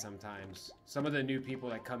insane sometimes. Some of the new people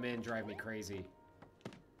that come in drive me crazy.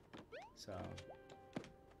 So,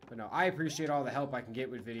 but no, I appreciate all the help I can get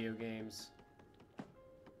with video games.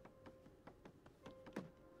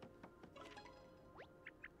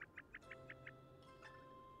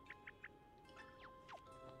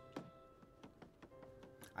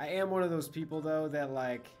 I am one of those people, though, that,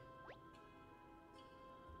 like...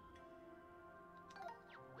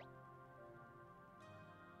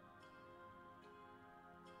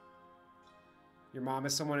 Your mom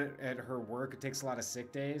is someone at her work who takes a lot of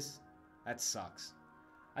sick days? That sucks.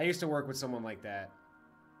 I used to work with someone like that.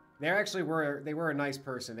 They were a nice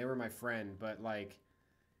person. They were my friend, but, like,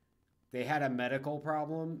 they had a medical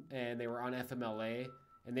problem, and they were on FMLA,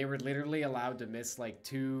 and they were literally allowed to miss, like,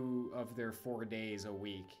 2 of their 4 days a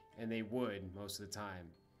week, and they would most of the time.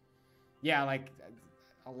 Yeah, like,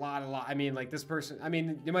 a lot. I mean, like this person, I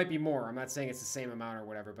mean, there might be more. I'm not saying it's the same amount or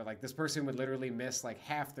whatever, but like this person would literally miss like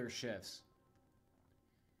half their shifts.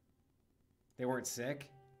 They weren't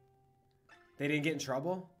sick. They didn't get in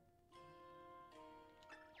trouble.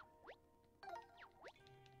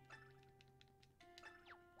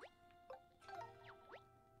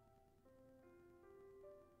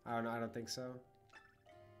 I don't know. I don't think so.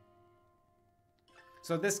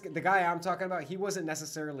 So the guy I'm talking about, he wasn't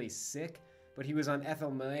necessarily sick, but he was on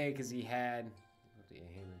FMLA because he had.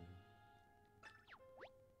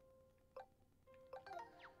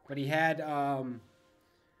 But he had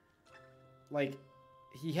like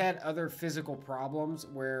he had other physical problems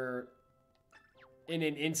where, in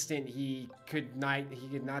an instant, he could not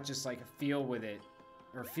just like feel with it,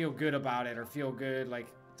 or feel good about it, or feel good like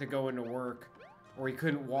to go into work, or he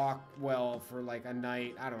couldn't walk well for like a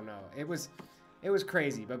night. I don't know. It was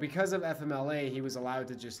crazy, but because of FMLA, he was allowed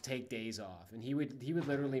to just take days off, and he would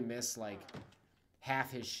literally miss like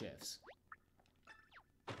half his shifts.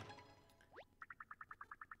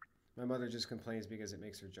 My mother just complains because it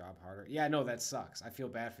makes her job harder. Yeah, no, that sucks. I feel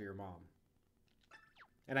bad for your mom.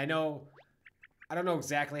 And I don't know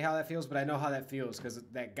exactly how that feels, but I know how that feels because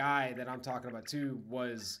that guy that I'm talking about too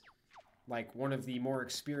was like one of the more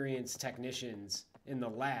experienced technicians in the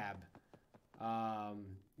lab.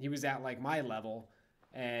 He was at like my level,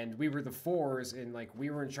 and we were the 4s, and like we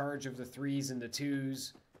were in charge of the 3s and the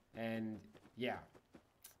 2s, and yeah.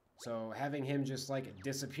 So having him just like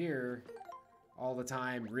disappear all the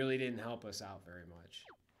time really didn't help us out very much.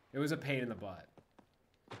 It was a pain in the butt.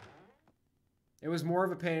 It was more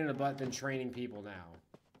of a pain in the butt than training people now.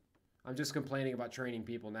 I'm just complaining about training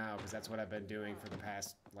people now because that's what I've been doing for the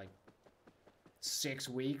past like 6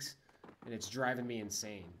 weeks, and it's driving me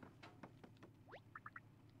insane.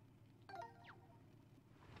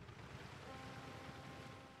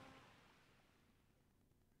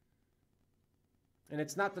 And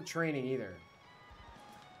it's not the training either.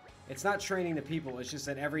 It's not training the people. It's just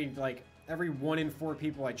that every 1 in 4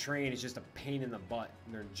 people I train is just a pain in the butt,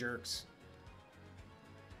 and they're jerks.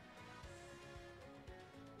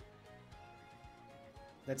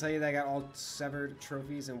 Did I tell you that I got all severed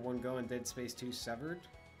trophies in one go in Dead Space 2 Severed?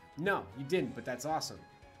 No, you didn't, but that's awesome.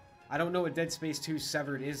 I don't know what Dead Space 2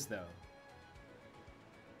 Severed is, though.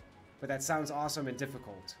 But that sounds awesome and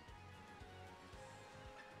difficult.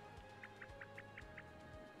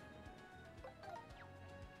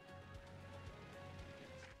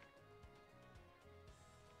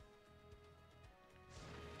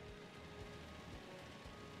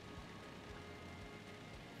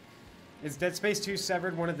 Is Dead Space 2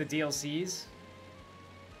 Severed one of the DLCs?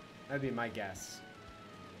 That'd be my guess.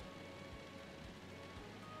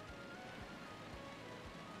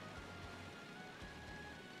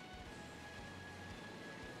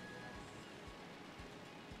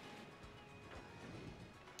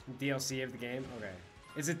 DLC of the game? Okay.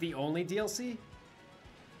 Is it the only DLC?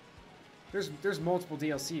 There's multiple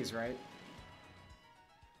DLCs, right?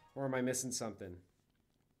 Or am I missing something?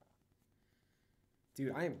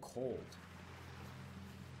 Dude, I am cold.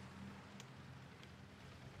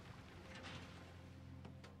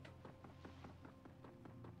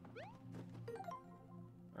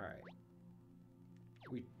 Alright.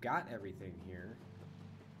 We got everything here.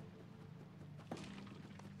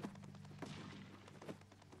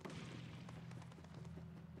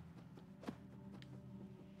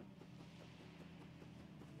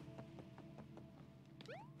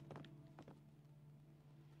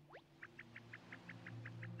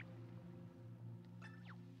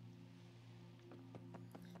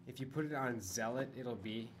 If you put it on Zealot, it'll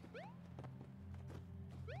be...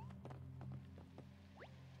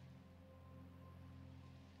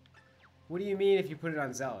 What do you mean if you put it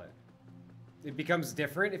on Zealot? It becomes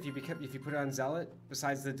different if you put it on Zealot,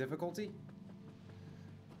 besides the difficulty?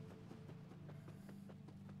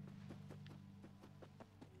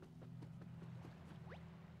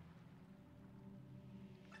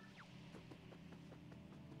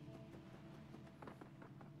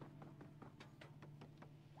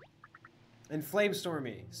 And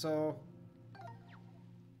Flamestormy, so...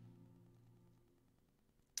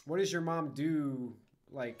 What does your mom do,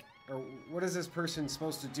 like... Or what is this person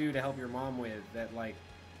supposed to do to help your mom with that, like...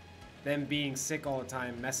 Them being sick all the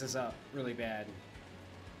time messes up really bad?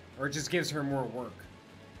 Or it just gives her more work?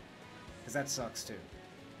 Because that sucks, too.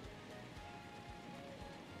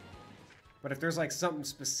 But if there's, like, something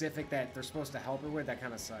specific that they're supposed to help her with, that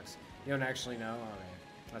kind of sucks. You don't actually know?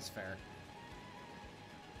 Okay, that's fair.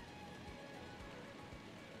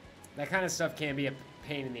 That kind of stuff can be a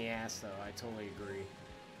pain in the ass, though. I totally agree.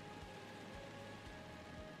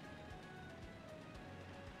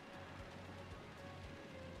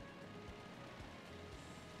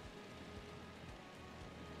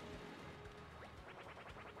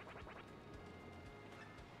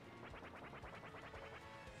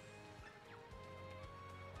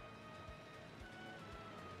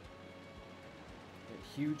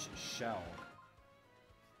 huge shell.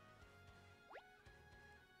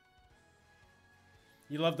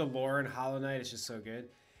 You love the lore in Hollow Knight. It's just so good.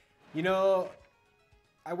 You know,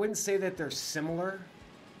 I wouldn't say that they're similar,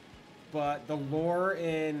 but the lore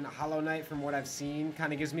in Hollow Knight, from what I've seen,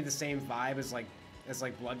 kind of gives me the same vibe as like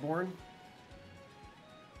Bloodborne.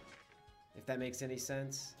 If that makes any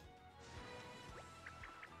sense.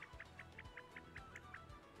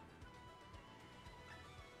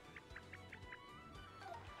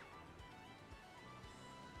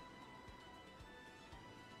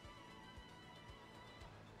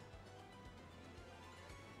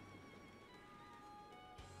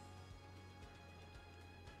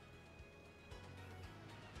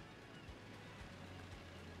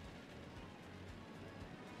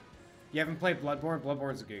 You haven't played Bloodborne?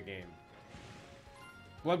 Bloodborne's a good game.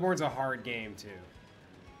 Bloodborne's a hard game, too.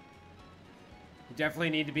 You definitely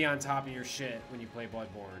need to be on top of your shit when you play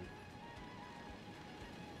Bloodborne.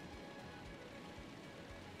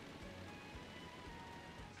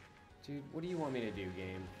 Dude, what do you want me to do,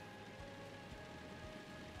 game?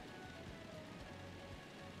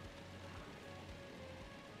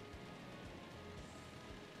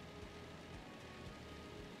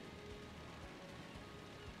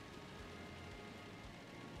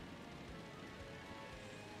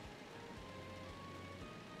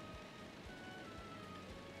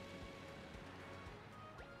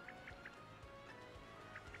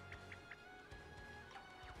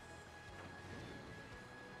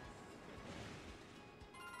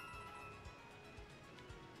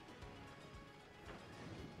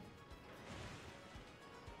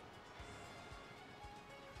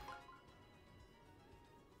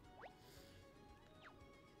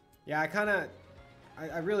 Yeah,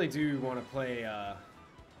 I really do want to play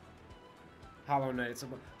Hollow Knight.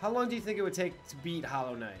 How long do you think it would take to beat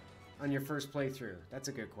Hollow Knight on your first playthrough? That's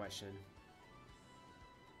a good question.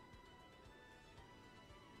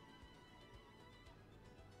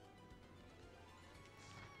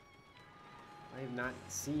 I have not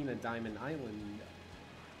seen a Diamond Island.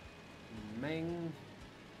 Mang.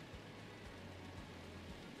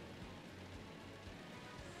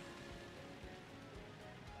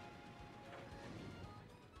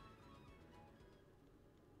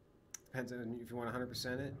 Depends on if you want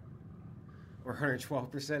 100% it or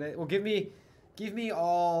 112% it. Well, give me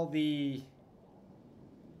all the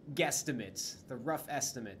guesstimates, the rough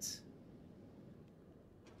estimates.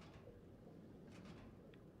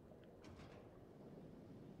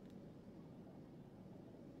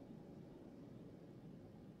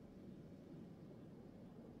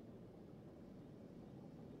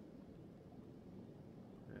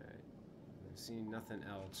 All right. I've seen nothing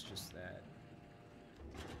else, just that.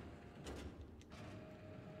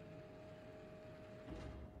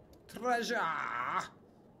 Treasure! I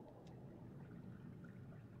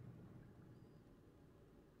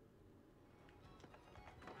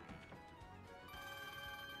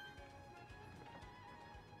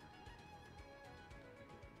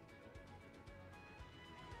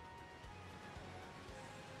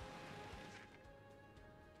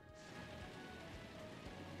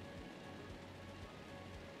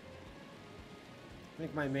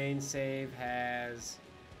think my main save has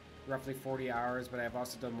roughly 40 hours, but I've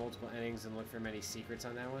also done multiple endings and looked for many secrets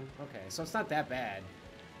on that one. Okay, so it's not that bad.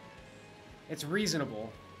 It's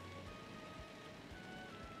reasonable.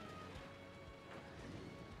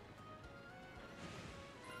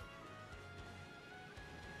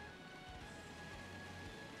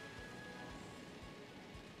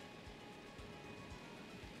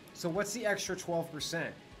 So what's the extra 12%,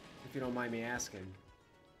 if you don't mind me asking?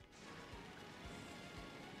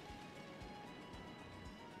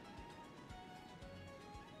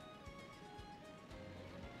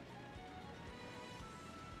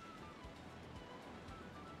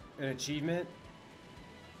 An achievement?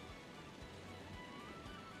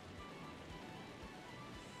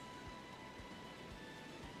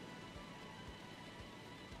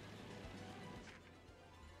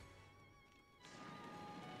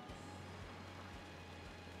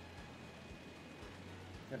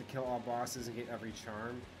 Gotta kill all bosses and get every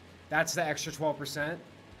charm. That's the extra 12%?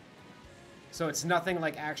 So it's nothing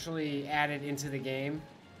like actually added into the game?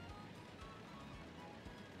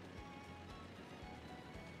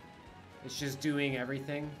 It's just doing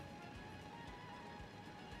everything.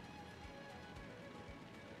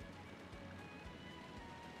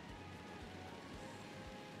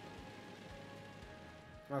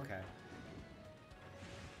 Okay.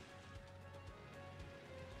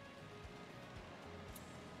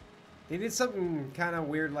 They did something kind of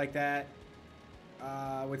weird like that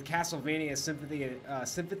with Castlevania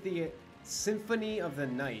Symphony of the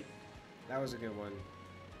Night. That was a good one.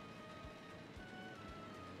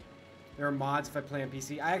 There are mods if I play on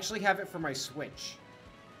PC. I actually have it for my Switch.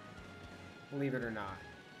 Believe it or not.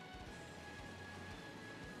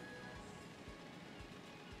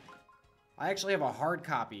 I actually have a hard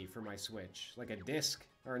copy for my Switch. Like a disc.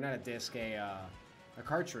 Or not a disc, a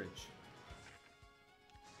cartridge.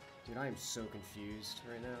 Dude, I am so confused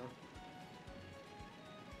right now.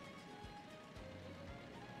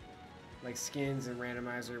 Like skins and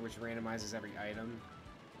randomizer, which randomizes every item.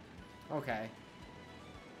 Okay.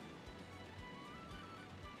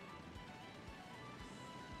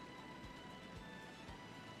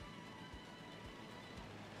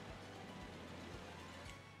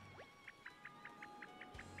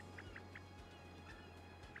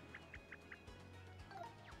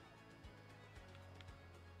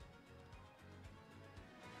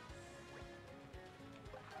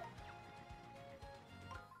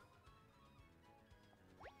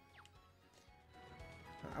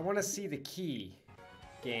 I want to see the key,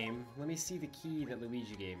 game. Let me see the key that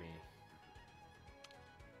Luigi gave me.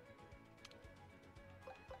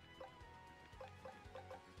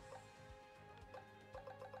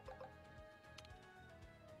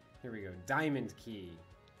 Here we go. Diamond key.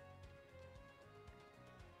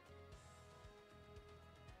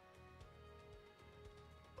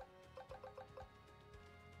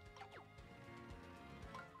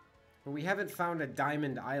 But we haven't found a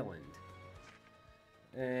diamond island.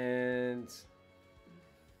 And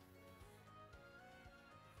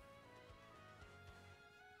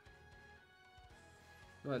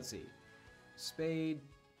let's see. Spade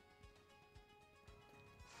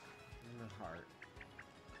and the heart.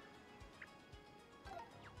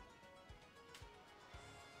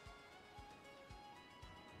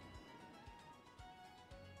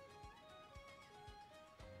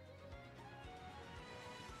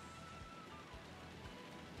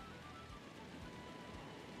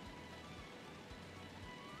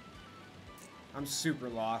 I'm super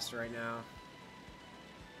lost right now.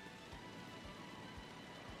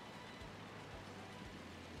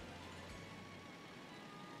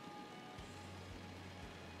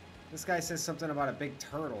 This guy says something about a big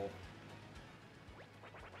turtle.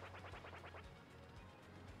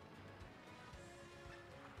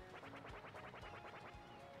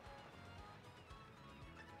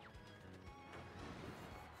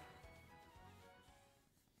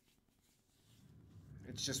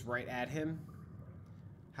 It's just right at him.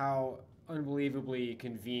 How unbelievably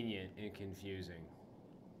convenient and confusing.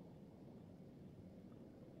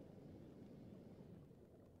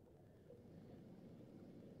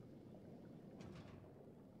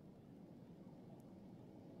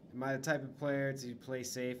 Am I the type of player to play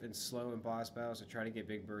safe and slow in boss battles or try to get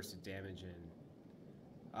big bursts of damage in?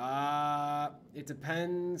 It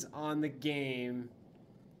depends on the game,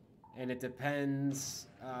 and it depends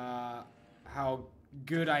how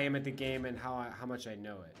good I am at the game and how much I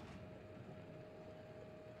know it.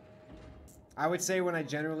 I would say when I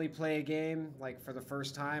generally play a game, like for the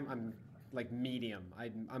first time, I'm like medium.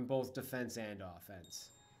 I'm both defense and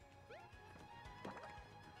offense.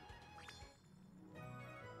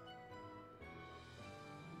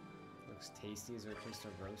 Looks tasty. Is there a place to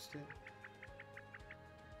roast it?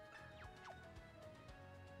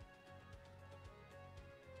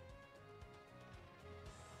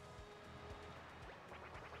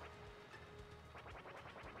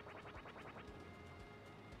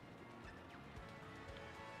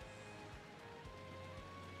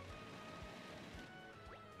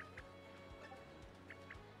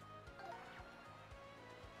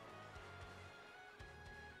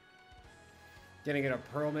 Gonna get a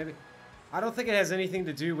pearl, maybe? I don't think it has anything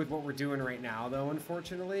to do with what we're doing right now, though,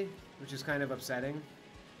 unfortunately, which is kind of upsetting.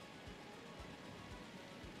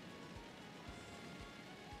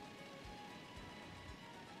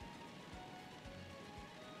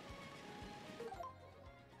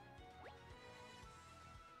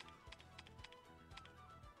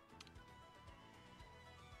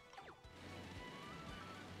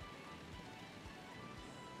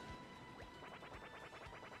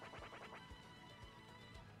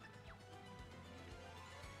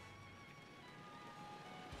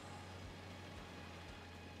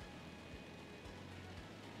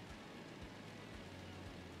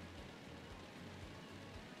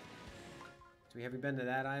 Have you been to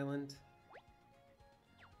that island?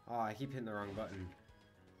 Oh, I keep hitting the wrong button.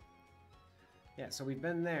 Yeah, so we've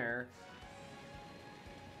been there.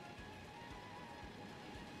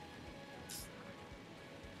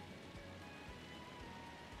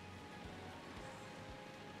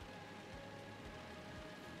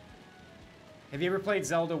 Have you ever played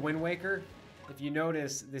Zelda Wind Waker? If you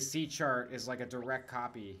notice, the C chart is like a direct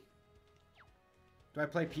copy. Do I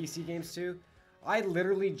play PC games too? I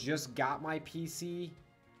literally just got my PC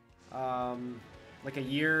like a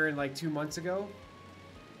year and like 2 months ago.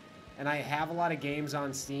 And I have a lot of games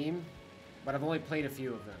on Steam, but I've only played a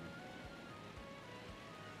few of them.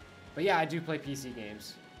 But yeah, I do play PC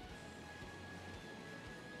games.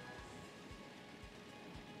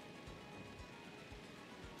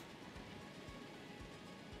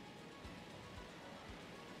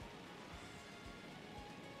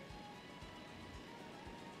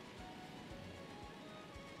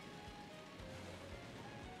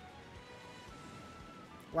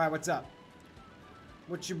 Why, what's up?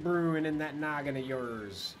 What you brewing in that noggin of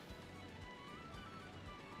yours?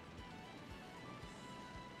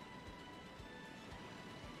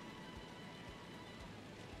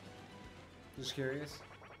 Just curious.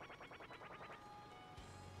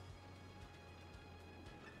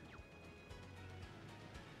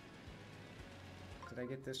 Did I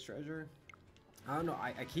get this treasure? I don't know.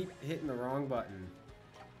 I keep hitting the wrong button.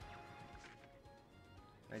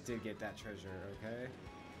 I did get that treasure, okay?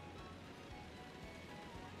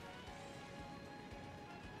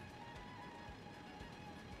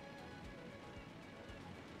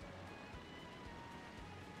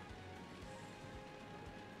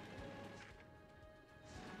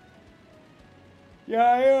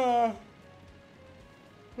 Yeah,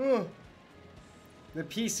 the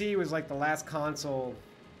PC was like the last console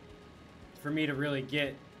for me to really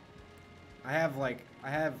get. I have a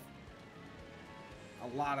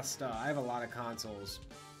lot of stuff. I have a lot of consoles.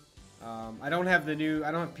 I don't have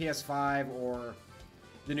PS5 or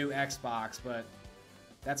the new Xbox, but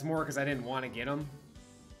that's more because I didn't want to get them.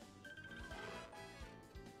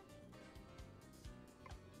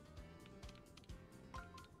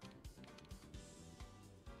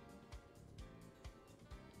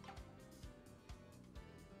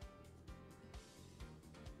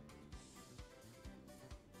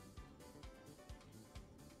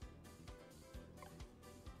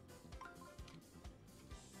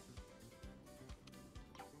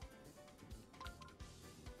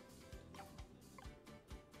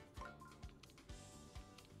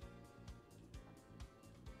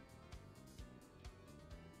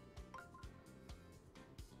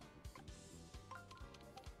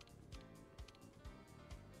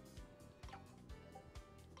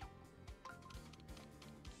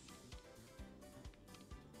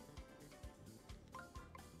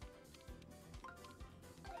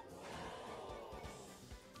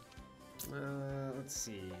 Let's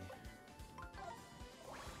see.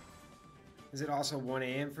 Is it also 1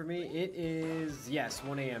 a.m. for me? It is, yes,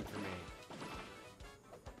 1 a.m. for me.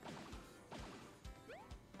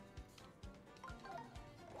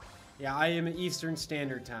 Yeah, I am Eastern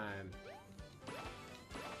Standard Time.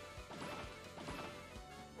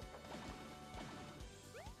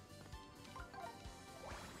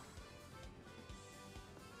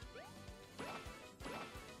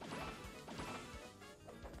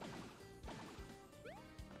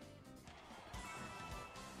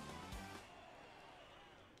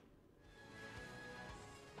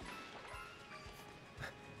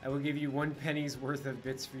 I will give you 1 penny's worth of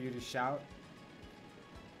bits for you to shout.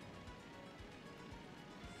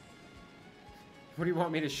 What do you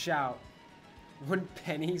want me to shout? 1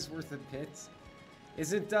 penny's worth of bits?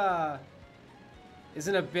 Isn't a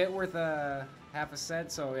bit worth half a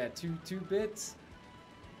cent? So yeah, two bits.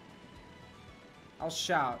 I'll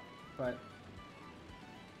shout, but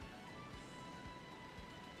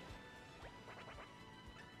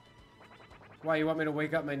why, you want me to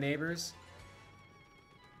wake up my neighbors?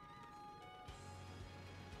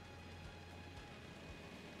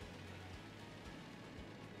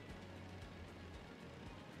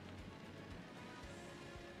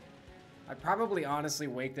 I'd probably honestly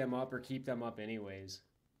wake them up or keep them up anyways.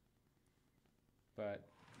 But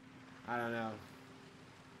I don't know.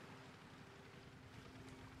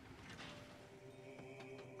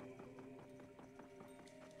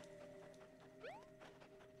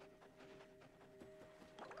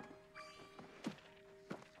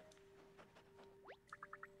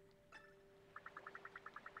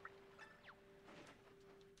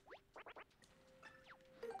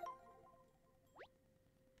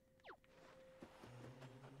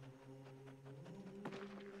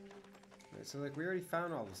 So, like, we already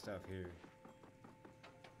found all the stuff here.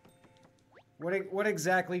 What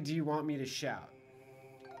exactly do you want me to shout?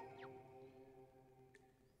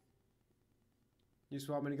 You just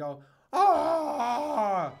want me to go,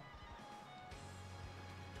 ah!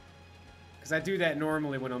 Because I do that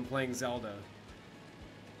normally when I'm playing Zelda.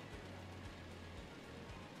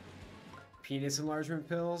 Penis enlargement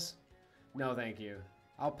pills? No, thank you.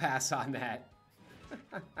 I'll pass on that.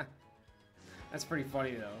 That's pretty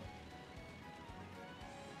funny, though.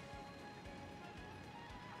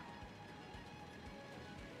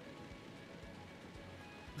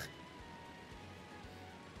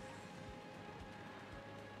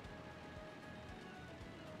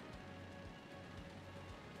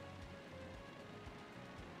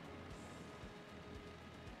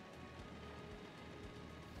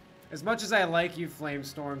 As much as I like you,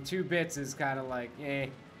 Flamestorm, 2 bits is kind of like, eh.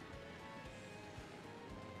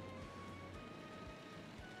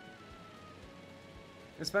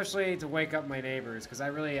 Especially to wake up my neighbors, because I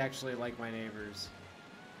really actually like my neighbors.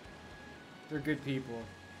 They're good people.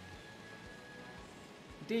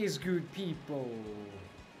 These good people.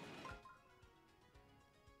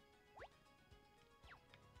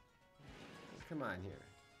 Come on here.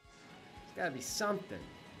 There's gotta be something.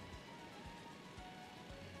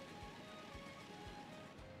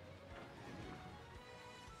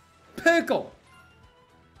 Pickle!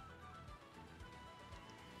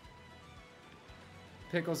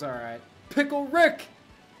 Pickle's alright. Pickle Rick!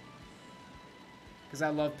 Because I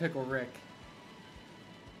love Pickle Rick.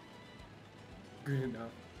 Good enough.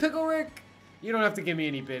 Pickle Rick! You don't have to give me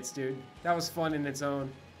any bits, dude. That was fun in its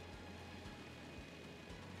own.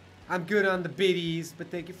 I'm good on the biddies, but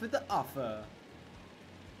thank you for the offer.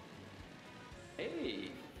 Hey,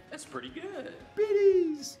 that's pretty good.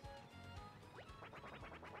 Biddies!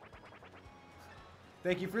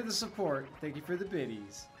 Thank you for the support. Thank you for the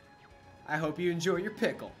biddies. I hope you enjoy your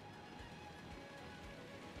pickle.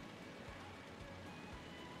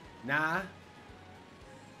 Nah.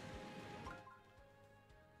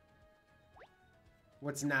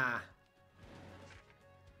 What's nah?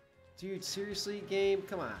 Dude, seriously, game?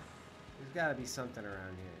 Come on. There's gotta be something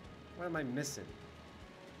around here. What am I missing?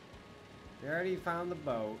 We already found the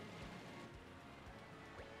boat.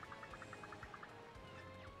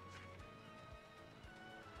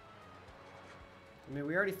 I mean,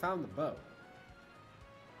 we already found the boat.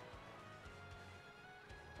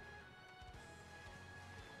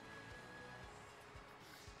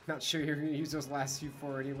 Not sure you're gonna use those last few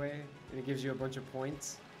for anyway, and it gives you a bunch of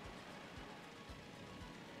points.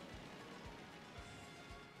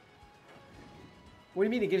 What do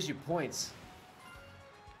you mean it gives you points?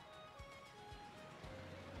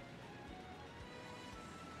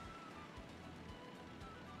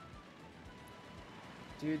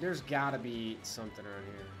 Dude, there's gotta be something around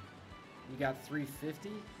here. You got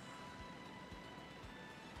 350?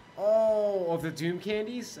 Oh, of the Doom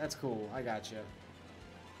candies? That's cool. I gotcha.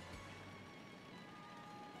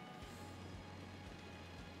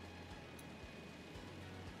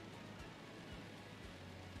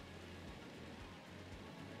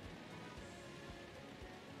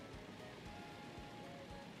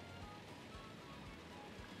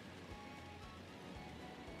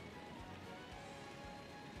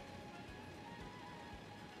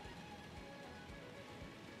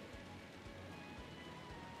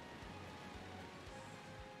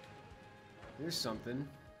 Here's something.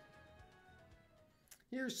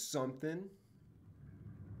 Here's something.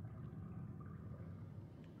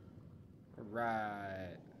 All right.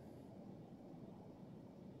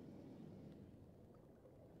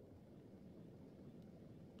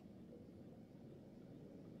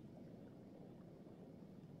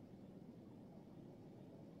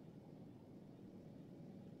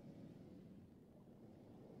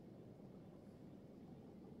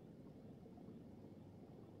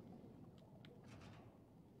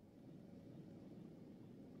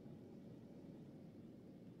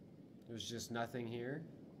 There's just nothing here.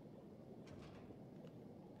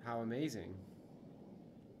 How amazing.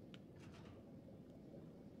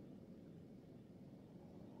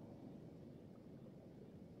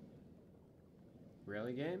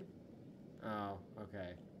 Really, game? Oh, okay.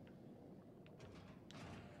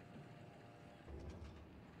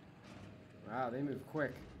 Wow, they move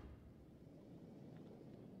quick.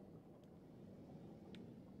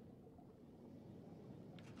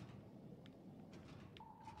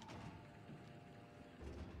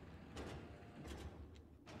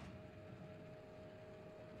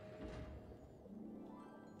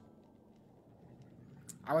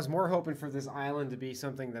 I was more hoping for this island to be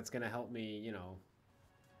something that's gonna help me, you know,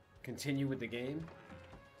 continue with the game.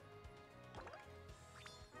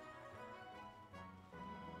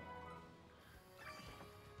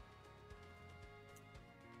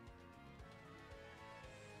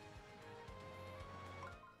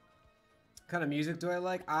 What kind of music do I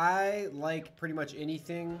like? I like pretty much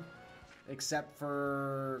anything except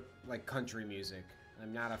for like country music.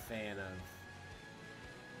 I'm not a fan of.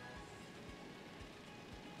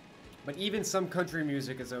 But even some country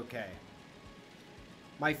music is okay.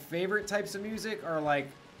 My favorite types of music are like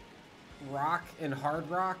rock and hard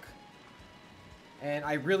rock. And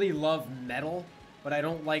I really love metal, but I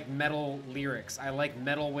don't like metal lyrics. I like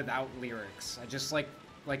metal without lyrics. I just like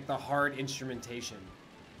the hard instrumentation.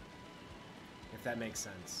 If that makes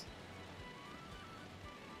sense.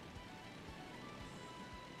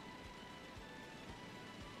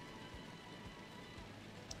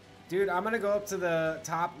 Dude, I'm gonna go up to the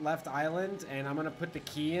top left island and I'm gonna put the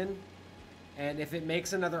key in. And if it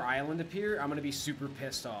makes another island appear, I'm gonna be super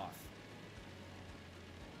pissed off.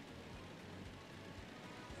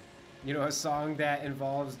 You know, a song that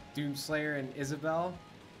involves Doomslayer and Isabel?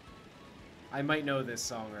 I might know this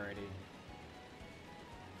song already.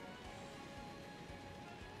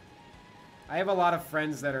 I have a lot of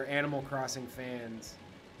friends that are Animal Crossing fans.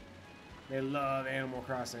 They love Animal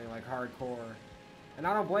Crossing, like hardcore. And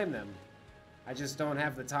I don't blame them. I just don't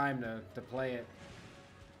have the time to play it.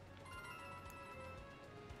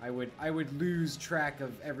 I would lose track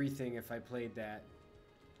of everything if I played that.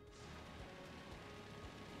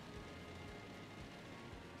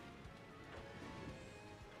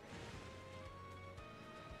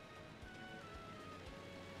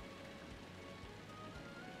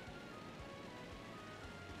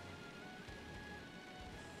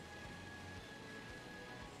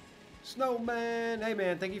 Snowman! Hey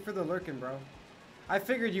man, thank you for the lurking, bro. I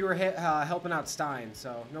figured you were helping out Stein,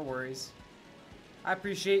 so no worries. I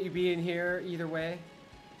appreciate you being here either way.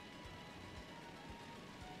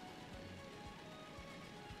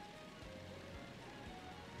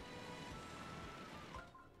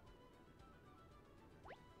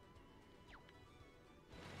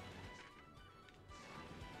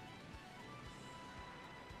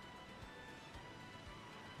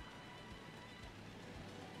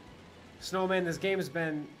 Snowman, this game has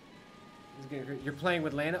been... You're playing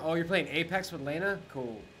with Lana? Oh, you're playing Apex with Lana?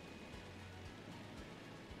 Cool.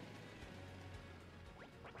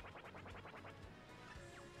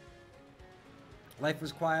 Life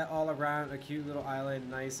was quiet all around, a cute little island,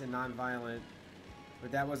 nice and non-violent.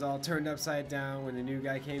 But that was all turned upside down when the new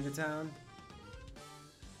guy came to town.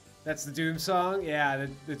 That's the Doom song? Yeah,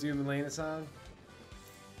 the Doom and Lana song.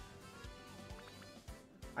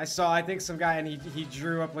 I think some guy, and he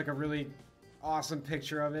drew up like a really awesome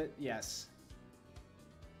picture of it. Yes.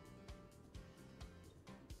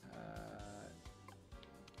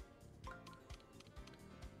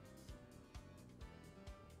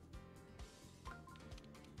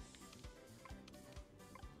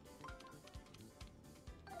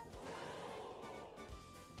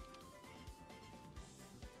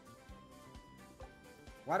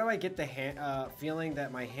 Why do I get the feeling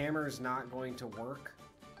that my hammer is not going to work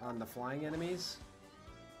on the flying enemies?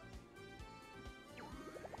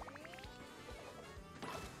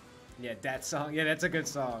 Yeah, that song. Yeah, that's a good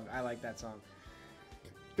song. I like that song.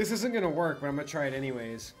 This isn't gonna work, but I'm gonna try it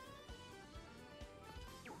anyways.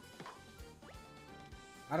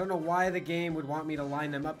 I don't know why the game would want me to line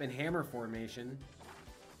them up in hammer formation,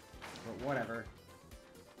 but whatever.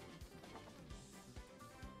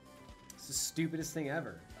 It's the stupidest thing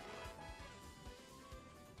ever.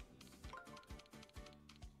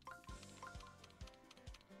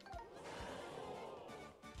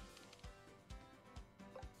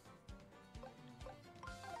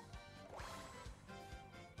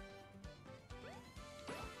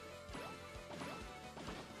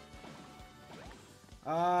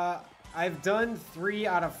 I've done 3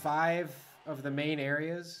 out of 5 of the main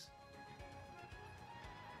areas.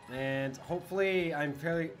 And hopefully I'm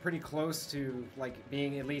pretty close to like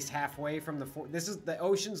being at least halfway from the the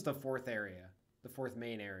ocean's the 4th area. The 4th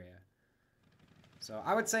main area. So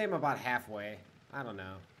I would say I'm about halfway. I don't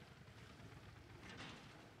know.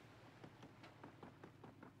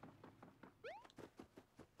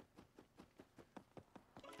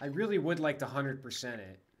 I really would like to 100%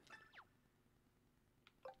 it.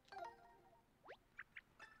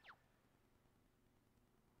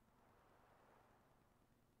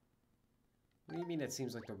 What do you mean it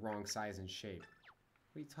seems like the wrong size and shape?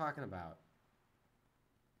 What are you talking about?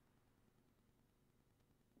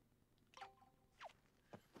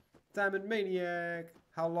 Diamond Maniac!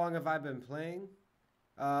 How long have I been playing?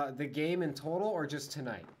 The game in total or just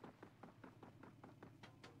tonight?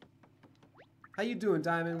 How you doing,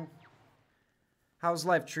 Diamond? How's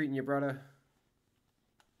life treating you, brother?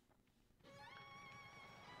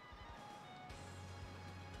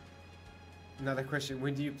 Another question,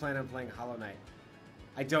 when do you plan on playing Hollow Knight?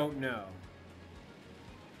 I don't know.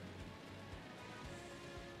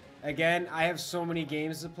 Again, I have so many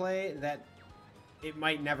games to play that it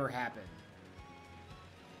might never happen.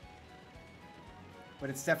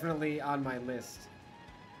 But it's definitely on my list.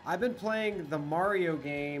 I've been playing the Mario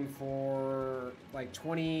game for like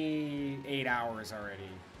 28 hours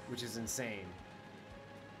already, which is insane.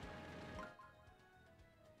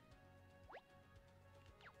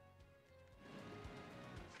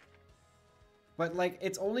 But, like,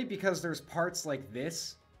 it's only because there's parts like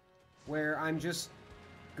this where I'm just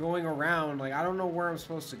going around, like, I don't know where I'm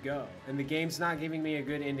supposed to go. And the game's not giving me a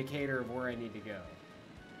good indicator of where I need to go.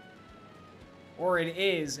 Or it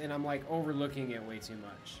is, and I'm like overlooking it way too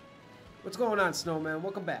much. What's going on, Snowman?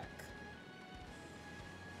 Welcome back.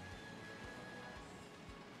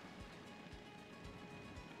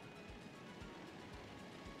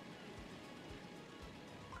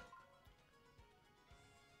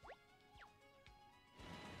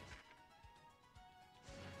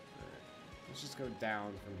 Let's just go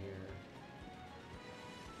down from here.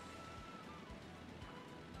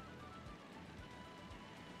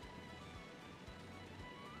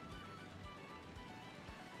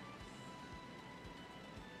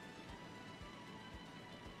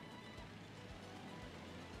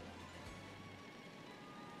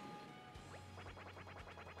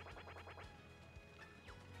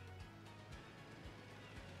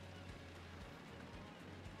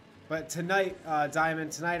 But tonight,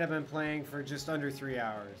 Diamond, tonight I've been playing for just under 3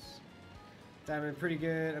 hours. Diamond, pretty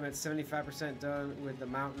good. I'm at 75% done with the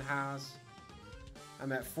Mountain House.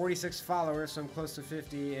 I'm at 46 followers, so I'm close to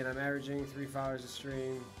 50, and I'm averaging 3 followers a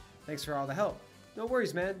stream. Thanks for all the help. No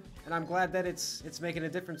worries, man. And I'm glad that it's making a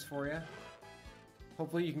difference for you.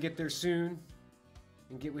 Hopefully you can get there soon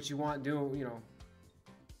and get what you want,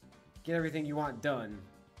 get everything you want done.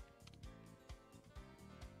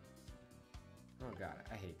 Oh god,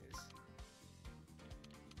 I hate this.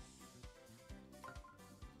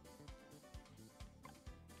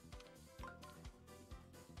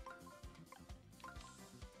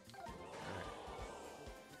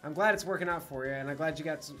 I'm glad it's working out for you, and I'm glad you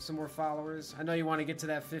got some more followers. I know you want to get to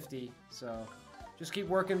that 50, so just keep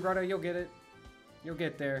working, brother. You'll get it. You'll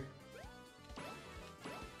get there.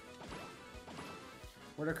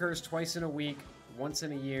 What occurs twice in a week, once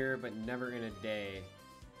in a year, but never in a day?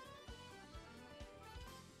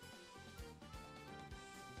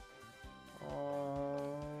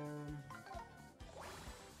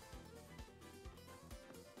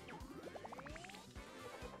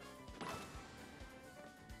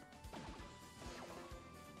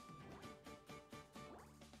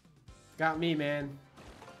 Got me, man.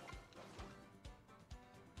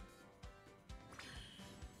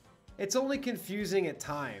 It's only confusing at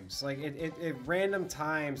times. Like, at random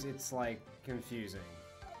times, it's, like, confusing.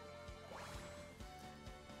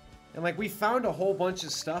 And, like, we found a whole bunch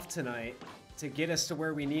of stuff tonight to get us to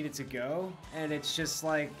where we needed to go. And it's just,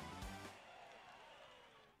 like...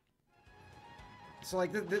 So,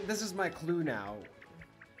 like, this is my clue now.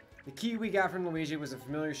 The key we got from Luigi was a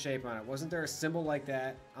familiar shape on it. Wasn't there a symbol like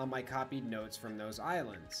that on my copied notes from those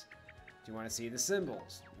islands? Do you want to see the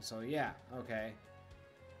symbols? So yeah, okay.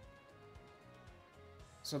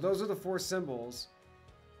 So those are the 4 symbols.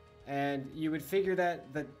 And you would figure that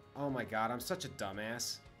oh my god, I'm such a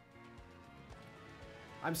dumbass.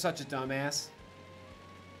 I'm such a dumbass.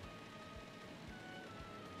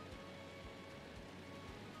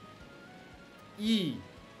 E.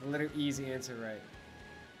 The letter E is the answer, right?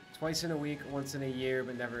 Twice in a week, once in a year,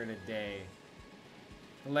 but never in a day.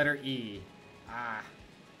 The letter E. Ah.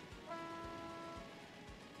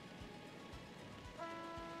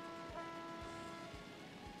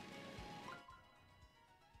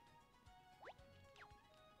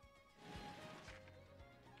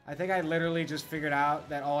 I think I literally just figured out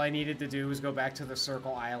that all I needed to do was go back to the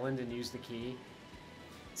circle island and use the key.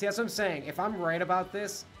 See, that's what I'm saying. If I'm right about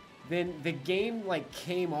this, then the game, like,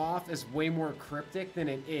 came off as way more cryptic than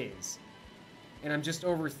it is. And I'm just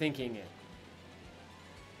overthinking it.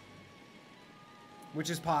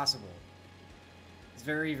 Which is possible. It's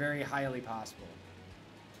very, very highly possible.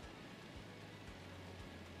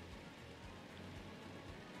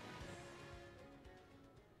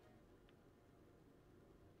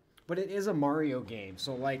 But it is a Mario game,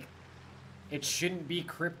 so, like, it shouldn't be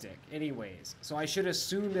cryptic anyways. So I should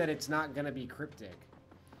assume that it's not gonna be cryptic.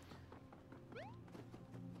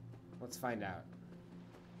 Let's find out.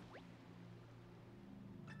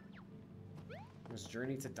 It was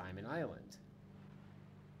Journey to Diamond Island.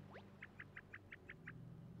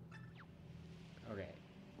 Okay.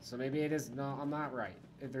 So maybe it is... No, I'm not right.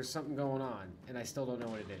 There's something going on, and I still don't know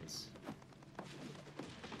what it is.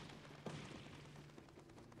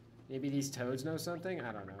 Maybe these toads know something?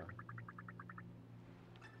 I don't know.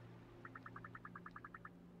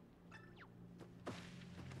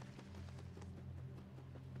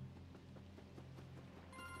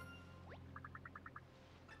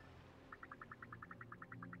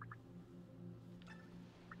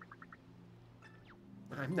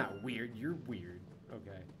 I'm not weird, you're weird.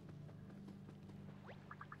 Okay.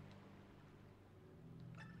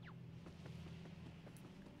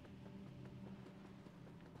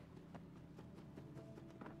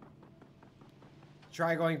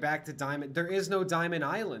 Try going back to Diamond. There is no Diamond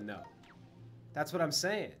Island, though. That's what I'm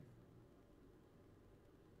saying.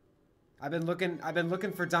 I've been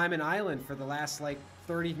looking for Diamond Island for the last like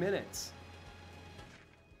 30 minutes.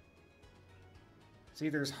 See,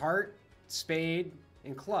 there's heart, spade,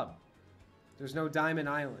 and club. There's no Diamond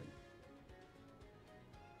Island.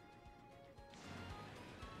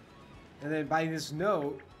 And then by this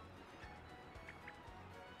note,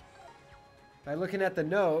 by looking at the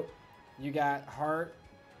note, you got heart,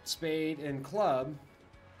 spade, and club.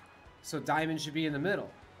 So diamond should be in the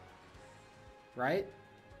middle. Right?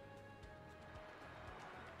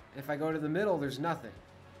 If I go to the middle, there's nothing.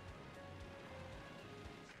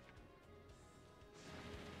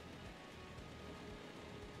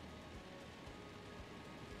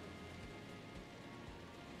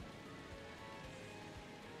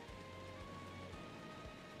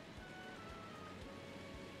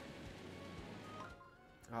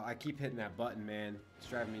 Oh, I keep hitting that button, man. It's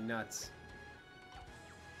driving me nuts.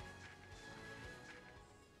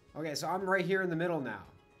 Okay, so I'm right here in the middle now,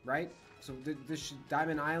 right? So this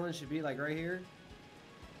Diamond Island should be like right here.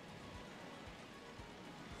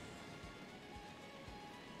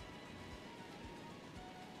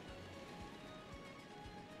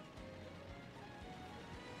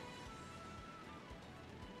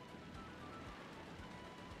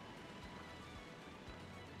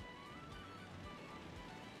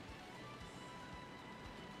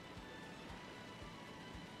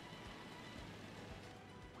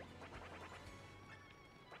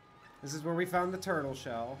 This is where we found the turtle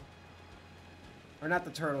shell. Or not the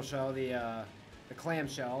turtle shell, the clam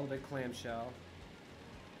shell, the big clam shell.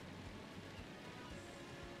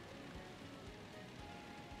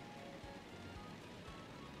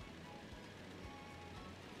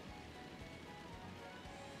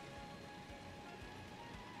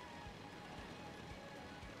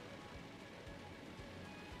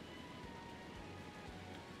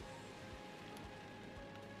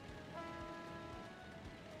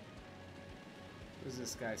 What does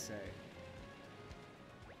this guy say?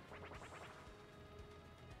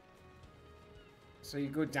 So you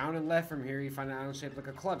go down and left from here, you find an island shaped like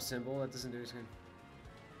a club symbol. That doesn't do anything.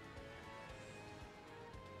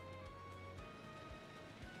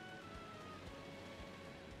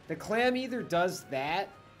 The clam either does that,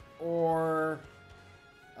 or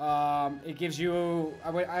it gives you.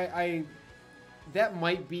 That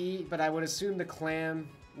might be, but I would assume the clam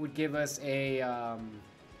would give us a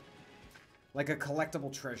like a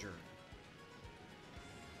collectible treasure.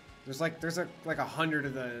 There's like 100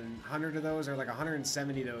 of those, or like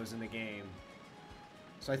 170 of those in the game.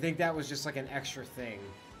 So I think that was just like an extra thing.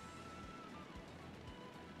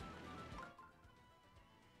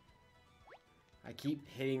 I keep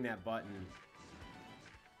hitting that button.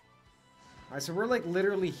 Alright, so we're like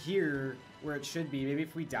literally here where it should be. Maybe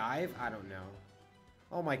if we dive? I don't know.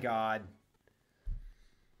 Oh my god.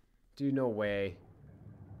 Dude, no way.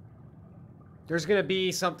 There's gonna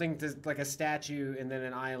be something to, like a statue and then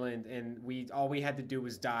an island, and all we had to do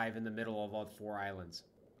was dive in the middle of all 4 islands.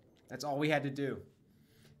 That's all we had to do.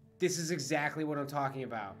 This is exactly what I'm talking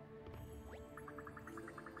about.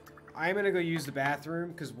 I'm gonna go use the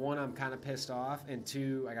bathroom, because 1, I'm kind of pissed off, and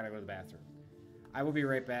 2, I gotta go to the bathroom. I will be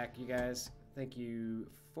right back, you guys. Thank you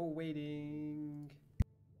for waiting.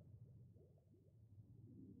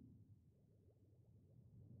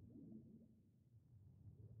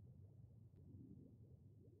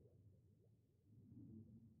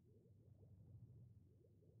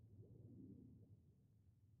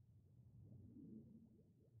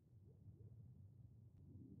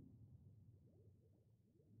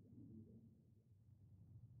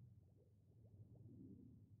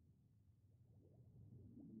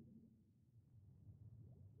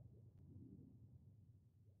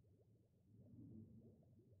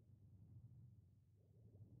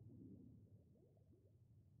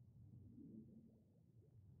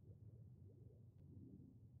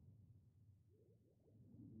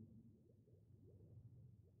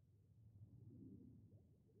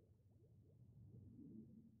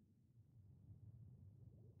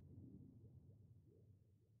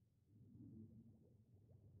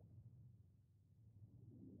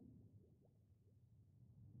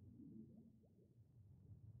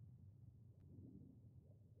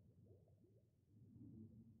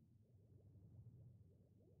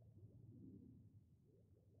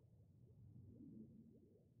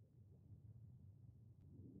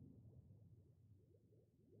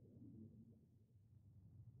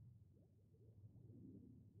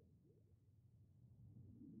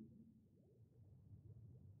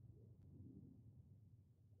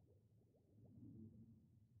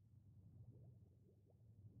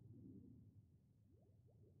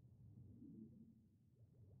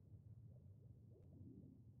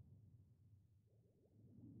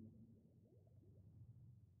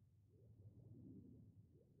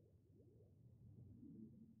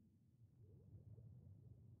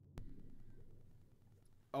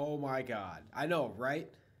 Oh my god. I know, right?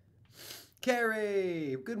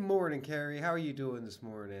 Carrie! Good morning, Carrie. How are you doing this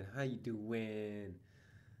morning? How you doing?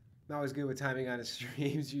 I'm always good with timing on his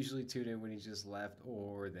streams. Usually tune in when he's just left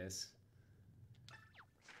or this.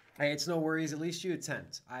 Hey, it's no worries. At least you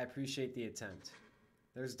attempt. I appreciate the attempt.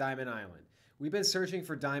 There's Diamond Island. We've been searching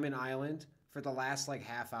for Diamond Island for the last like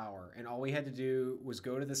half hour, and all we had to do was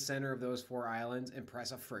go to the center of those 4 islands and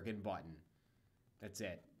press a friggin' button. That's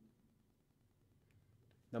it.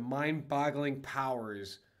 The mind-boggling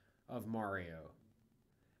powers of Mario.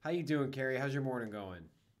 How you doing, Carrie? How's your morning going?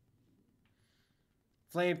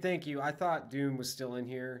 Flame, thank you. I thought Doom was still in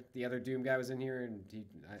here. The other Doom guy was in here, and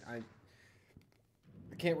I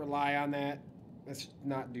can't rely on that. Let's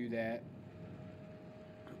not do that.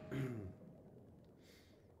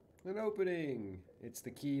 An opening. It's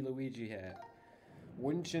the key Luigi hat.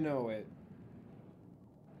 Wouldn't you know it?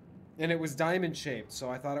 And it was diamond shaped, so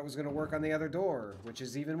I thought it was going to work on the other door, which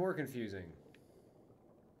is even more confusing.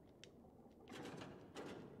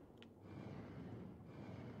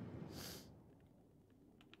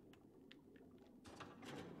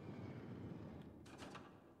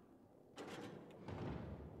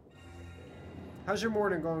 How's your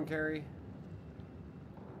morning going, Carrie?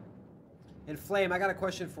 And Flame, I got a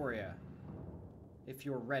question for you. If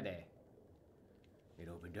you're ready. It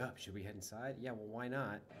opened up. Should we head inside? Yeah, well, why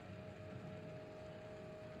not?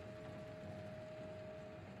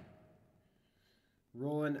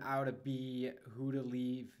 Rolling out a B. Who to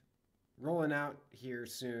leave? Rolling out here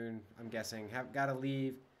soon, I'm guessing. Gotta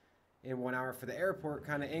leave in 1 hour for the airport.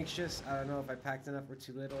 Kind of anxious. I don't know if I packed enough or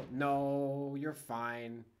too little. No, you're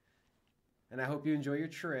fine. And I hope you enjoy your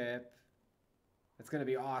trip. It's going to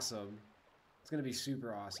be awesome. It's going to be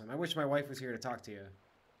super awesome. I wish my wife was here to talk to you.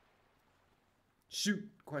 Shoot,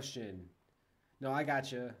 question. No, I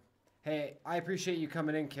got you. Hey, I appreciate you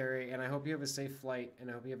coming in, Carrie, and I hope you have a safe flight, and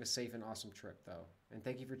I hope you have a safe and awesome trip, though. And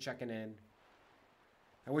thank you for checking in.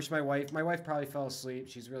 I wish my wife probably fell asleep.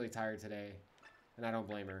 She's really tired today, and I don't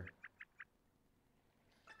blame her.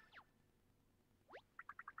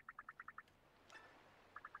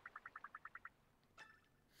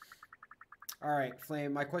 All right,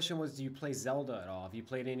 Flame, my question was, do you play Zelda at all? Have you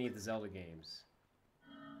played any of the Zelda games?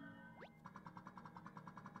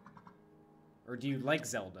 Or do you like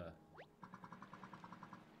Zelda?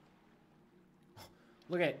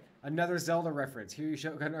 Look at another Zelda reference. Here you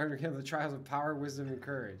show the trials of power, wisdom, and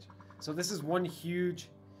courage. So this is one huge...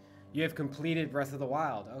 You have completed Breath of the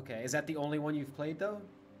Wild. Okay, is that the only one you've played, though?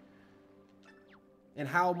 And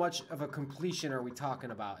how much of a completion are we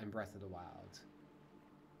talking about in Breath of the Wild?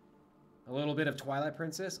 A little bit of Twilight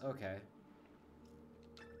Princess? Okay.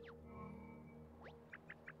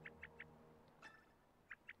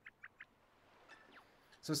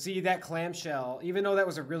 So see, that clamshell, even though that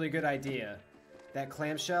was a really good idea, that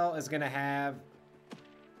clamshell is going to have...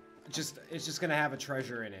 It's just going to have a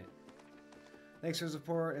treasure in it. Thanks for the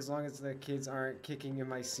support. As long as the kids aren't kicking in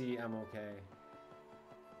my seat, I'm okay.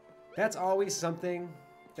 That's always something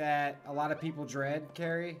that a lot of people dread,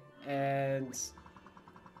 Carrie, and...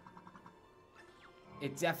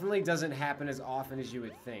 It definitely doesn't happen as often as you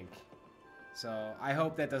would think. So, I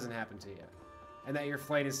hope that doesn't happen to you. And that your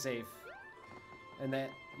flight is safe. And that,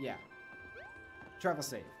 yeah. Travel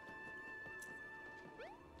safe.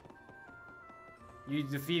 You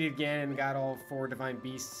defeated Ganon and got all 4 Divine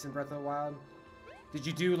Beasts in Breath of the Wild? Did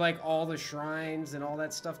you do, like, all the shrines and all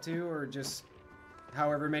that stuff, too? Or just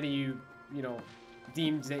however many you know,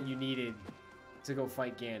 deemed that you needed to go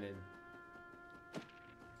fight Ganon?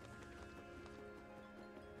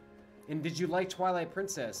 And did you like Twilight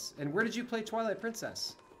Princess? And where did you play Twilight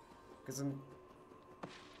Princess? Because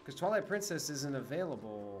Twilight Princess isn't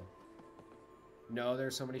available. No,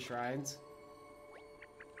 there's so many shrines.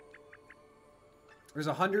 There's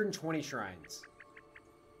 120 shrines.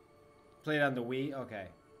 Played on the Wii? Okay.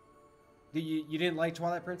 You didn't like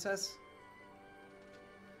Twilight Princess?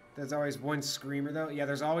 There's always one screamer, though. Yeah,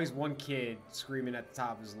 there's always one kid screaming at the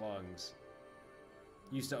top of his lungs.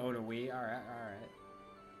 Used to own a Wii? Alright, alright.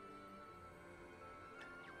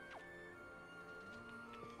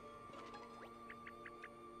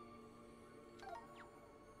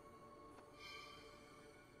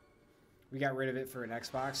 We got rid of it for an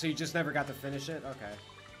Xbox, so you just never got to finish it? Okay.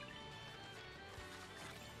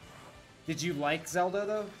 Did you like Zelda,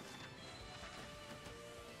 though?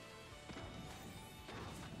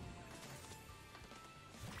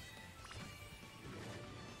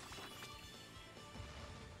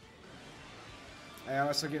 I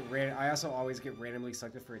also always get randomly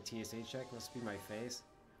selected for a TSA check. Must be my face.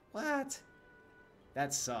 What?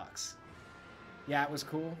 That sucks. Yeah, it was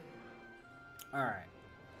cool. All right.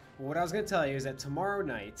 What I was going to tell you is that tomorrow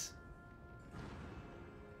night...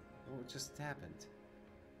 What just happened?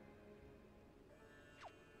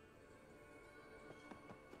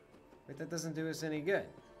 Wait, that doesn't do us any good.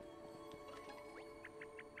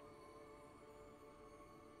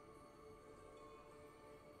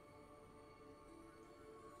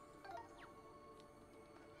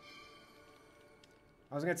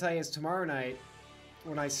 I was going to tell you is tomorrow night,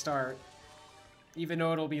 when I start, even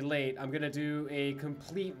though it'll be late, I'm going to do a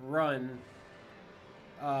complete run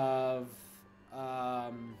of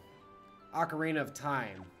Ocarina of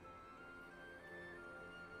Time.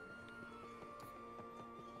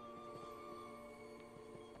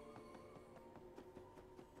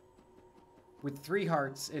 With 3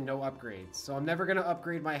 hearts and no upgrades. So I'm never going to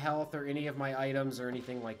upgrade my health or any of my items or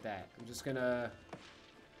anything like that. I'm just going to...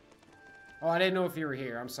 Oh, I didn't know if you were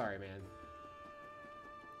here. I'm sorry, man.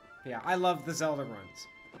 Yeah, I love the Zelda runs.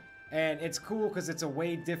 And it's cool because it's a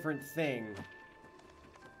way different thing.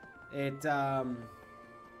 It's a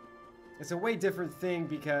way different thing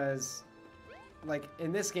because, like,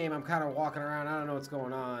 in this game, I'm kind of walking around. I don't know what's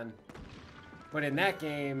going on. But in that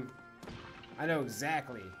game, I know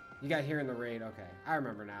exactly. You got here in the raid. Okay, I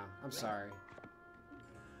remember now. I'm sorry.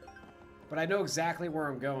 But I know exactly where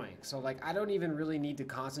I'm going. So, like, I don't even really need to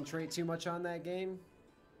concentrate too much on that game.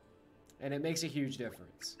 And it makes a huge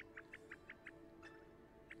difference.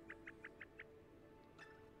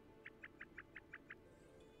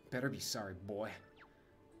 Better be sorry, boy.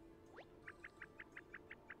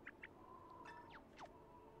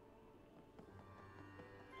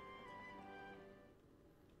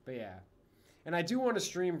 But yeah. And I do want to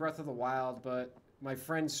stream Breath of the Wild, but my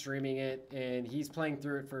friend's streaming it, and he's playing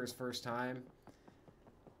through it for his first time.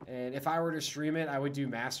 And if I were to stream it, I would do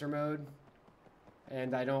Master Mode.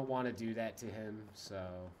 And I don't want to do that to him, so...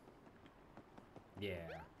 Yeah.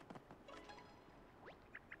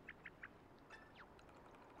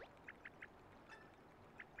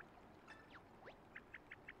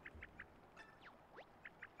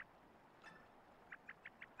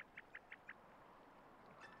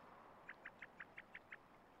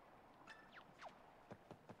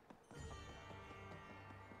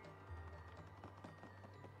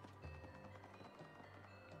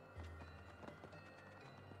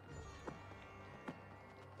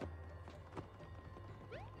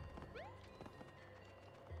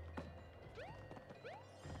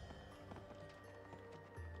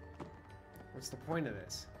 What's the point of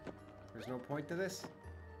this? There's no point to this?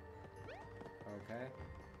 Okay.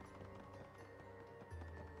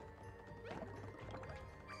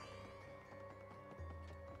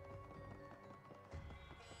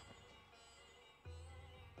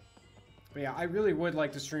 But yeah, I really would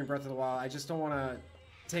like to stream Breath of the Wild. I just don't want to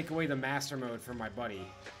take away the Master Mode from my buddy.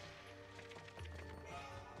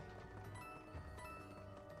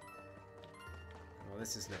 Well,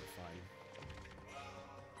 this is no fun.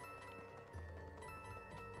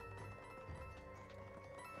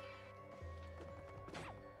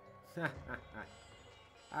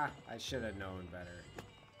 I should have known better.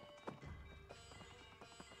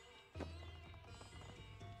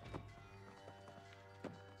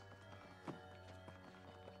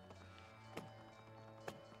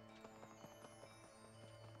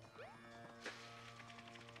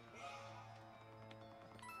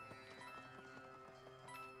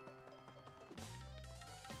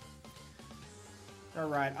 All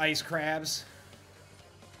right, ice crabs.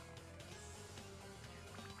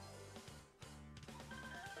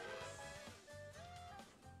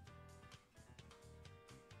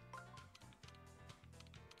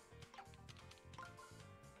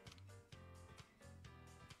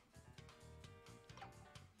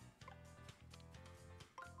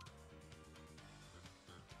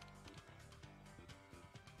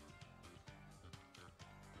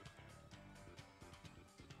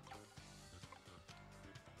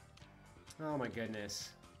 Oh my goodness.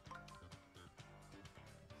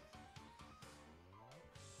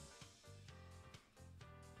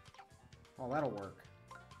 Oh, that'll work.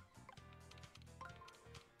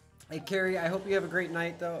 Hey, Carrie, I hope you have a great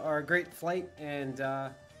night, though, or a great flight, and I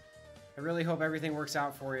really hope everything works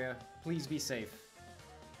out for you. Please be safe.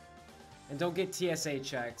 And don't get TSA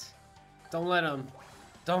checked. Don't let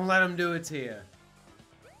them do it to you.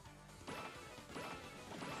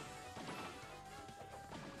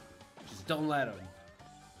 Just don't let them.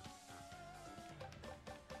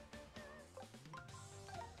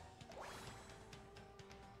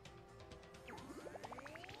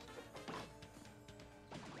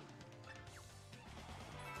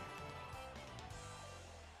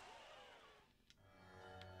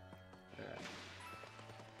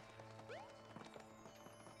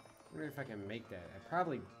 wonder if I can make that. I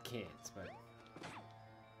probably can't, but...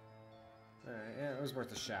 Alright, yeah, it was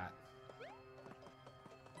worth a shot.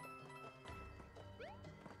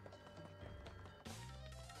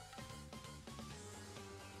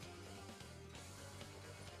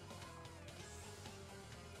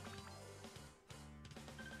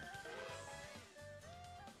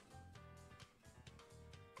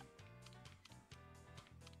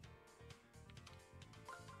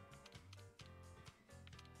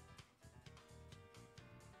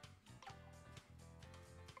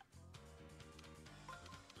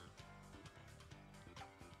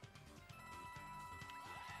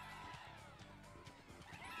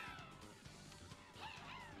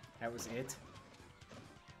 That was it?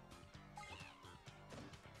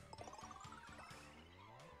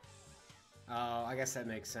 Oh, I guess that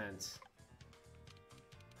makes sense.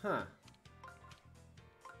 Huh.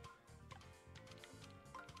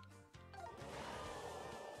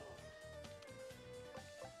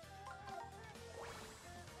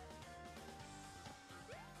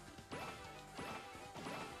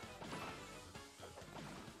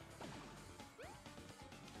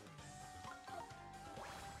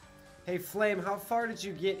 Hey, Flame, how far did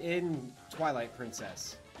you get in Twilight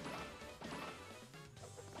Princess?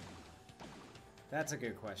 That's a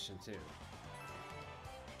good question, too.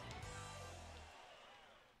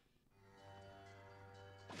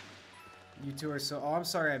 You two are so... Oh, I'm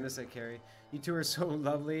sorry I missed that, Carrie. You two are so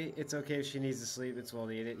lovely. It's okay if she needs to sleep. It's well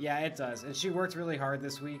needed. Yeah, it does. And she worked really hard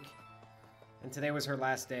this week. And today was her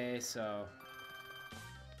last day, so...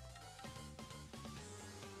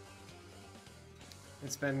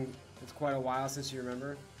 It's quite a while since you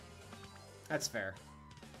remember. That's fair.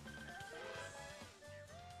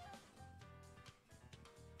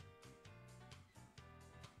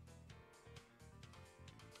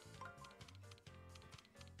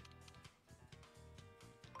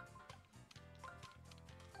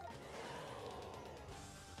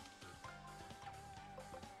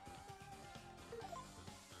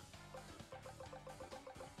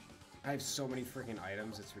 I have so many freaking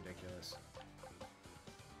items, it's ridiculous.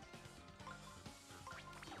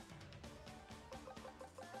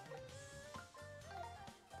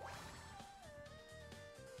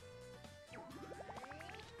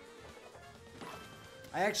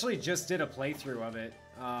 I actually just did a playthrough of it.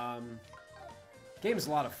 Game's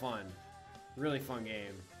a lot of fun. Really fun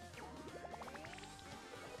game.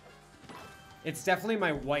 It's definitely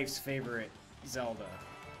my wife's favorite Zelda.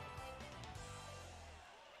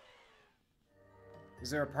 Is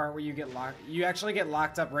there a part where you get locked? You actually get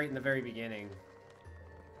locked up right in the very beginning.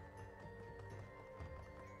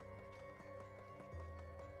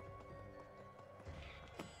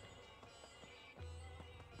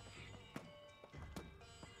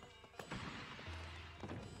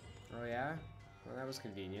 Oh yeah? Well, that was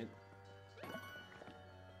convenient.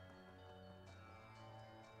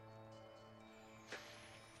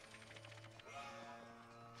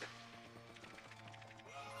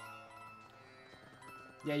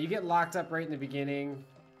 Yeah, you get locked up right in the beginning.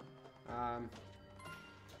 And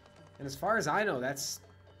as far as I know, that's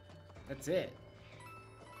it.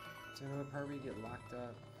 Is there another part where you get locked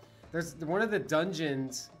up? There's one of the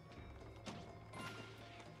dungeons.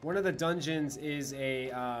 One of the dungeons is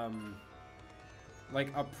a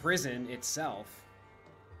like a prison itself.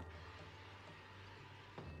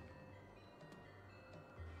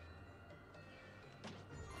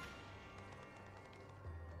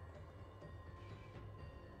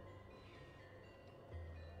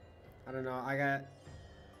 I don't know. I got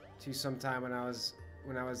to sometime when I was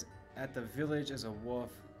at the village as a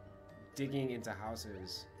wolf, digging into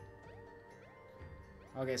houses.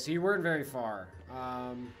 Okay, so you weren't very far.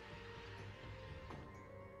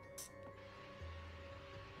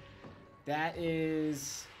 That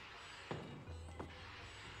is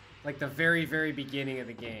like the very, very beginning of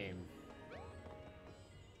the game.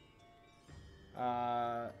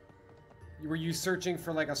 Were you searching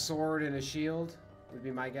for like a sword and a shield? Would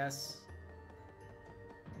be my guess.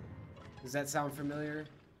 Does that sound familiar?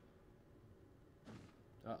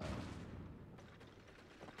 Uh-oh.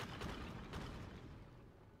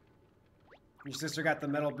 Your sister got the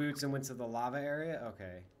metal boots and went to the lava area?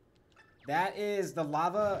 Okay. That is the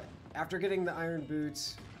lava after getting the iron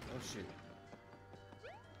boots. Oh, shit.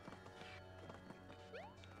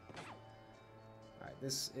 Alright,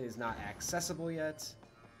 this is not accessible yet.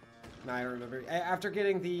 No, I don't remember. After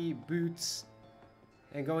getting the boots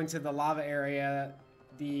and going to the lava area,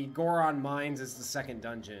 the Goron Mines is the second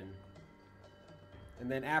dungeon.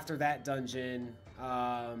 And then after that dungeon,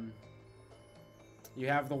 you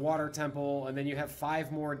have the Water Temple, and then you have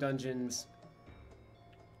 5 more dungeons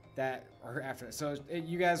that or after that. So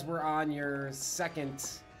you guys were on your second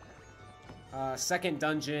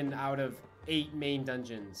dungeon out of 8 main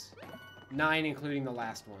dungeons, 9 including the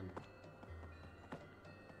last one.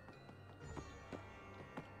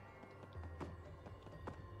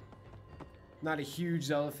 Not a huge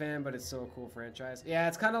Zelda fan, but it's still a cool franchise. Yeah,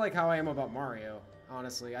 it's kind of like how I am about Mario,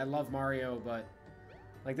 honestly. I love Mario, but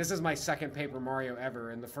like this is my second Paper Mario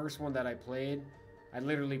ever, and the first one that I played, I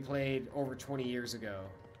literally played over 20 years ago.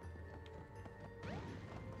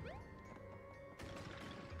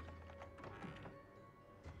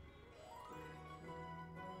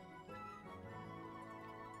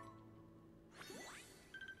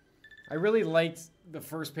 I really liked the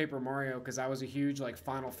first Paper Mario because I was a huge like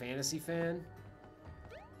Final Fantasy fan.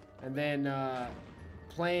 And then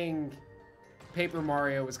playing Paper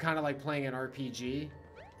Mario was kind of like playing an RPG.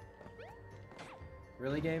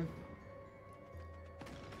 Really, game?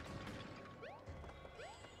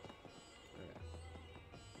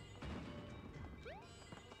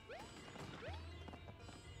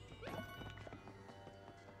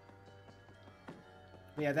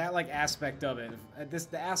 Yeah, that like aspect of it.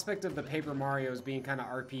 The aspect of the Paper Mario's being kind of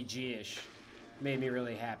RPG-ish made me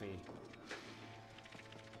really happy.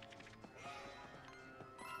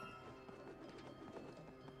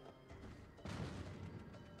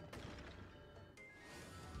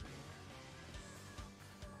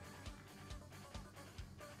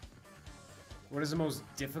 What is the most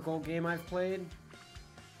difficult game I've played?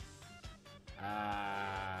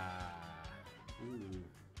 Ooh.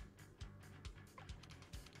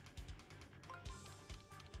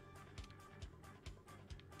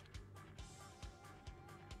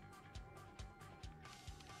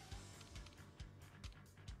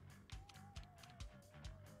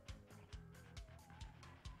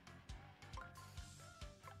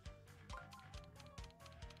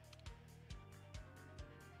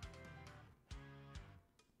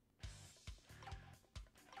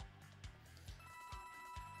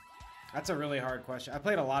 That's a really hard question. I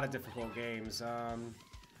played a lot of difficult games.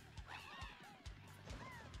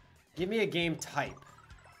 Give me a game type.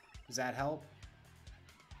 Does that help?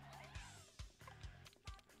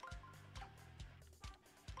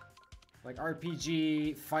 Like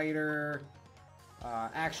RPG, fighter,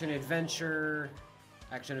 action-adventure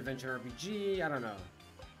RPG, I don't know.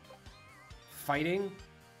 Fighting?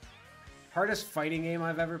 Hardest fighting game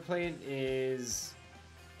I've ever played is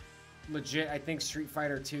legit, I think, Street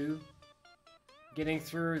Fighter 2. Getting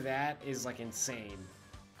through that is like insane.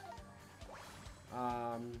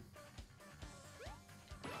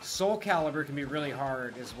 Soul Calibur can be really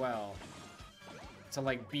hard as well to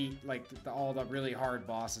like beat like all the really hard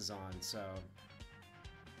bosses on, so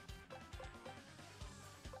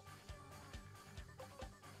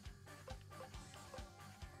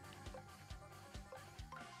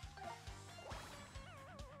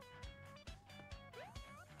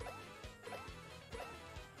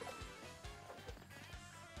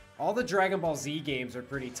all the Dragon Ball Z games are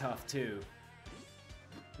pretty tough, too.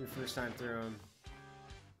 Your first time through them.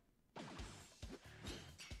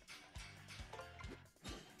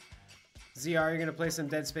 ZR, you're gonna play some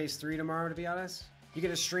Dead Space 3 tomorrow, to be honest? You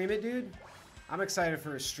gonna stream it, dude? I'm excited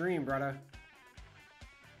for a stream, brother.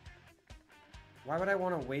 Why would I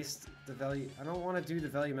want to waste the value? I don't want to do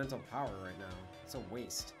the Elemental Power right now. It's a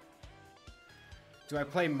waste. Do I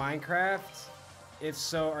play Minecraft? If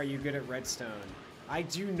so, are you good at Redstone? I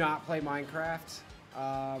do not play Minecraft.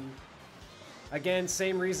 Again,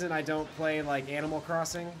 same reason I don't play like Animal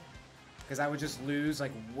Crossing, because I would just lose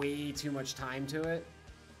like way too much time to it.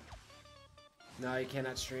 No, you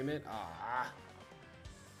cannot stream it. Ah.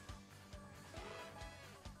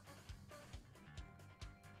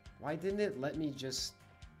 Why didn't it let me just...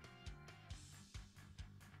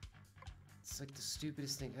 It's like the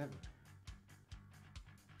stupidest thing ever.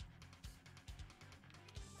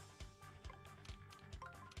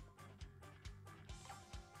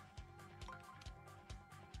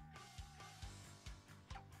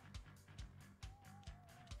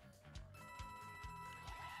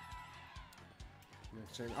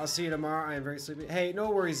 I'll see you tomorrow. I am very sleepy. Hey,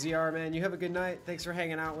 no worries, ZR, man. You have a good night. Thanks for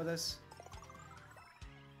hanging out with us.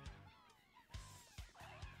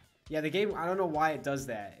 Yeah, the game, I don't know why it does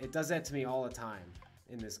that. It does that to me all the time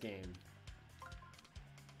in this game.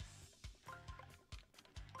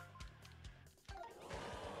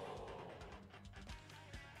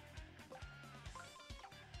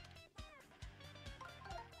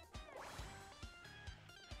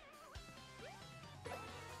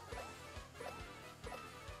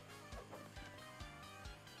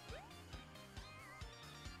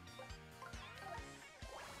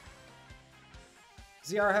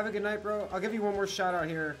 ZR, have a good night, bro. I'll give you one more shout out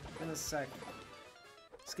here in a sec.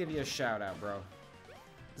 Let's give you a shout out, bro.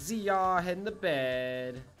 ZR heading to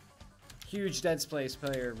bed. Huge Dead Space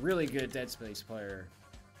player. Really good Dead Space player.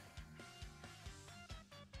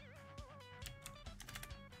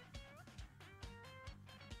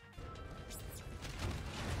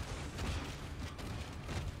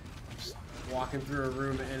 Just walking through a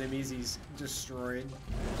room of enemies he's destroyed.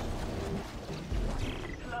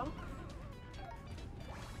 Hello?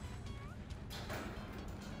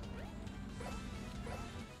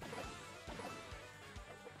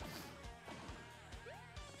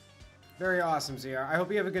 Very awesome, ZR. I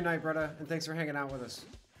hope you have a good night, brother, and thanks for hanging out with us.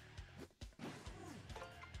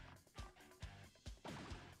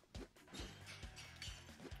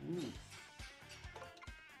 Ooh.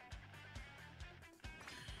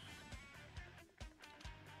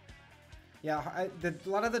 Yeah, a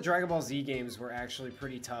lot of the Dragon Ball Z games were actually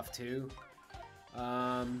pretty tough, too.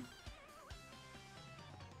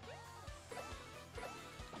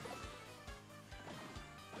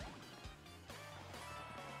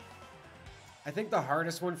 I think the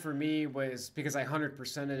hardest one for me was, because I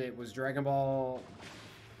 100%ed it, was Dragon Ball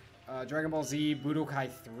Z Budokai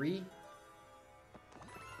 3.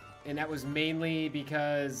 And that was mainly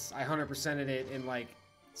because I 100%ed it, and like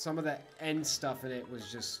some of the end stuff in it was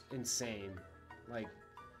just insane. Like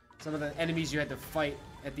some of the enemies you had to fight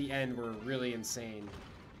at the end were really insane.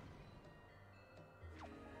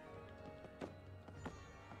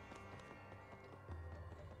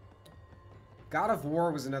 God of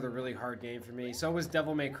War was another really hard game for me. So was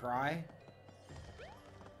Devil May Cry.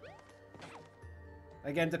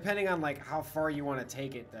 Again, depending on like how far you want to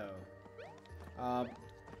take it, though.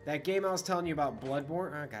 That game I was telling you about,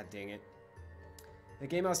 Bloodborne. Oh, god dang it. The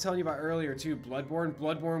game I was telling you about earlier too, Bloodborne.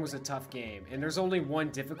 Bloodborne was a tough game, and there's only one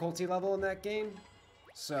difficulty level in that game,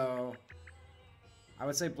 so I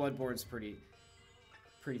would say Bloodborne's pretty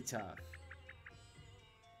tough.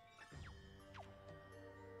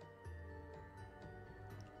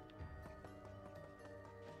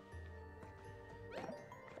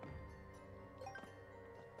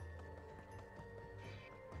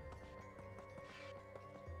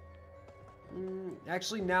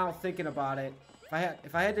 Actually, now thinking about it,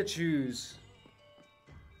 if I had to choose,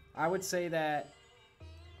 I would say that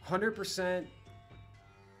 100%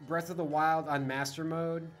 Breath of the Wild on Master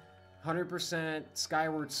Mode, 100%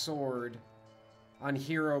 Skyward Sword on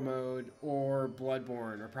Hero Mode, or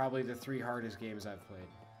Bloodborne are probably the 3 hardest games I've played.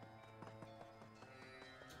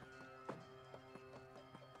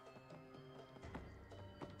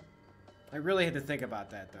 I really had to think about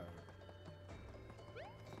that, though.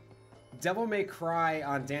 Devil May Cry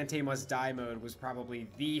on Dante Must Die mode was probably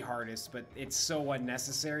the hardest, but it's so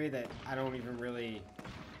unnecessary that I don't even really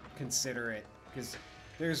consider it, because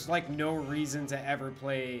there's like no reason to ever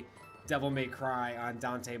play Devil May Cry on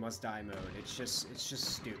Dante Must Die mode. It's just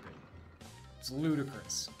stupid. It's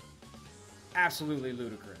ludicrous. Absolutely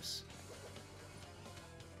ludicrous.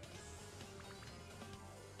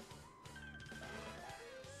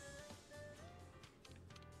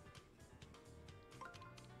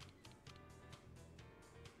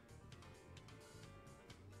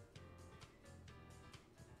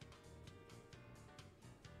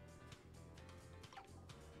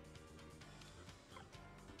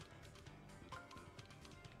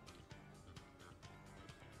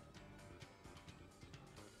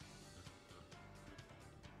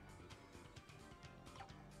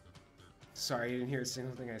 Sorry, you didn't hear a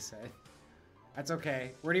single thing I said. That's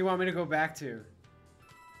okay. Where do you want me to go back to?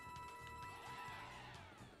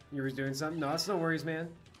 You were doing something? No, that's no worries, man.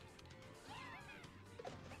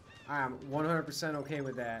 I'm 100% okay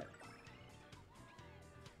with that.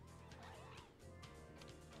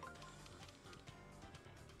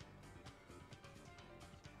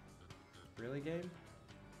 Really, Gabe?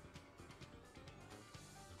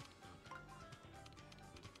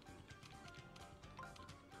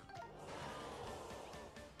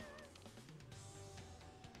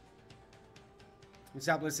 You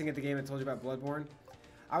stopped listening at the game I told you about Bloodborne?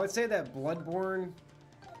 I would say that Bloodborne,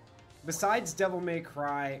 besides Devil May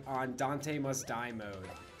Cry on Dante Must Die mode,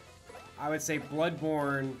 I would say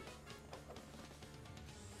Bloodborne...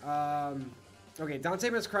 okay, Dante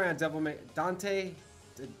Must Cry on Devil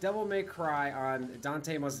May Cry on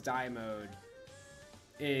Dante Must Die mode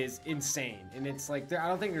is insane. And it's like, I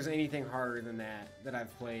don't think there's anything harder than that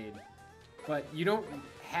I've played. But you don't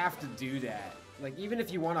have to do that. Like, even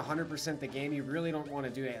if you want 100% the game, you really don't want to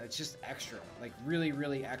do it. It's just extra. Like, really,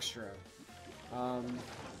 really extra.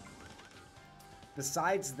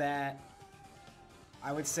 Besides that,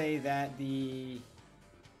 I would say that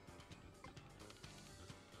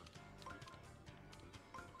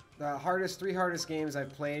The three hardest games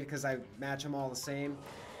I've played, because I match them all the same,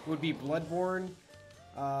 would be Bloodborne,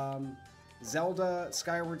 Zelda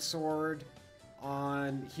Skyward Sword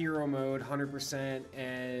on Hero Mode 100%,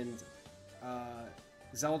 and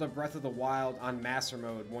Zelda Breath of the Wild on Master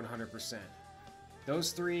Mode 100%.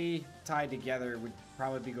 Those three tied together would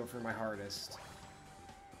probably go for my hardest.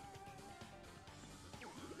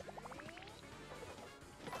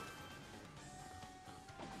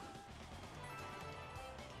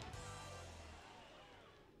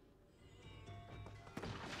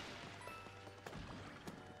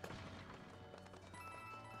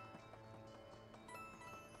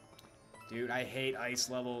 Dude, I hate ice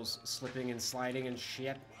levels, slipping and sliding and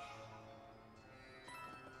shit.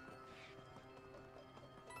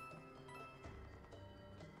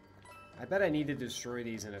 I bet I need to destroy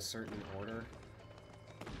these in a certain order.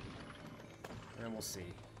 And we'll see.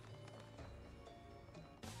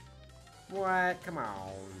 What? Come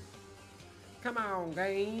on. Come on,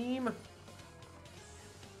 game.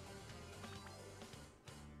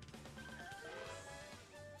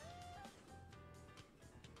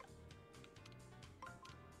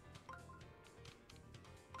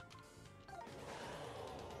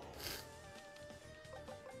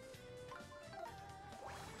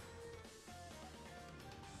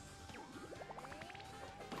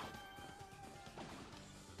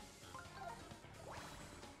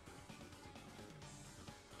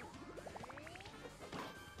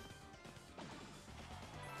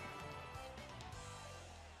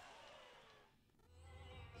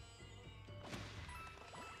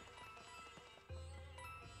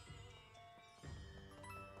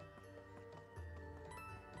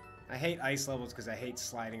 I hate ice levels because I hate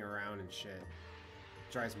sliding around and shit.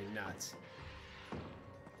 It drives me nuts.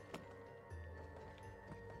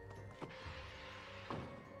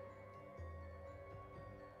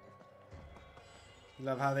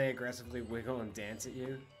 Love how they aggressively wiggle and dance at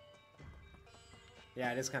you.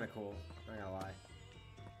 Yeah, it is kind of cool. Not gonna lie.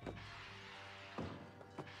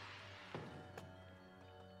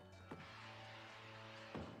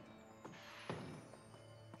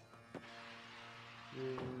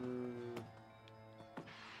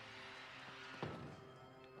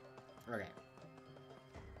 Okay.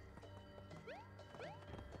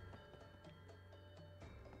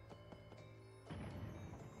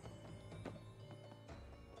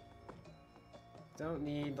 Don't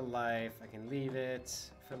need the life. I can leave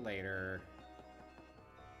it for later.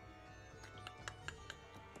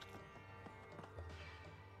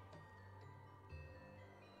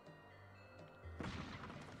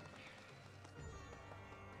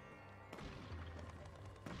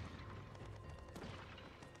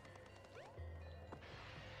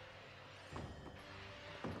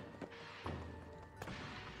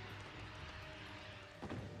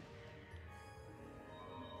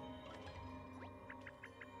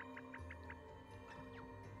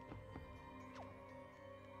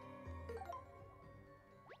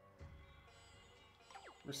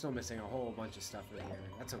 We're still missing a whole bunch of stuff in here.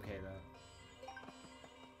 That's okay, though.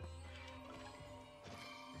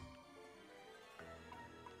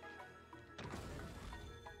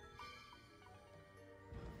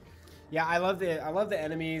 Yeah, I love the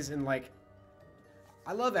enemies and, like,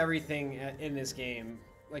 I love everything in this game.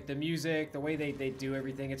 Like, the music, the way they do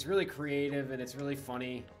everything. It's really creative and it's really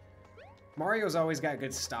funny. Mario's always got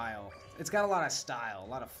good style. It's got a lot of style, a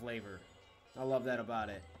lot of flavor. I love that about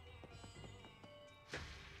it.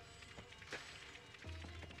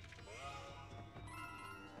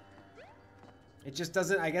 It just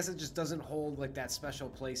doesn't, I guess it just doesn't hold like that special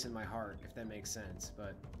place in my heart, if that makes sense,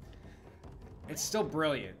 but it's still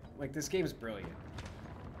brilliant. Like, this game's brilliant.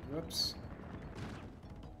 Whoops.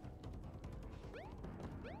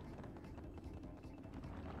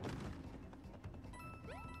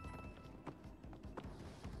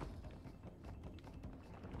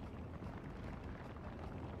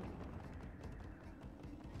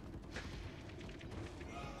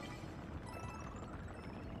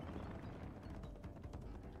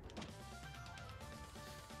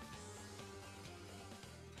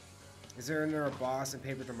 Is there another boss in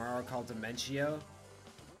Paper Tomorrow called Dementio?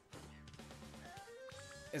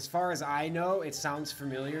 As far as I know, it sounds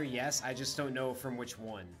familiar, yes. I just don't know from which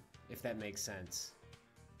one, if that makes sense.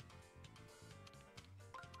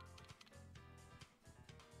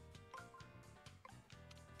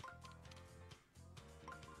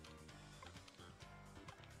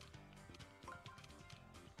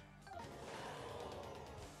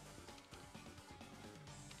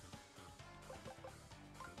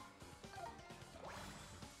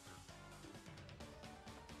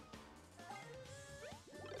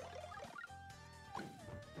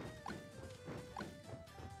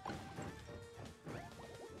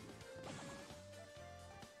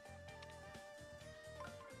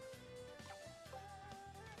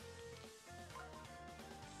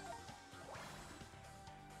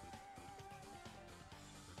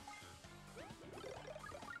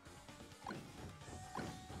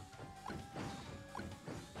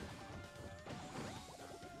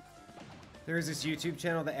 There is this YouTube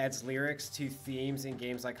channel that adds lyrics to themes in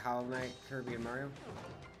games like Hollow Knight, Kirby, and Mario.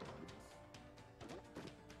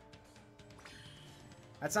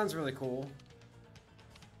 That sounds really cool.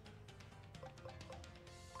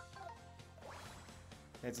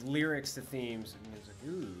 It's lyrics to themes. And it's like,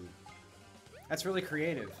 ooh. That's really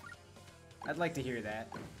creative. I'd like to hear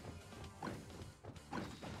that.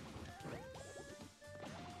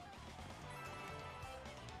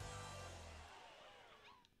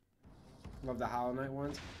 Love the Hollow Knight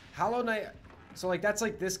ones. Hollow Knight, so like that's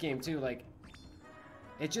like this game too, like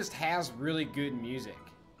it just has really good music.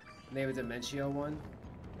 And they have a Dimentio one.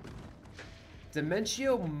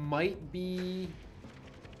 Dimentio might be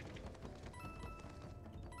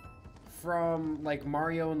from like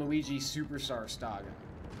Mario and Luigi Superstar Saga.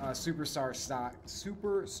 Superstar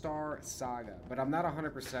Saga, but I'm not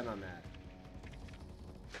 100% on that.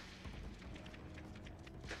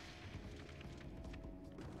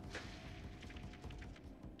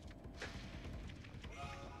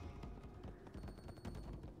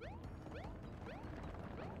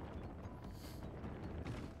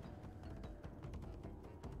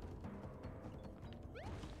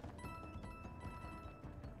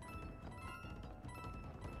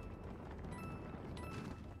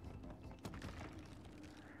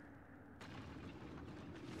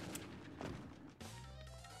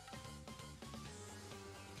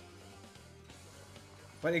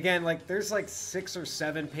 But again, like, there's like 6 or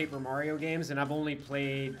 7 Paper Mario games, and I've only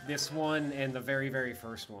played this one and the very, very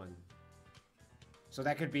first one. So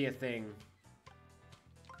that could be a thing.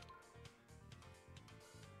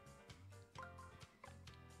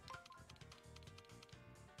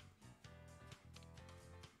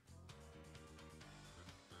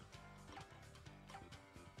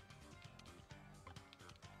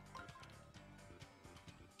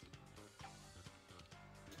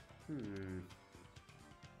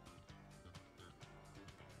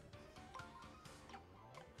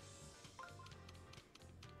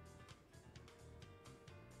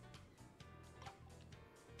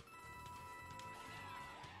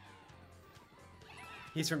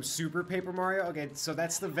 He's from Super Paper Mario? Okay, so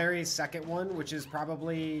that's the very second one, which is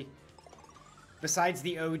probably, besides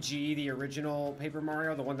the OG, the original Paper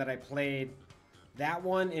Mario, the one that I played, that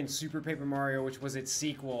one and Super Paper Mario, which was its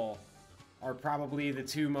sequel, are probably the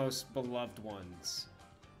 2 most beloved ones.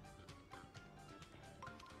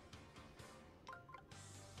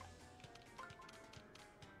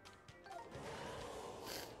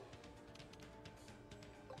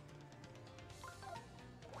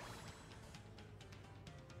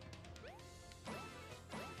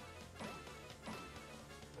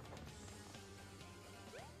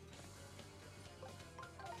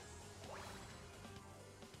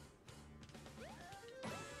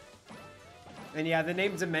 And yeah, the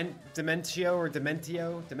name Dementio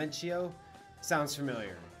sounds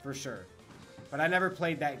familiar, for sure. But I never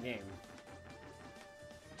played that game.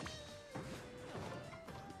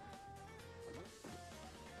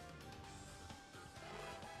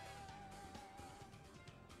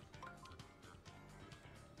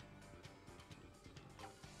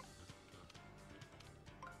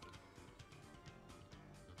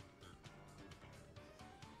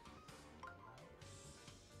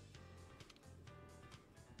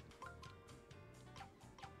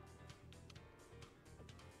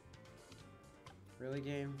 Really,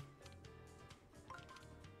 game?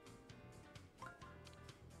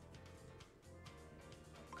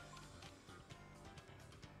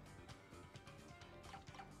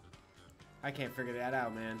 I can't figure that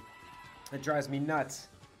out, man. It drives me nuts.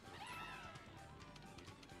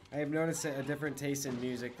 I have noticed a different taste in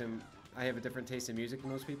music than I have a different taste in music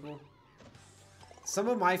than most people. Some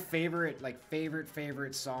of my favorite, like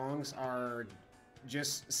favorite songs are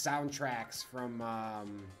just soundtracks from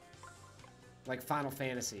like Final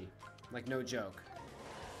Fantasy, like no joke.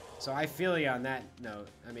 So I feel you on that note.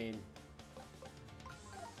 I mean,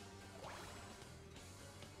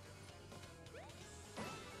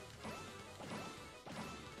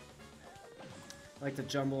 I like to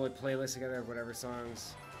jumble a playlist together of whatever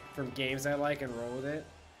songs from games I like and roll with it.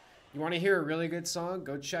 You want to hear a really good song?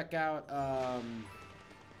 Go check out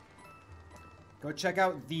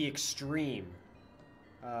The Extreme.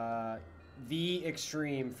 The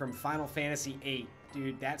Extreme from Final Fantasy VIII.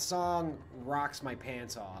 Dude, that song rocks my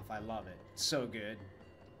pants off. I love it. So good.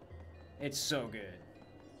 It's so good.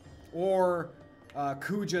 Or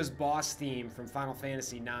Kuja's boss theme from Final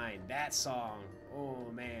Fantasy IX. That song. Oh,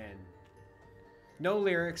 man. No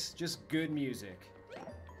lyrics, just good music.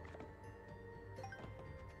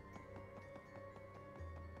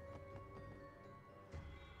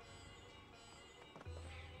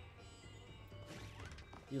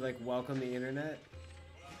 You like welcome the internet?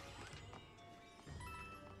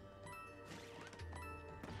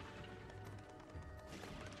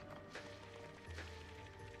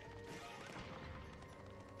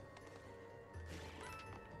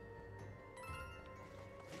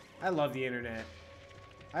 I love the internet.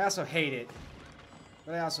 I also hate it,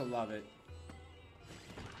 but I also love it.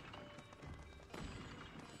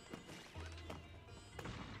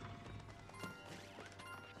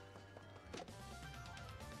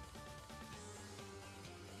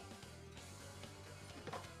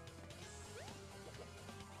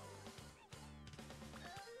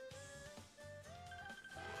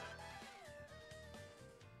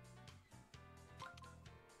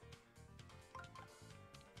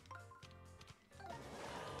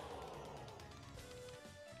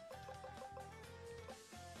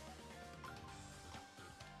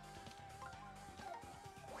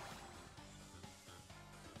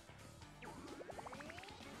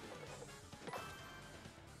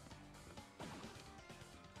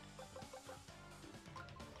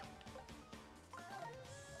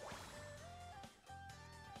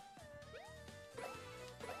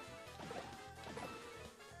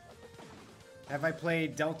 Have I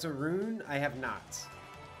played Deltarune? I have not.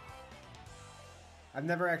 I've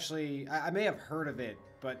never actually... I may have heard of it,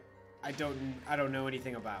 but I don't know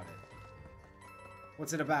anything about it.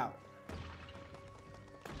 What's it about?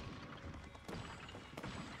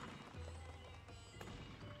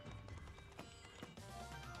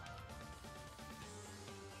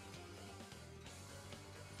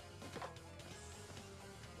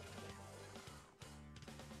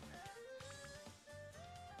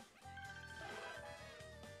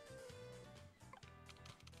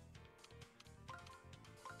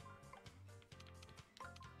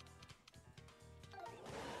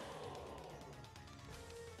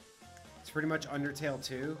 Pretty much Undertale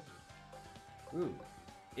 2. Ooh.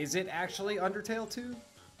 Is it actually Undertale 2?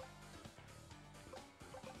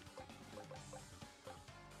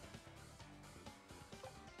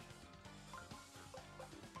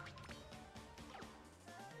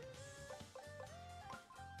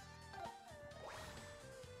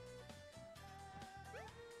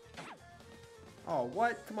 Oh,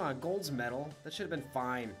 what? Come on, gold's medal. That should have been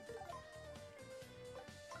fine.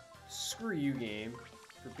 Screw you, game.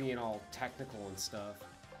 For being all technical and stuff.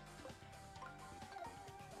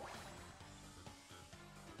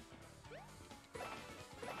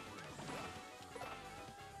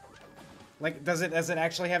 Like, does it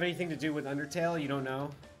actually have anything to do with Undertale? You don't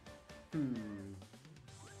know?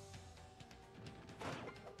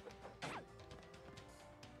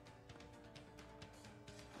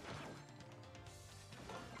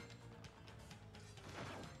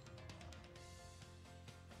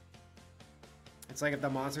 It's like if the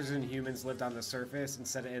monsters and humans lived on the surface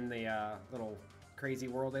instead of in the little crazy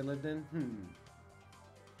world they lived in.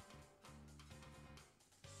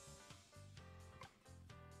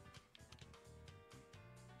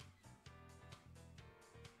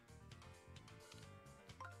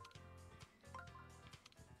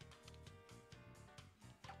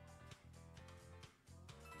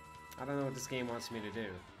 I don't know what this game wants me to do.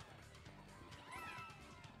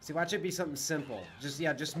 See, watch it be something simple.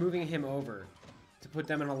 Just moving him over to put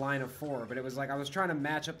them in a line of 4, but it was like I was trying to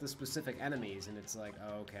match up the specific enemies, and it's like,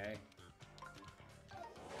 oh, okay.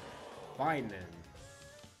 Fine, then.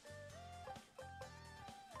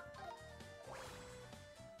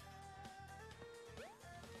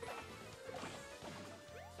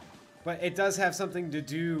 But it does have something to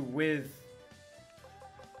do with...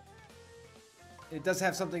 It does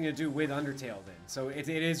have something to do with Undertale, then. So it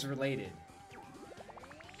is related.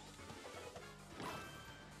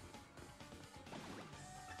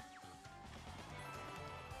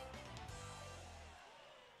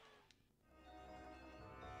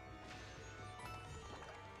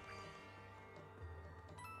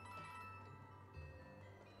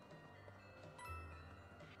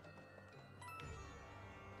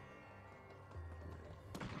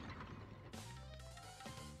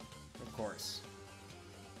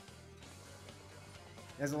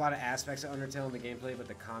 There's a lot of aspects of Undertale in the gameplay, but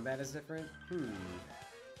the combat is different.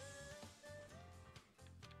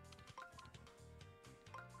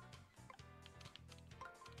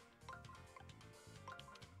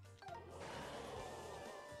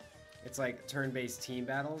 It's like turn-based team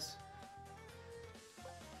battles.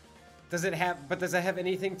 Does it have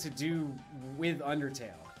anything to do with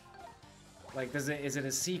Undertale? Like, is it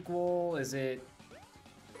a sequel? Is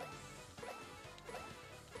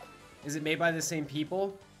it made by the same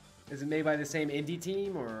people? Is it made by the same indie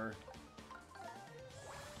team, or?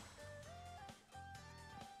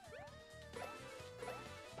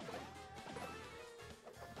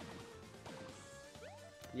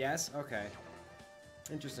 Yes? Okay.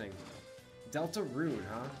 Interesting. Delta Rune,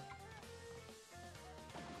 huh?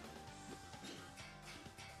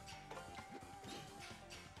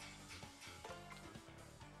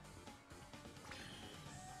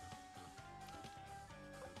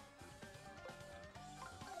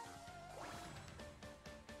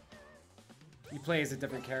 You play as a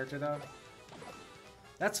different character, though?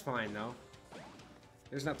 That's fine, though.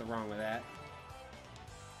 There's nothing wrong with that.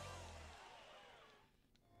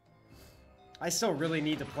 I still really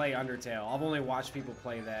need to play Undertale. I've only watched people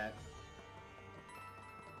play that.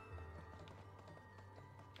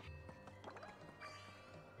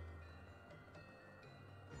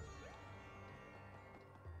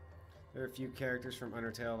 There are a few characters from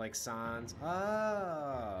Undertale, like Sans.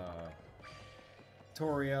 Ah!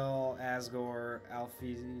 Toriel, Asgore,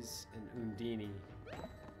 Alphys, and Undine.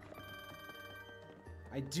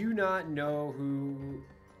 I do not know who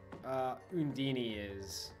Undine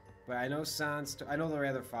is, but I know Sans. I know the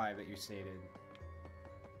other 5 that you stated.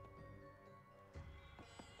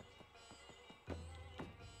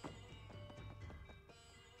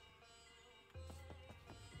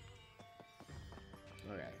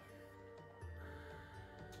 Okay.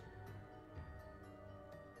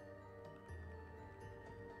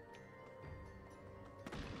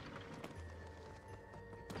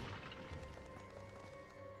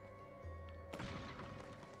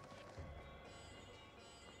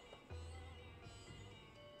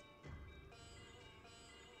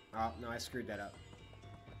 Oh, no, I screwed that up.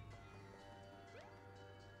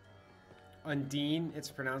 Undine,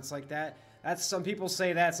 it's pronounced like that. That's, some people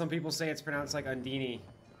say that, some people say it's pronounced like Undine.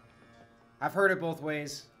 I've heard it both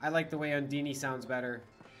ways. I like the way Undine sounds better,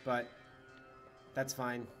 but that's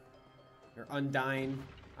fine. Or Undine,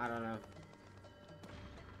 I don't know.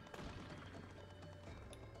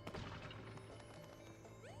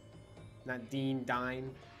 Not Dean,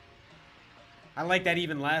 Dine. I like that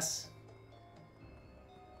even less.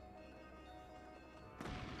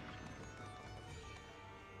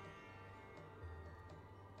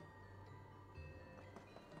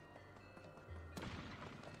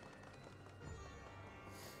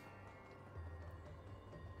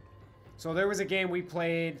 So there was a game we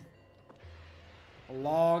played a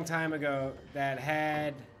long time ago that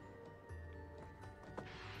had...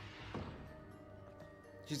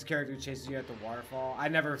 She's the character who chases you at the waterfall. I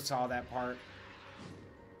never saw that part.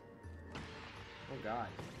 Oh god.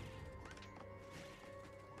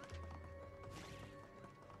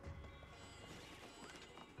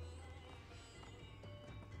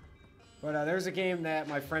 But there's a game that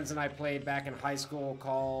my friends and I played back in high school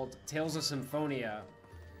called Tales of Symphonia.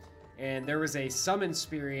 And there was a summon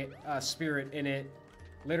spirit in it,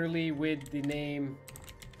 literally with the name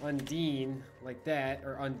Undine, like that,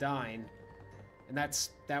 or Undine. And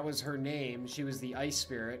that was her name. She was the ice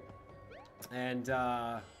spirit. And,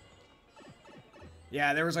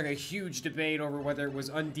 yeah, there was like a huge debate over whether it was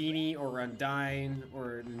Undine or Undine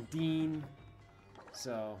or Undine.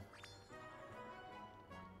 So...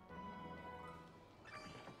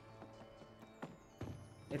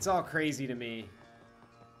 It's all crazy to me.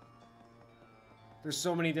 There's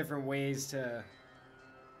so many different ways to...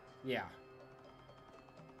 Yeah.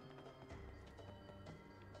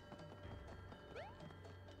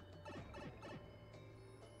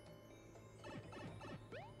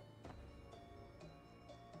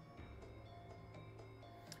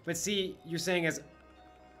 But see, you're saying as...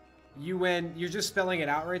 you're just spelling it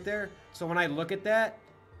out right there. So when I look at that,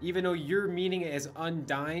 even though you're meaning it as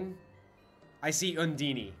Undine, I see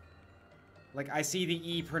Undine. Like, I see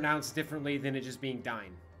the E pronounced differently than it just being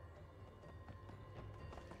Dine.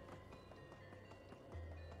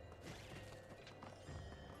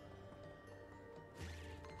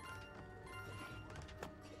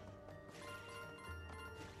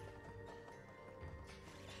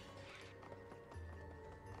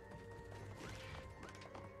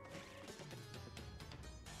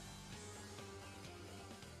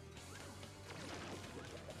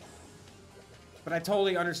 But I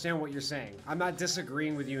totally understand what you're saying. I'm not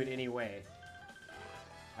disagreeing with you in any way.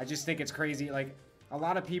 I just think it's crazy. Like, a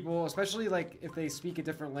lot of people, especially like if they speak a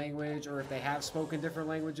different language or if they have spoken different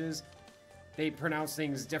languages, they pronounce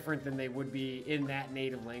things different than they would be in that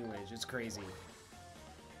native language. It's crazy.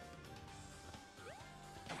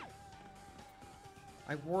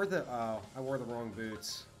 I wore the wrong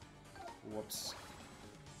boots. Whoops.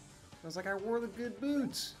 I was like, I wore the good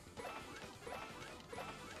boots.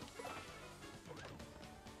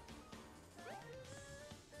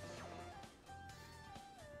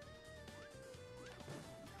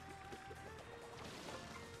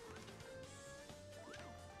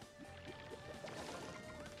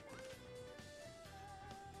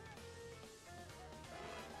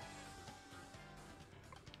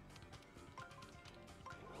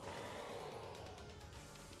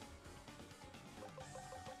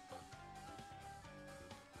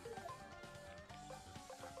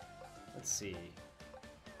 Let's see.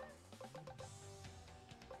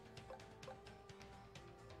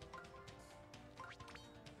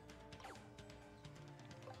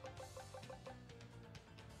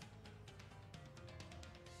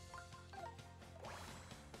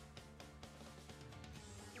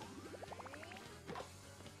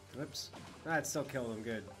 Whoops. That still killed him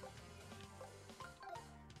good.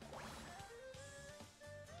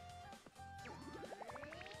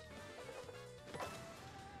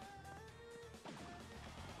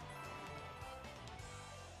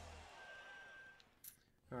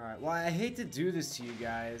 Alright, well, I hate to do this to you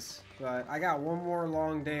guys, but I got one more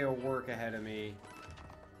long day of work ahead of me.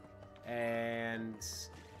 And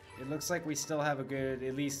it looks like we still have a good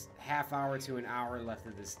at least half hour to an hour left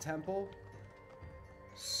of this temple.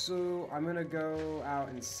 So I'm gonna go out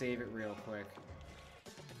and save it real quick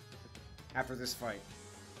after this fight.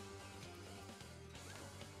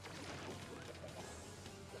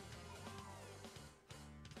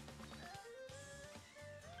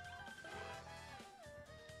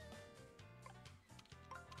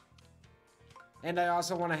 And I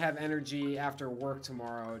also want to have energy after work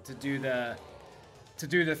tomorrow to do the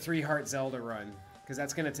 3-heart Zelda run, because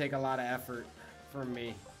that's going to take a lot of effort from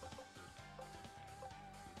me.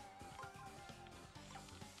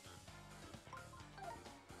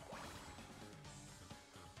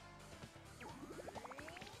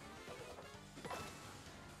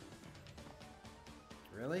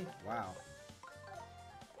 Really? Wow.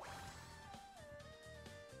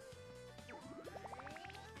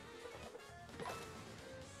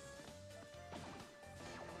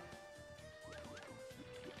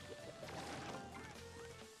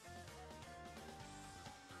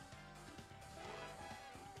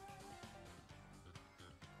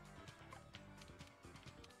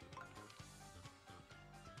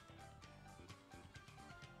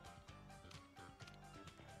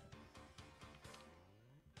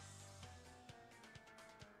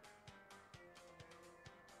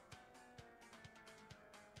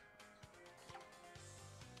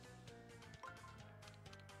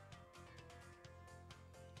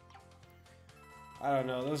 I don't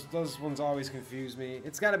know, those ones always confuse me.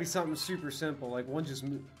 It's got to be something super simple, like one just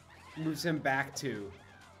moves him back 2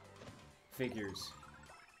 figures,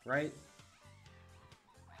 right?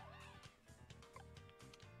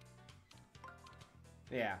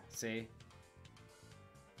 Yeah, see?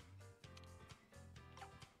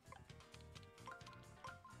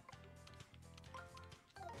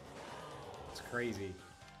 It's crazy.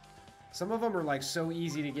 Some of them are like so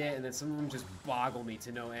easy to get, and then some of them just boggle me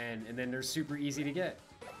to no end, and then they're super easy to get.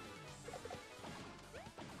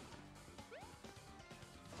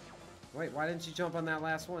 Wait, why didn't you jump on that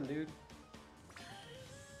last one, dude?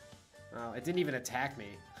 Oh, it didn't even attack me.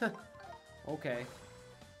 Okay.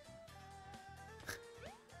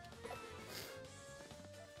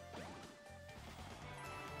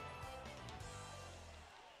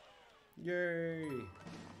 Yay!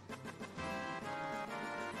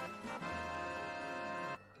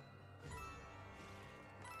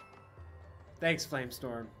 Thanks,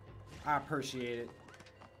 Flamestorm. I appreciate it.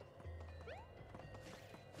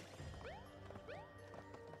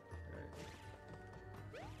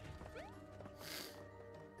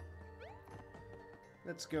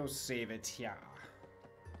 Let's go save it, yeah.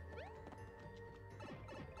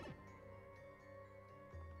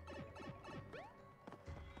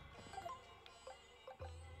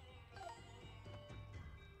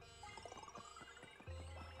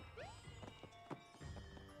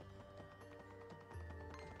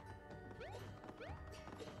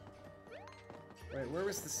 Wait, where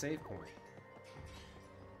was the save point?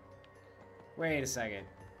 Wait a second.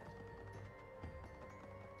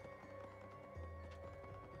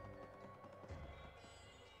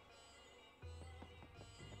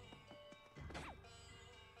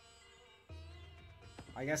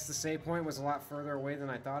 I guess the save point was a lot further away than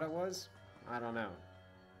I thought it was? I don't know.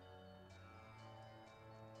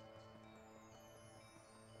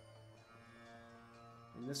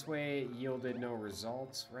 And this way it yielded no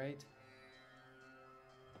results, right?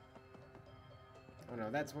 Oh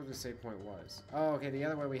no, that's what the save point was. Oh, okay, the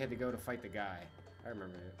other way we had to go to fight the guy. I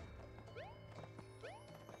remember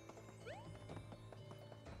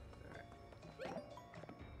it.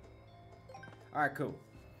 Alright, cool.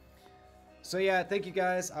 So yeah, thank you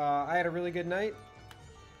guys. I had a really good night.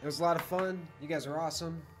 It was a lot of fun. You guys are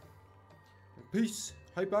awesome. Peace.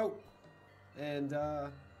 Hype out. And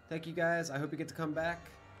thank you guys. I hope you get to come back.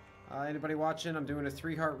 Anybody watching, I'm doing a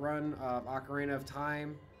 3-heart run of Ocarina of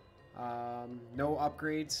Time. No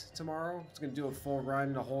upgrades tomorrow. It's going to do a full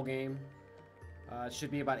run, the whole game. It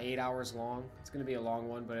should be about 8 hours long. It's going to be a long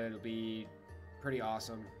one, but it'll be pretty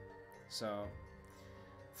awesome. So,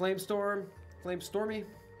 Flamestorm, Flamestormy,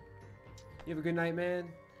 you have a good night, man.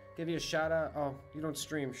 Give you a shout out. Oh, you don't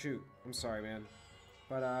stream. Shoot. I'm sorry, man.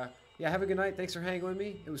 But, yeah, have a good night. Thanks for hanging with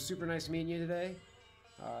me. It was super nice meeting you today.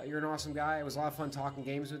 You're an awesome guy. It was a lot of fun talking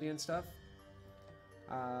games with you and stuff.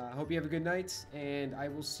 I hope you have a good night, and I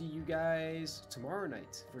will see you guys tomorrow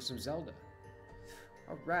night for some Zelda.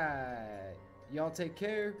 Alright. Y'all take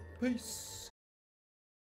care. Peace.